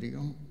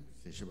cautiverio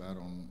se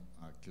llevaron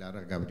a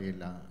Clara,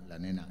 Gabriela, la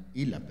nena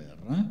y la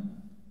perra.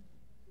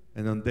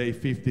 And on day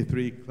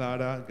 53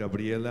 Clara,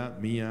 Gabriela,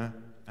 Mia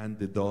and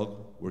the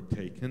dog were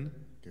taken.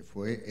 Que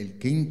fue el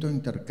quinto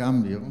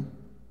intercambio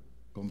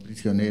con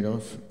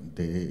prisioneros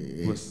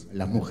de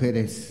las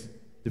mujeres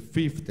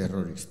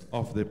terroristas.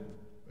 Of the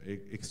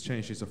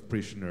exchanges of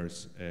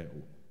prisoners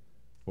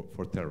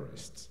for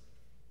terrorists.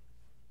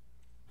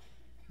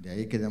 De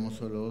ahí quedamos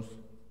solos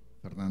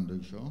Fernando y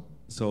yo.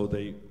 So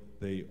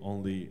they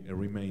only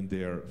remained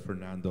there,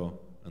 Fernando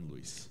and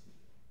Luis.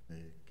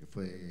 Que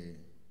fue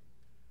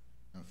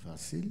no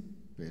fácil,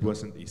 pero it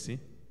wasn't easy.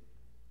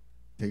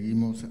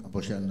 Seguimos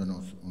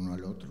apoyándonos uno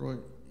al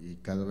otro y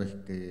cada vez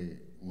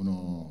que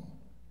uno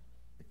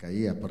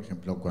caía, por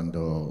ejemplo,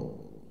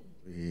 cuando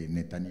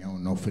Netanyahu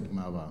no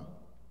firmaba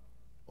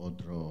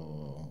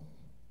otro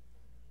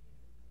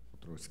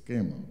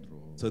esquema.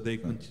 So they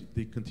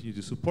continue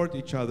to support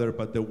each other,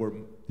 but there were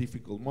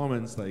difficult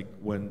moments like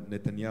when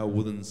Netanyahu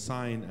wouldn't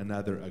sign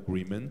another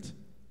agreement.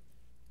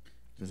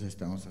 Entonces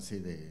estamos así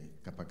de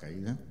capa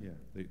caída. Yeah,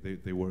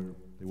 they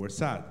were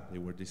sad, they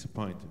were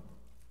disappointed.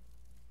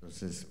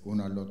 Entonces,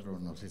 uno al otro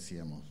nos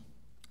decíamos,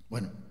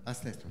 bueno,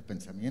 hasta estos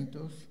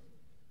pensamientos,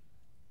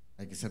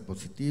 hay que ser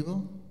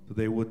positivo. So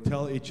they would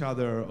tell each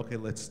other, okay,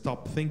 let's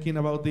stop thinking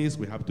about this,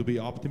 we have to be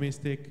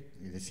optimistic.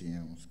 Y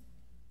decíamos,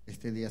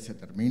 este día se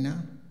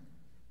termina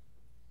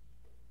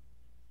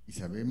y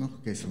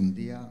sabemos que es un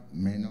día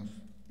menos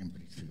en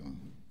prisión.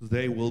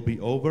 Today will be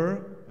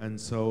over, and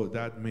so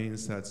that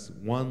means that's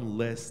one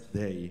less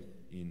day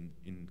in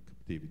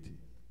captivity.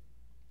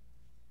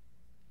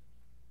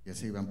 Y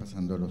así van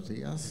pasando los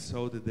días.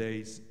 So the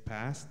days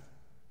passed.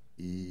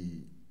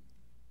 Y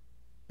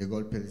de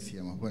golpe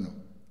decíamos, bueno,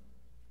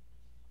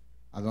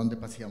 ¿a dónde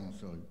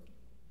paseamos hoy?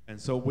 And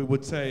so we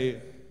would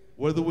say,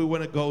 where do we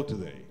want to go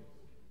today?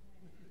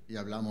 Y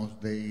hablamos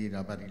de ir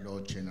a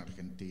Bariloche en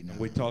Argentina.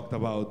 We talked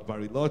about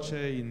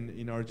Bariloche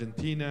in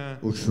Argentina.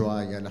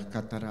 Ushuaia, las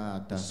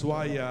cataratas.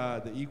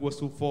 Ushuaia, the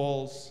Iguazu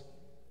Falls.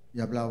 Y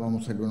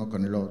hablábamos el uno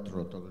con el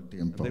otro todo el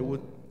tiempo. And they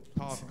would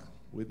talk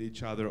with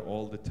each other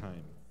all the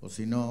time. O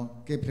si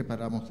no, ¿qué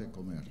preparamos de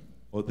comer?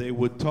 Or they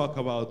would talk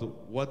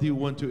about what do you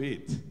want to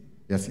eat.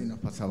 Y así nos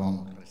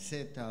pasábamos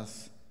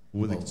recetas.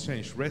 We would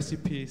exchange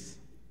recipes.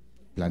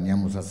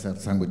 Planeamos hacer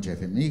sándwiches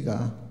de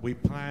miga. We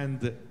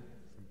planned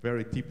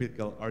very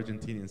typical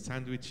Argentinian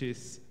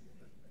sandwiches.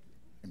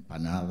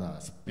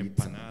 Empanadas,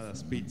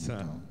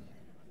 pizza.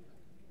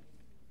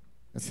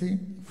 Así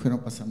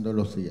fueron pasando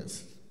los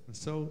días. And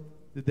so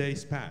the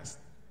days passed.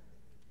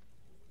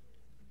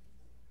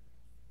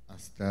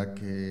 Hasta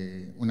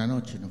que una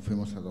noche nos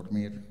fuimos a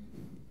dormir.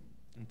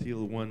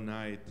 Until one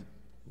night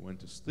we went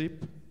to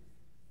sleep.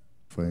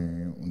 Fue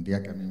un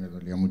día que a mí me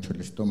dolía mucho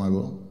el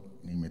estómago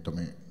y me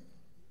tomé.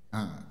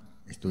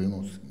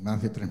 Estuvimos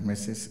más de 3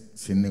 meses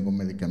sin ningún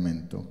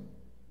medicamento.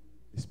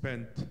 We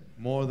spent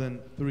more than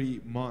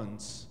 3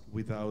 months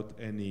without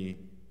any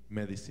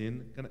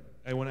medicine.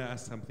 I want to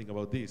ask something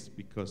about this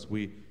because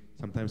we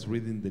sometimes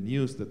read in the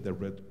news that the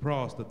Red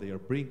Cross, that they are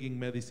bringing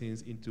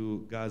medicines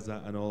into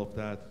Gaza and all of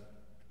that.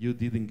 You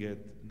didn't get,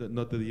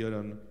 no te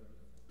dieron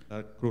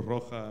la Cruz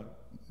Roja.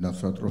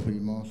 Nosotros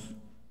vimos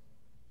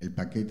el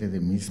paquete de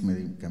mis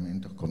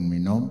medicamentos con mi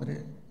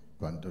nombre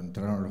cuando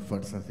entraron las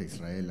fuerzas de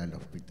Israel al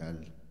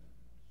hospital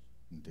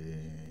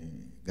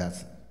de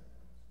Gaza.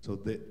 So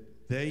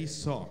they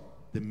saw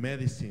the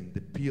medicine,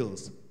 the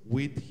pills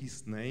with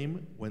his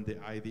name when the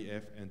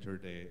IDF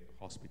entered the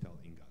hospital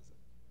in Gaza.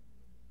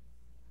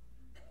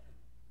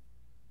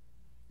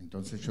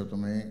 Entonces yo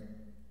tomé,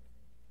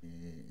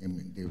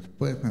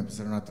 después me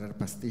empezaron a traer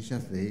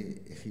pastillas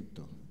de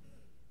Egipto.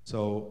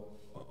 So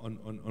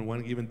on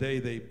one given day,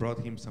 they brought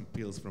him some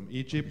pills from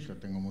Egypt. Yo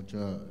tengo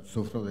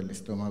sufro del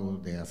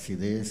estómago de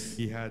acidez.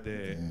 He had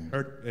a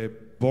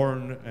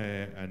heartburn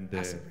and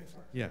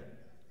yeah.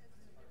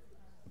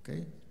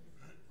 Okay.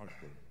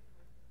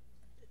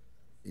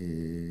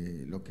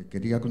 Lo que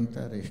quería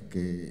contar es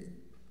que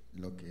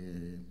lo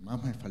que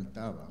más me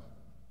faltaba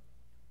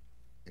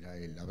era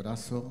el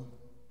abrazo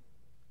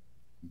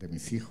de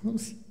mis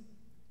hijos.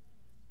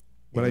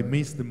 What I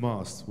missed the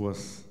most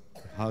was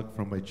a hug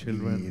from my Y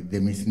children de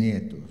mis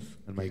nietos.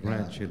 and my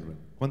grandchildren.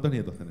 ¿Cuántos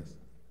nietos tenés?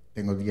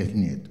 Tengo 10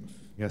 nietos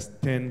He has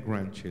 10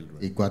 grandchildren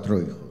y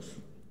 4 hijos.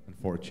 and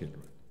 4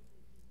 children.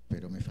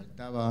 Pero me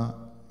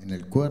faltaba en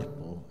el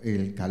cuerpo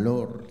el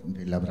calor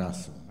del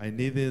abrazo. I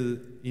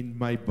needed in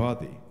my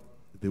body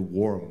the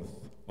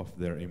warmth of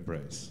their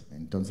embrace.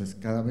 Entonces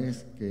cada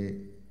vez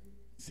que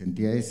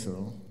sentía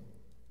eso,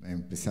 me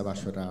empezaba a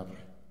llorar.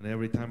 And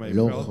every time I El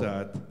felt ojo.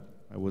 that,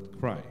 I would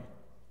cry.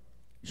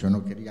 Yo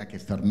no quería que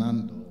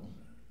Fernando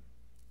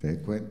te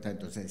dé cuenta,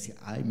 entonces decía,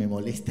 ay, me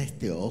molesta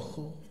este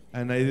ojo.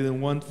 And I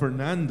didn't want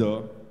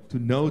Fernando to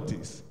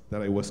notice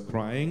that I was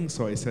crying,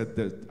 so I said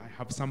that I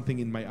have something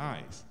in my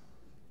eyes.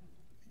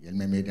 Y él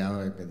me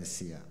miraba y me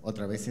decía,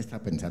 otra vez está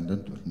pensando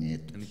en tus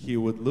nietos. And he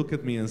would look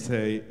at me and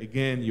say,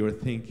 again, you're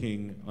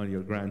thinking on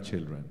your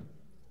grandchildren.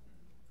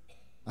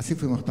 Así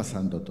fuimos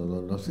pasando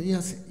todos los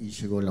días y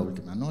llegó la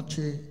última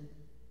noche.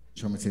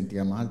 Yo me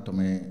sentía mal,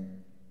 tomé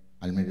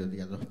al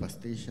mediodía 2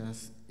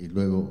 pastillas y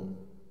luego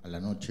a la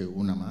noche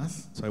una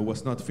más. So I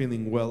was not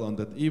feeling well on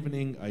that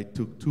evening. I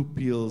took 2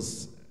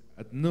 pills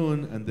at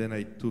noon, and then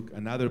I took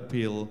another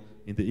pill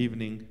in the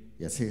evening.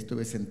 Y así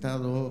estuve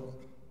sentado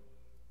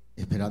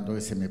esperando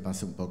que se me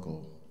pase un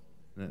poco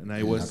And I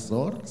el was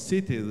ardor.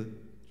 seated,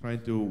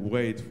 trying to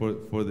wait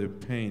for the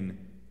pain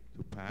to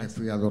Me pass.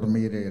 fui a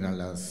dormir, eran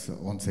las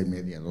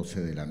 11:30,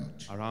 12 de la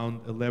noche.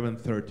 Around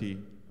 11:30,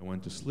 I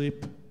went to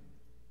sleep.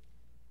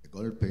 De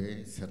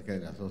golpe, cerca de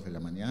las 2 de la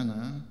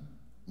mañana,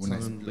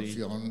 una Suddenly.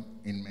 explosión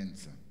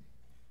inmensa.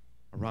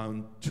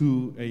 Around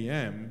 2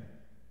 a.m.,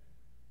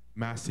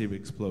 massive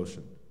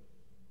explosion.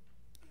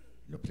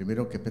 Lo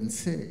primero que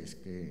pensé es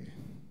que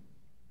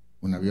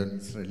un avión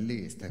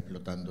israelí está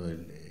explotando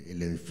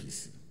el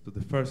edificio. So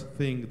the first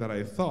thing that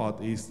I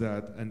thought is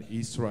that an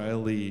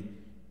Israeli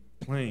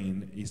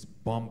plane is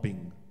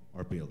bombing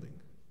our building.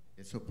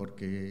 Eso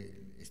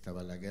porque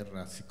estaba la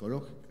guerra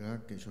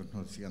psicológica que ellos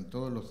nos decían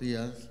todos los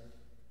días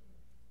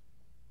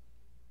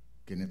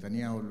que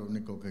Netanyahu lo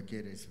único que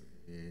quiere es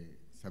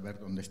saber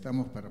dónde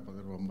estamos para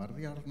poder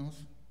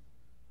bombardearnos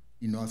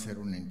y no hacer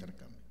un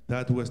intercambio.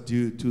 That was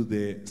due to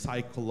the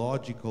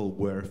psychological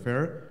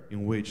warfare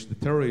in which the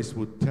terrorists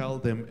would tell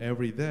them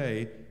every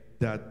day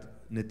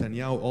that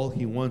Netanyahu, all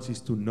he wants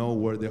is to know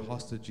where the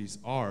hostages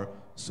are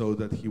so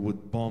that he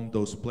would bomb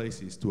those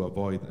places to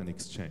avoid an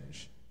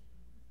exchange.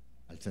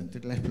 Al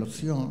sentir la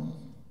explosión,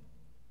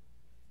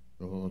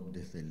 yo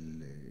desde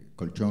el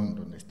colchón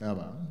donde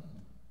estaba,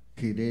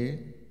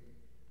 giré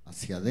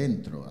hacia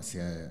adentro,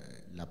 hacia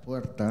la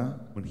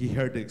puerta, When he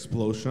heard the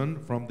explosion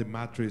from the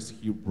mattress,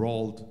 he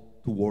rolled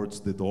towards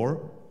the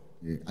door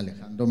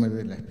alejándome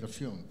de la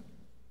explosión.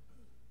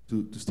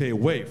 to stay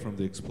away from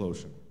the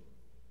explosion,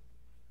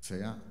 O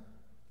sea,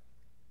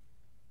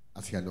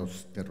 hacia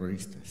los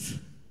terroristas.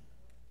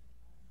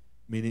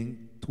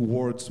 meaning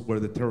towards where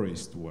the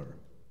terrorists were.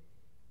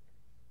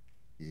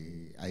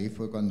 Y ahí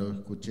fue cuando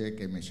escuché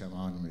que me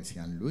llamaban y me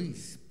decían,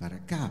 Luis, para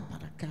acá,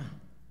 para acá.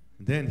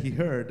 And then he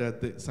heard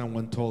that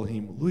someone told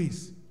him,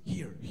 Luis,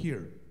 here,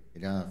 here.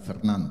 Era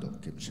Fernando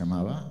que me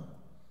llamaba.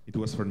 It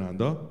was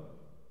Fernando.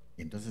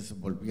 Y entonces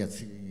volví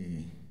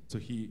así, So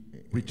he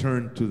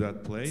returned to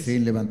that place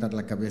sin levantar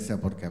la cabeza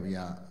porque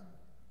había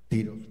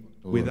tiros por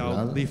todos without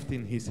lados.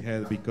 lifting his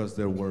head because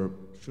there were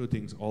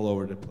shootings all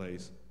over the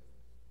place.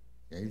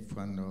 Y ahí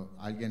cuando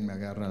alguien me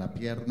agarra la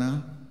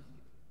pierna,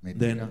 me tira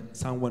Then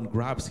someone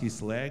grabs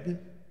his leg,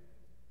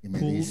 y me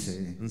pulls,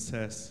 dice,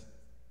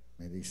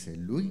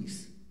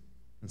 Luis,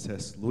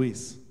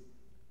 Luis,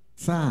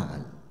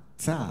 sal,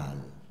 sal.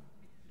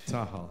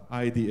 Tzahal,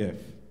 IDF.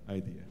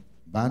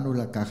 באנו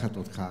לקחת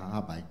אותך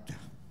הביתה.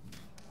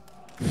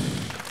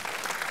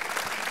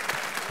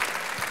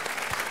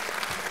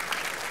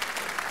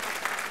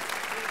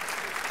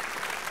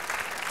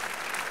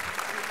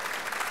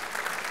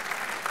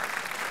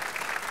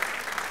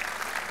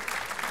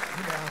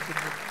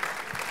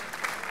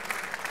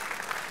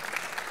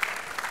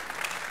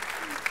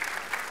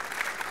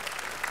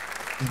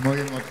 Es muy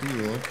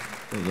emotivo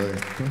todo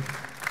esto,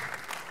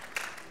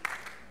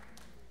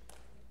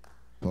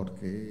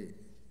 porque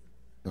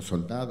los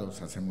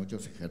soldados hacen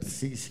muchos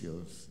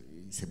ejercicios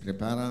y se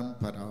preparan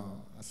para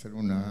hacer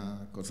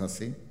una cosa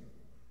así.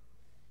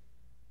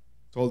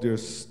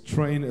 Soldiers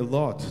train a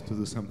lot to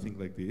do something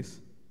like this,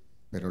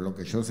 Pero lo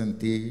que yo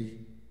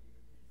sentí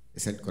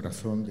es el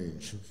corazón de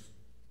ellos.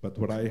 but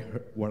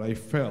what I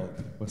felt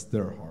was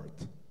their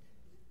heart.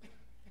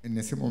 En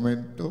ese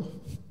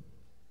momento,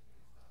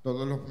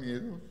 todos los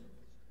miedos,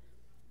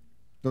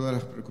 todas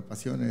las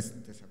preocupaciones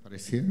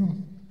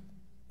desaparecieron.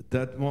 At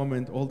that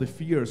moment, all the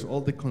fears,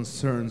 all the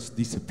concerns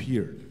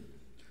disappeared.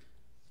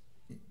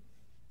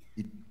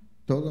 Y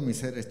todo mi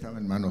ser estaba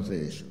en manos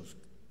de ellos.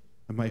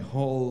 And my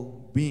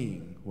whole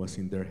being was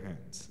in their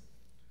hands.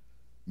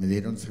 Me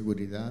dieron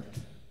seguridad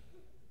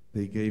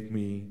They gave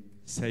me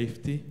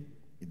safety.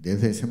 y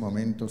desde ese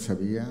momento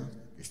sabía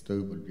que estoy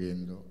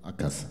volviendo a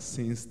casa.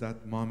 Since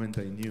that moment,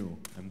 I knew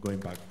I'm going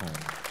back home.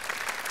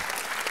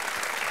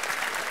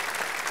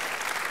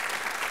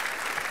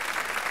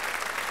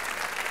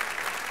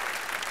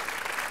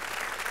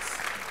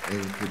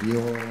 El que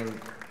vio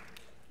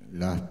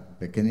las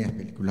pequeñas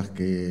películas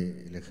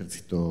que el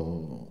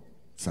ejército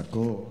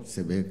sacó,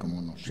 se ve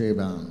cómo nos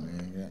llevan.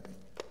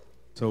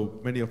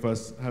 So many of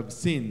us have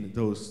seen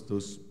those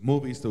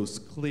movies, those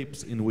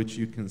clips in which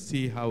you can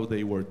see how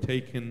they were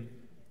taken.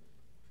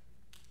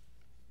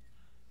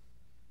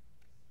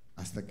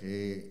 Hasta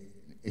que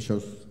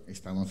ellos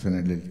estamos en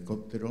el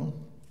helicóptero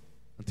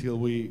Until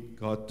we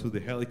got to the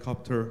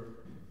helicopter,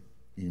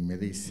 y me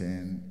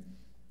dicen,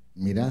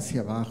 mira hacia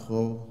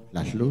abajo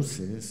las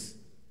luces,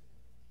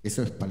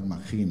 eso es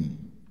Palmajim.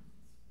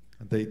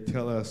 and they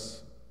tell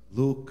us,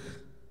 look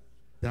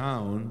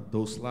down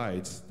those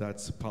lights,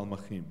 that's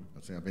Palmachim.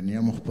 O sea,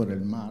 veníamos por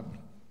el mar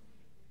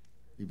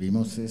y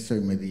vimos eso y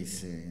me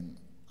dicen,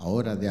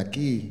 ahora de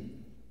aquí,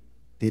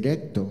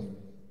 directo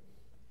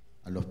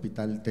al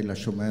hospital Tel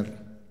HaShomer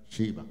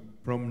Shiva.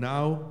 From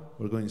now,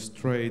 we're going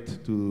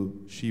straight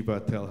to Shiva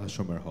Tel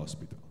HaShomer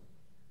Hospital.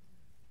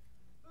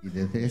 Y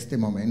desde este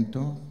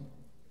momento,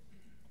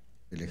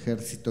 el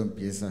ejército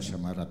empieza a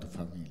llamar a tu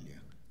familia.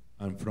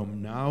 And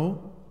from now,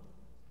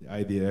 the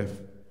IDF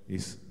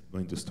is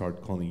going to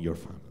start calling your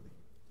family.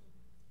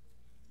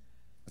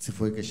 Así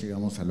fue que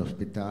llegamos al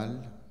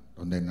hospital,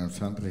 donde nos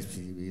han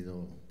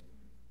recibido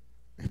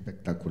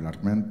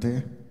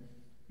espectacularmente.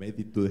 Made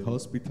it to the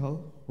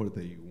hospital where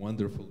they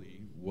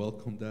wonderfully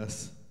welcomed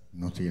us.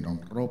 Nos dieron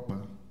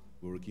ropa,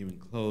 We were given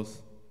clothes,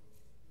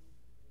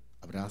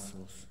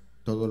 abrazos,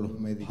 todos los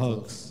médicos,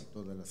 Hugs.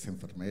 todas las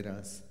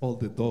enfermeras. all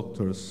the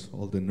doctors,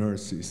 all the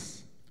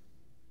nurses.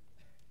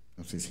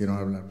 Nos hicieron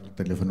hablar por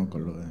teléfono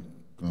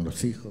con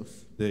los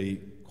hijos They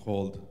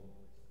called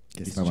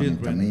que his estaban en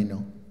children,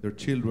 camino. their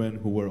children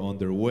who were on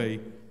their way.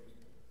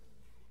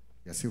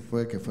 Y así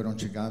fue que fueron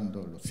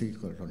llegando los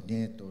hijos, los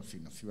nietos, y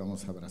nos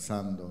íbamos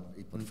abrazando.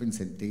 Y por fin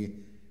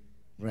sentí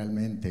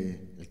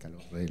realmente el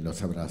calor de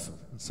los abrazos.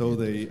 So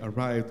they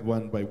arrived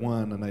one by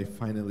one, and I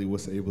finally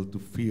was able to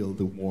feel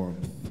the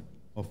warmth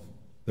of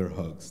their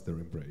hugs, their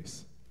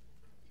embrace.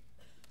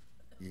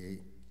 Y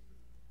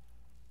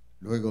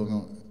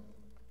luego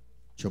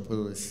yo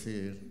puedo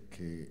decir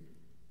que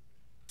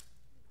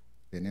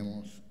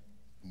tenemos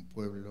un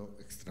pueblo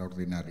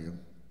extraordinario,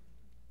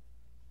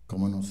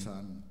 como nos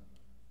han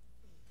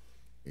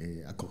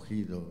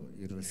acogido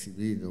y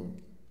recibido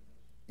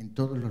en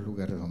todos los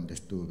lugares donde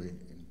estuve,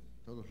 en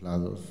todos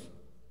lados.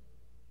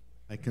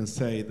 I can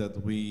say that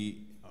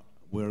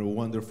we're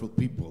wonderful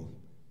people,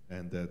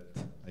 and that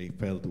I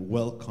felt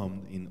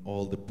welcomed in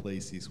all the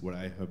places where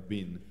I have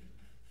been.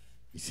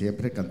 Y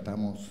siempre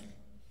cantamos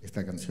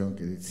esta canción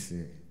que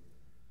dice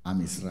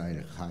Am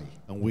Israel Chai.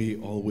 And we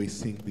always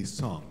sing this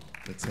song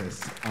that says,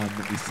 Am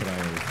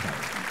Israel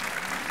Chai.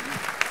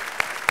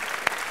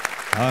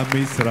 Am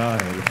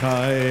Israel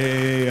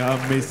Chai,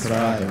 Am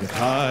Israel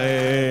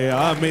Chai,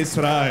 Am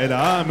Israel,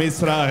 Am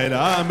Israel,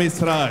 Am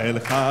Israel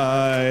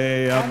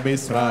Chai, Am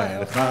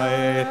Israel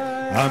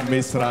Chai, Am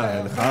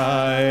Israel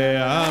Chai,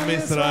 Am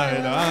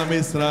Israel, Am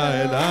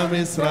Israel, Am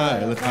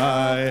Israel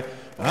Chai,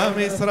 Am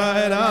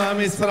Israel, Am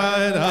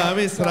Israel, Am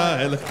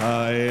Israel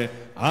Chai.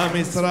 Am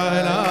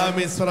Israel, Am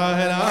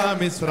Israel,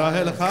 Am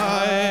Israel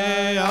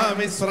Chai,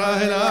 Am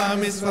Israel,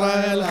 Am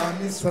Israel,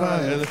 Am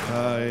Israel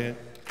Chai.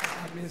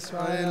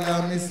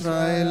 Am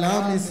Israel,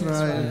 Am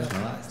Israel.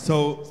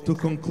 So, to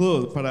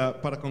conclude,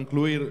 para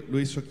concluir,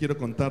 Luis, yo quiero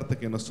contarte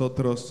que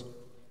nosotros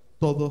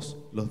todos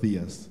los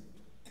días,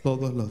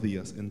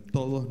 en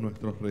todos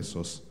nuestros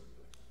rezos,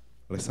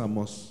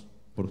 rezamos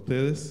por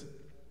ustedes,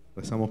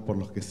 rezamos por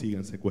los que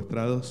siguen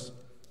secuestrados,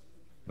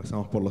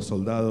 rezamos por los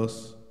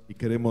soldados, y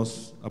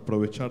queremos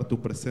aprovechar tu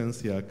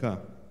presencia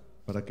acá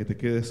para que te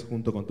quedes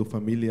junto con tu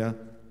familia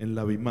en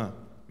la Bimá,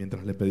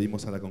 mientras le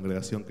pedimos a la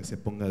congregación que se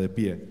ponga de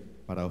pie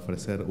para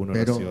ofrecer una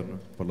Pero oración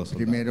por los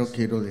soldados. primero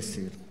quiero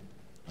decir,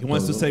 He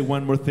wants to say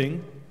one more thing.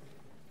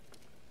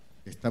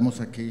 estamos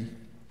aquí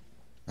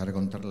para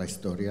contar la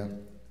historia,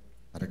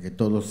 para que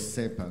todos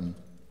sepan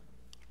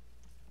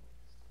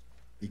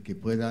y que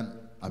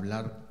puedan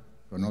hablar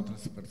con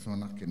otras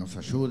personas que nos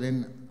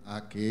ayuden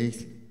a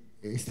que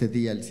este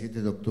día, el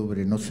 7 de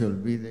octubre, no se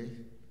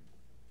olvide,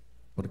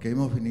 porque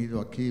hemos venido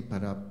aquí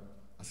para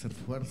hacer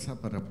fuerza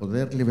para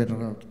poder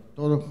liberar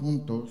todos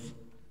juntos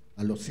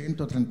a los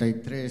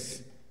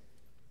 133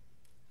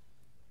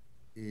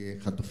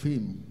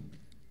 Hatufim.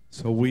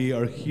 So we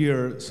are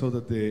here so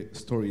that the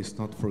story is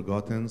not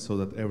forgotten, so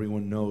that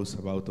everyone knows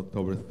about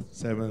October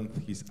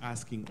 7th. He's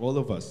asking all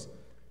of us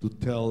to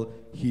tell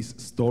his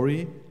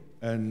story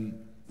and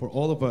for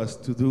all of us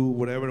to do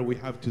whatever we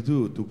have to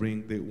do to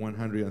bring the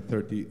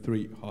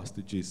 133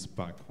 hostages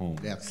back home.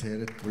 De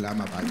hacer Kulam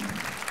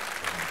Habayta.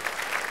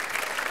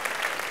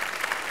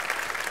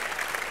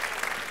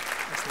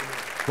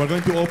 We're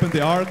going to open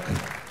the ark.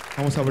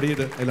 Vamos a abrir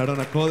el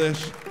Arona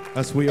Kodesh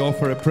as we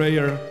offer a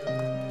prayer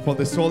for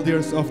the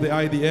soldiers of the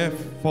IDF,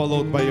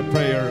 followed by a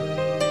prayer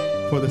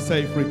for the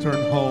safe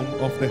return home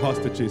of the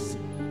hostages.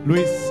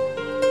 Luis,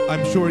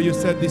 I'm sure you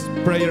said this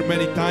prayer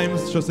many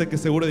times. Yo sé que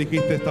seguro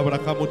dijiste esta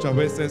braja muchas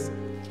veces,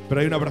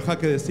 pero hay una braja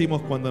que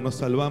decimos cuando nos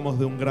salvamos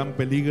de un gran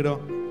peligro.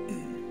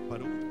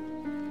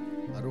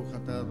 Baruch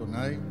atah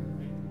Adonai,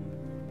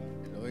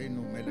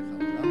 Eloheinu melech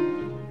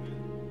haolam,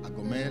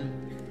 הגומל,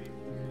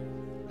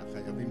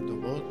 לחייבים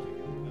טובות,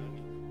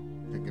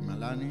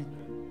 תגמלני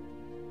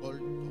כל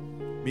טוב.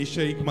 Mi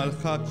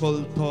sheikmalcha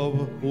kol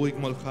tov, hu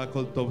ikmalcha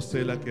kol tov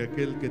sela, que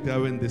aquel que te ha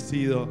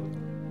bendecido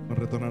con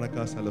retornar a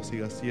casa lo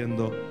siga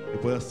haciendo, que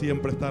puedas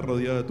siempre estar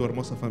rodeado de tu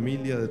hermosa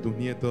familia, de tus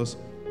nietos,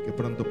 que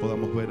pronto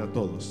podamos ver a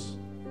todos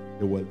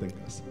de vuelta en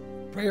casa.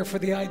 Prayer for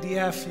the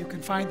IDF, you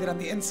can find it on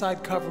the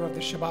inside cover of the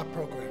Shabbat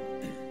program.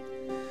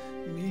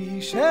 Mi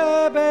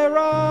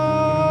sheberach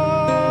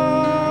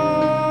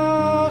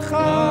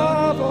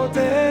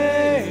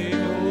avoteinu,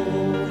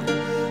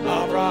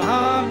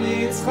 Avraham,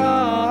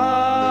 Yitzchak,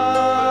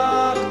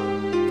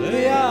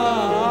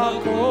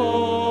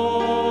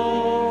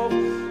 Yaakov,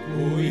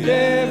 hu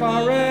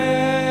yevarech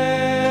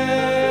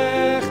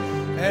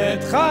et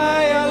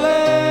chayalei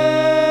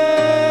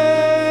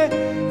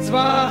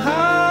tzva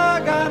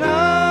hagana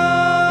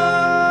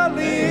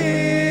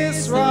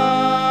liYisrael,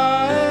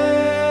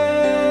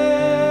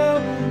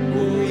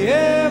 hu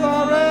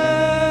yevarech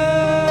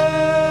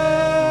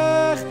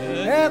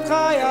et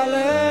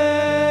chayalei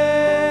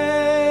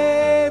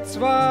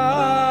tzva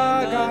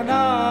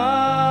hagana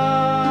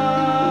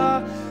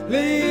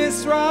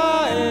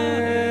liYisrael,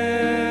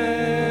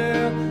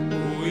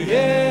 hu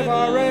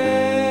yevarech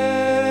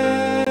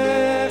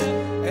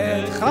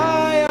et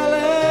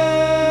chayalei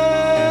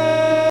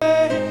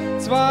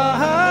tzva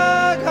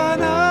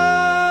hagana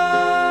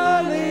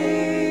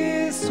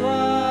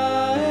liYisrael.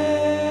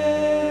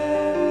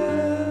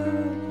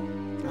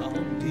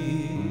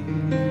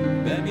 עומדים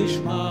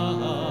במשמר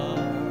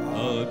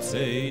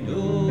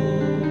ארצנו,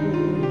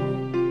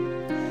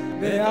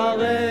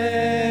 בערי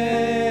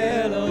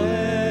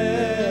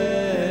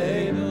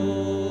אלוהינו,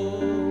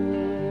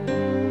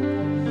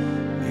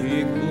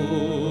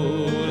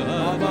 מגבול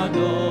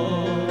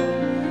לבנון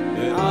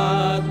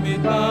ועד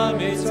מדבר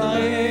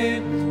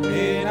מצרים,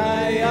 מן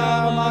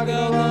הים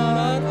הגדול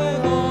עד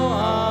לבוא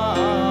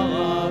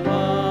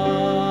הערבה.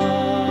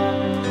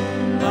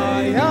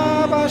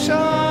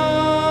 ביבשה,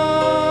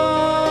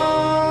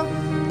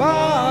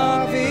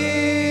 באוויר,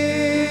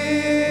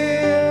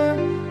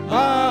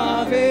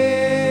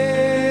 ובים,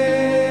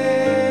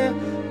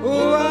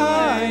 הוא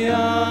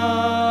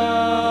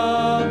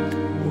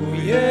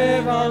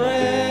יברך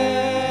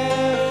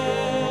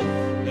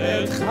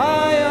את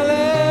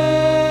חיילי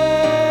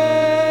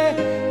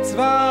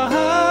צבא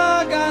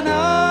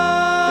הגנה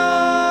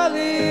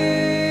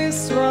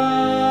לישראל.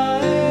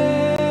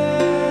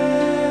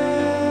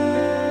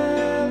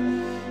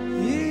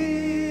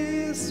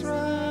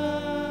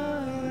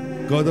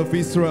 God of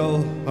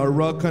Israel, our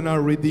rock and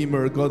our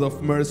redeemer, God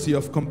of mercy,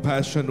 of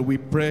compassion, we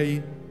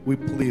pray, we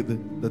plead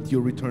that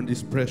you return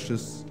these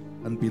precious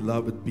and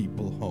beloved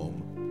people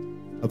home.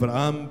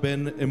 Abraham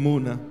ben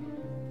Emuna,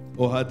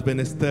 Ohad ben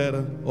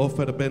Esther,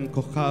 Ofer ben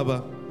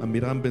Kochava,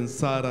 Amiram ben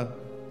Sara,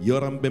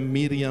 Yoram ben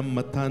Miriam,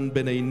 Matan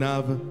ben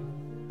Einav,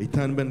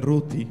 Eitan ben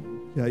Ruti,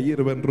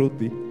 Yair ben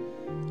Ruti,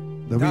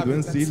 David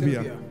ben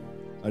Silvia,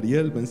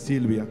 Ariel ben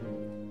Silvia,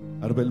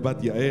 Arbel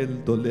bat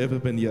Yael,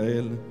 Dolev ben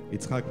Yael,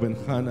 Yitzhak ben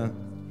Hana,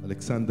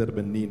 Alexander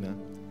ben Nina.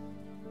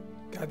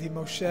 Gadi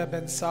Moshe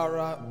ben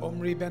Sarah,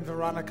 Omri ben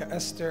Veronica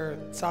Esther,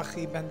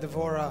 Tzachi ben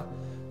Devorah,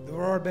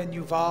 Devorah ben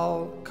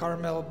Yuval,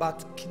 Carmel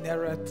bat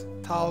Kinneret,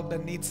 Tal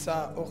ben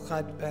Nitza,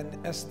 Ochad ben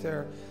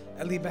Esther,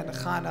 Eli ben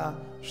Chana,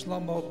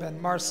 Shlomo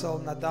ben Marcel,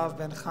 Nadav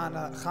ben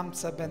Chana,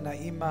 Chamza ben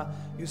Naima,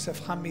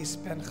 Yusef Hamis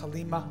ben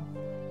Chalima,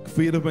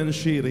 Kfir ben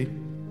Shiri,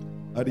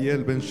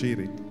 Ariel ben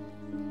Shiri,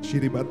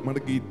 Shiri bat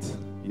Margit,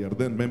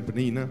 Yarden ben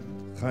Penina,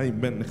 Chaim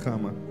ben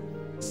Nechama,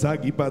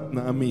 Sagi bat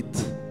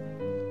Naamit,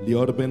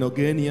 Lior ben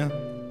Ogenia,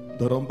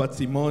 Doron bat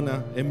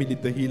Simona, Emily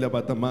Tehila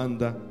bat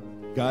Amanda,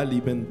 Gali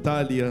ben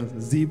Talia,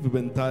 Ziv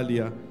ben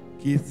Talia,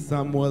 Keith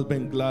Samuel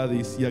ben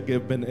Gladys,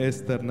 Yagev ben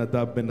Esther,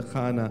 Nadab ben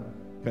Chana,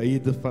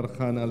 Kaid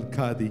Farhan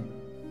al-Kadi,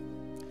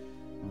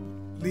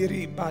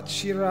 Liri bat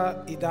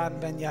Shira, Idan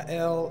ben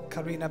Yael,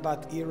 Karina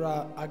bat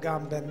Ira,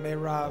 Agam ben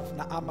Merav,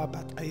 Naama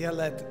bat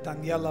Ayelet,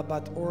 Daniela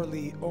bat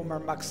Orly, Omer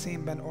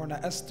Maxim ben Orna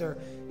Esther,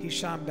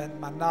 Hisham ben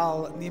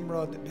Manal,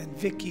 Nimrod ben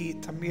Vicky,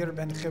 Tamir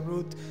ben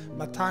Cherut,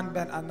 Matan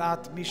ben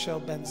Anat, Michel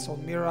ben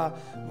Solmira,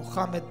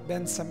 Muhammad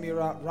ben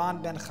Samira,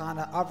 Ron ben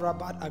Chana, Avra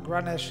bat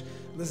Agranesh,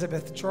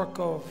 Elizabeth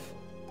Chorkov,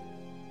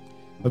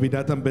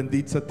 Avidatam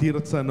benditza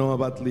Tirza Noa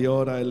bat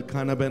Liora,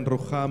 Elkana ben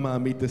Ruchama,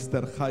 Amit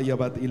Esther Chaya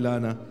bat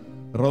Ilana,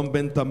 Rom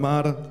ben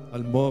Tamar,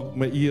 Almog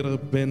Meir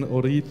ben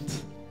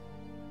Orit,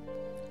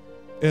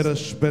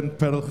 Eresh ben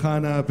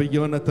Perlchana,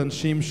 Jonathan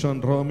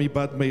Shimshon, Romi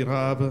bat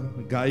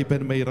Meirav, Guy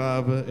ben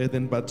Meirav,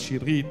 Eden bat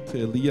Shirit,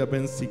 Elia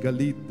ben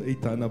Sigalit,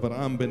 Eitan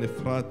Avraham ben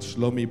Efrat,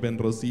 Shlomi ben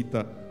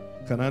Rosita,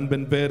 Hanan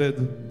ben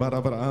Vered, Bar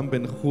Avraham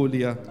ben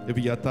Julia,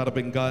 Eviatar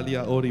ben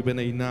Galia, Ori ben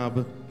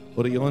Einab,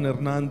 Orion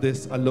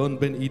Hernandez, Alon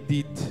ben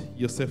Idit,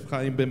 Yosef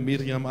Chaim ben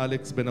Miriam,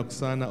 Alex ben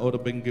Oksana, Or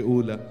ben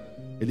Geula,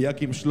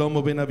 Eliakim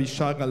Shlomo ben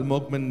Avishag,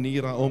 Almog ben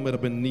Nira, Omer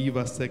ben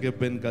Niva, Segev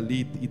ben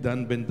Galit,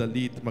 Idan ben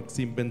Dalit,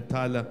 Maxim ben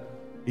Tala,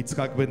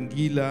 Yitzhak ben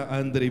Gila,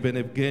 Andrei ben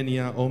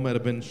Evgenia, Omer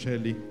ben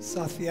Sheli.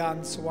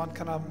 Satyan, Suwan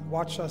Kanam,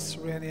 Wacha,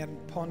 Serenian,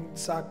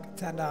 Ponsak,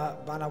 Tena,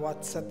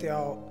 Banawat,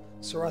 Setyao,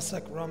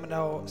 Surasak,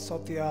 Romano,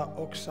 Sotia,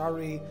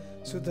 Oksari,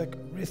 Sudak,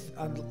 Rith,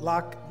 and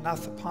Lak,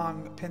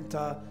 Nathapang,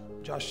 Pinta,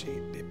 Joshi,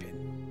 Bipin.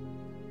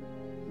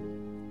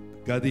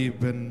 Gadi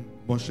ben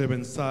Moshe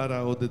ben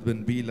Sara, Oded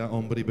ben Bila,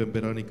 Omri ben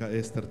Veronica,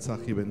 Esther,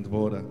 Tzachi ben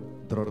Dvora,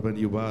 Dror ben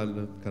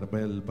Yuval,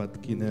 Carmel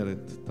bat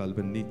Kineret, Tal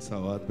ben Nitza,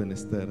 Oad ben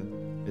Esther,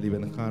 Eli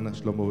ben Hana,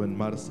 Shlomo ben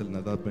Marcel,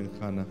 Nadab ben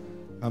Hana,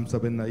 Hamza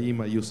ben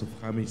Naima, Yusuf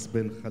Hamis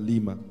ben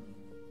Halima,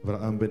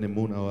 Avraham ben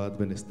Emun, Oad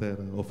ben Esther,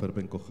 Ofer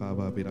ben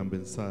Kochava, Aviram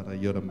ben Sara,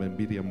 Yoram ben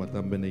Miriam,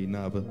 Matan ben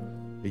Einav,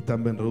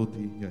 Eitan ben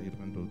Ruti, Yair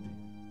ben Ruti.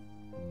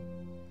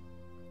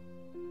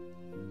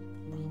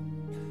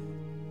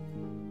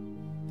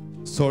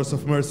 Source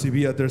of mercy,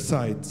 be at their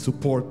side,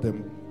 support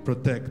them,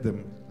 protect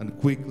them, and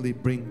quickly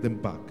bring them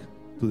back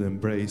to the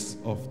embrace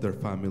of their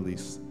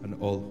families and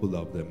all who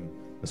love them.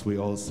 As we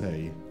all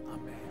say,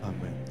 Amen.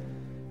 Amen.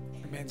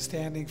 Remain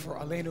standing for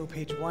Aleinu,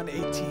 page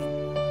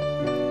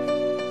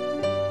 118.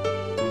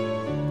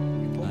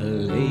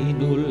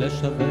 עלינו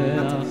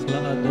לשבח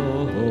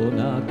לאדון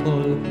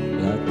הכל,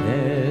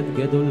 לתת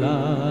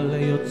גדולה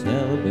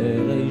ליוצר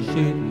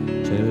בראשית,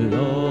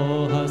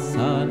 שלא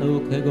עשנו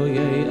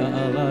כגויי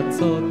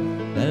הארצות,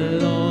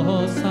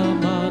 ולא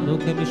שמנו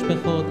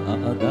כמשפחות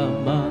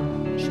האדמה,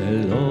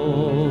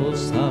 שלא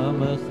שם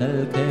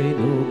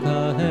חלקנו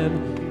כהם,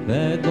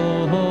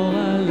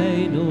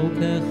 וגורלנו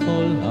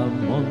ככל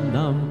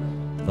המונם,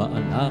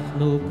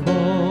 ואנחנו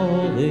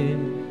קוראים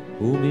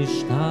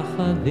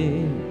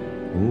ומשתחווים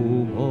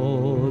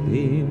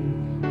ומודים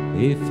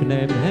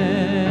לפני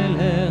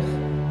מלך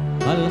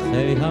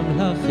מלכי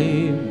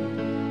המלכים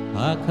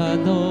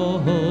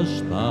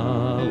הקדוש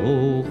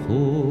ברוך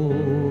הוא.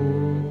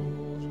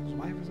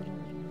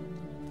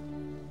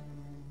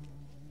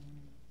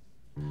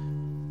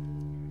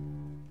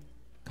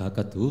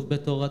 ככתוב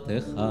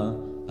בתורתך,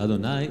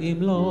 אדוני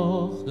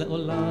ימלוך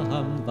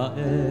לעולם ועד.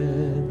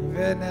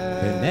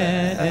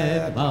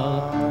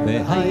 ונאמר,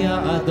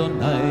 והיה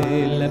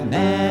אדוני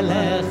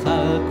למלך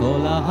על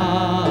כל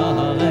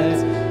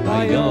הארץ,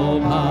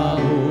 ביום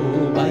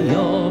ההוא,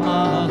 ביום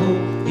ההוא,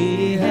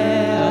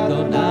 יהיה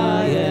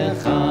אדוני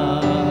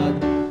אחד,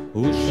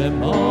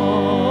 ושמו,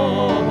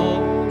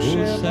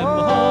 ושמו,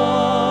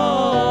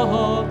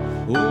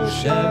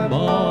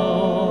 ושמו.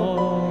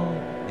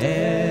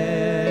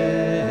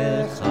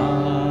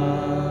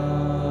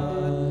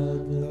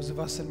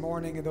 Us in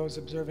mourning and those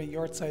observing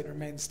Yortzeit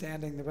remain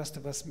standing. The rest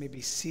of us may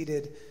be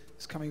seated.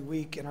 This coming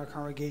week in our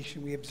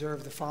congregation we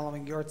observe the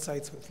following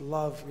Yortzeits with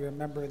love. We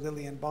remember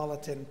Lillian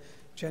Bolatin,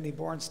 Jenny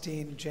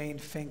Bornstein, Jane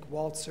Fink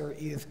Waltzer,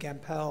 Edith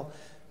Gampel,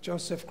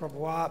 Joseph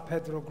Gravois,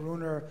 Pedro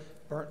Gruner,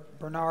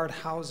 Bernard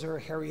Hauser,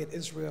 Harriet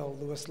Israel,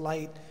 Louis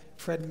Light,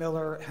 Fred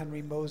Miller,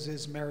 Henry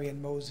Moses,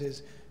 Marion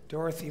Moses,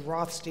 Dorothy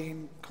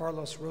Rothstein,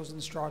 Carlos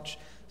Rosenstrauch,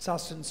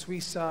 Sassoon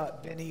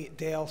Suissa, Benny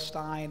Dale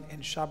Stein,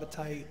 and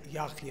Shabbatai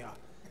Yachia.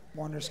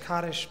 Mourner's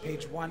Kaddish,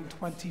 page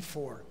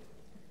 124.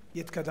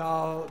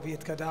 Yitkadal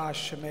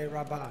v'yitkadash shemei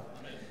rabbah.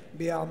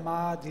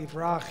 Bi'alma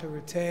divrach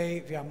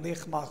hirutei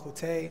v'yamlich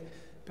malchutei.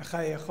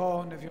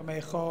 B'chayechon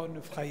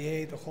v'yomechon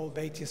v'chayei d'chol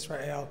Beit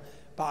Yisrael.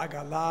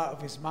 Ba'agala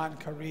v'izman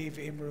kariv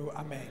imru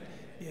amen.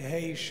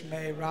 Yehei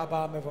shmei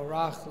rabbah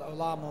mevorach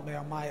la'olam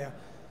u'me'amaya.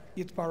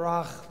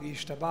 Yitbarach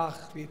v'yishtabach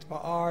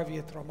v'yitba'ar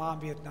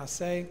v'yitromam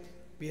v'yitnaseh.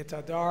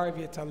 V'yitadar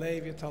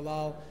v'yitalei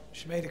v'yitalal.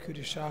 Shmei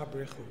d'kudisha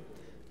b'richu.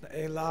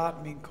 Ela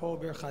min kol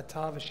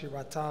birchata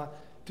v'shirata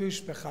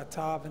dush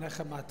bechata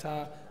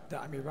v'nechemata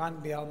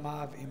da'amiran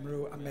bi'alma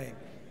v'imru amen.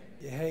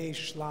 Yehei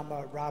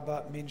shlama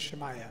rabba min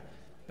shemaya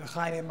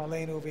v'chayim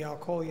aleinu v'al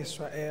kol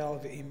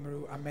Yisrael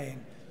v'imru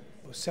amen.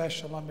 Useh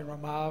shalom min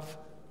ramav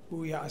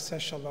u'ya'aseh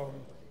shalom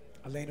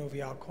aleinu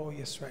v'al kol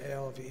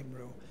Yisrael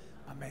v'imru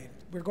amen.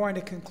 We're going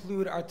to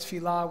conclude our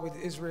tefillah with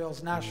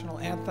Israel's national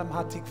anthem,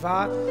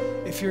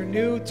 Hatikvah. If you're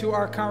new to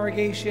our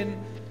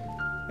congregation,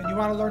 and you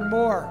want to learn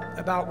more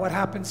about what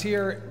happens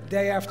here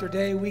day after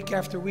day, week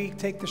after week,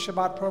 take the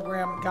Shabbat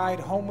program guide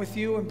home with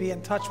you and be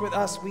in touch with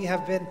us. We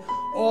have been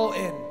all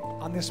in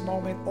on this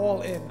moment,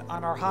 all in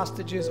on our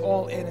hostages,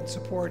 all in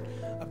support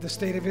of the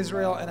State of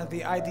Israel and of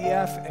the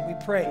IDF, and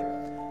we pray,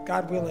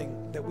 God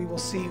willing, that we will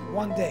see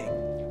one day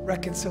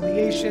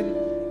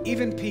reconciliation,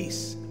 even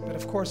peace. But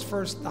of course,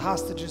 first, the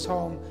hostages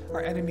home,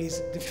 our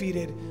enemies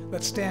defeated.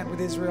 Let's stand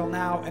with Israel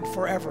now and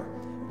forever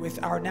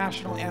with our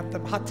national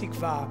anthem,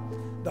 Hatikva,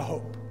 the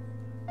hope.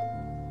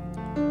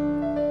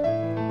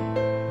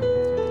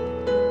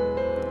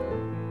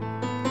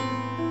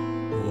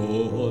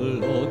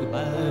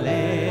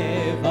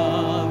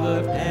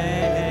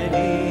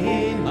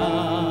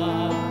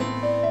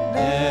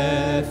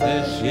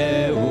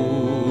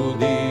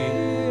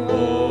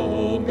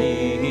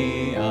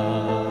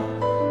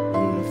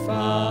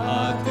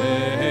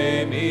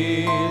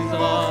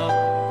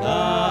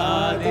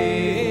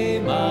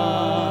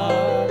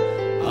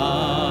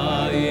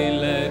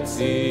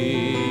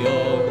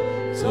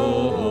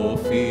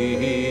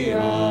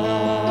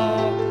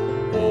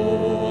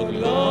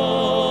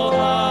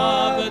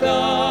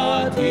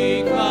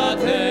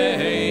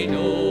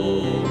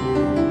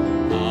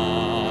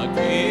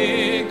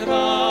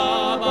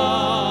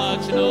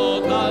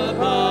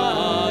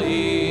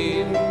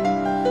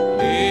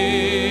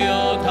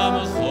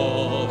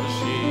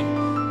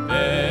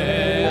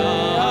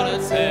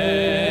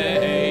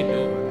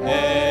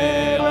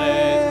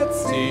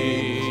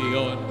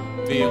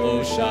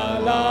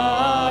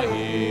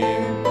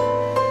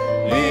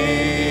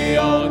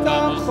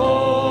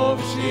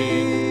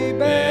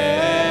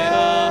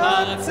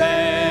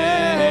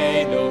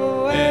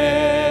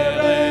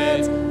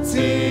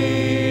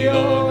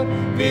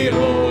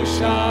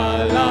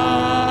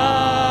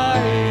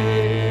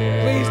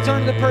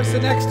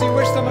 Person next to you,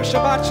 wish them a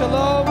Shabbat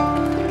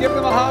Shalom. Give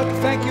them a hug.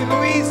 Thank you,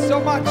 Louise,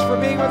 so much for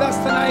being with us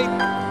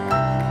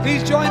tonight.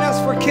 Please join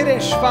us for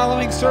Kiddush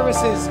following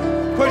services.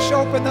 Push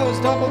open those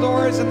double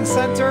doors in the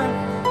center,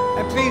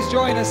 and please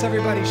join us,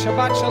 everybody.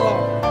 Shabbat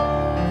Shalom.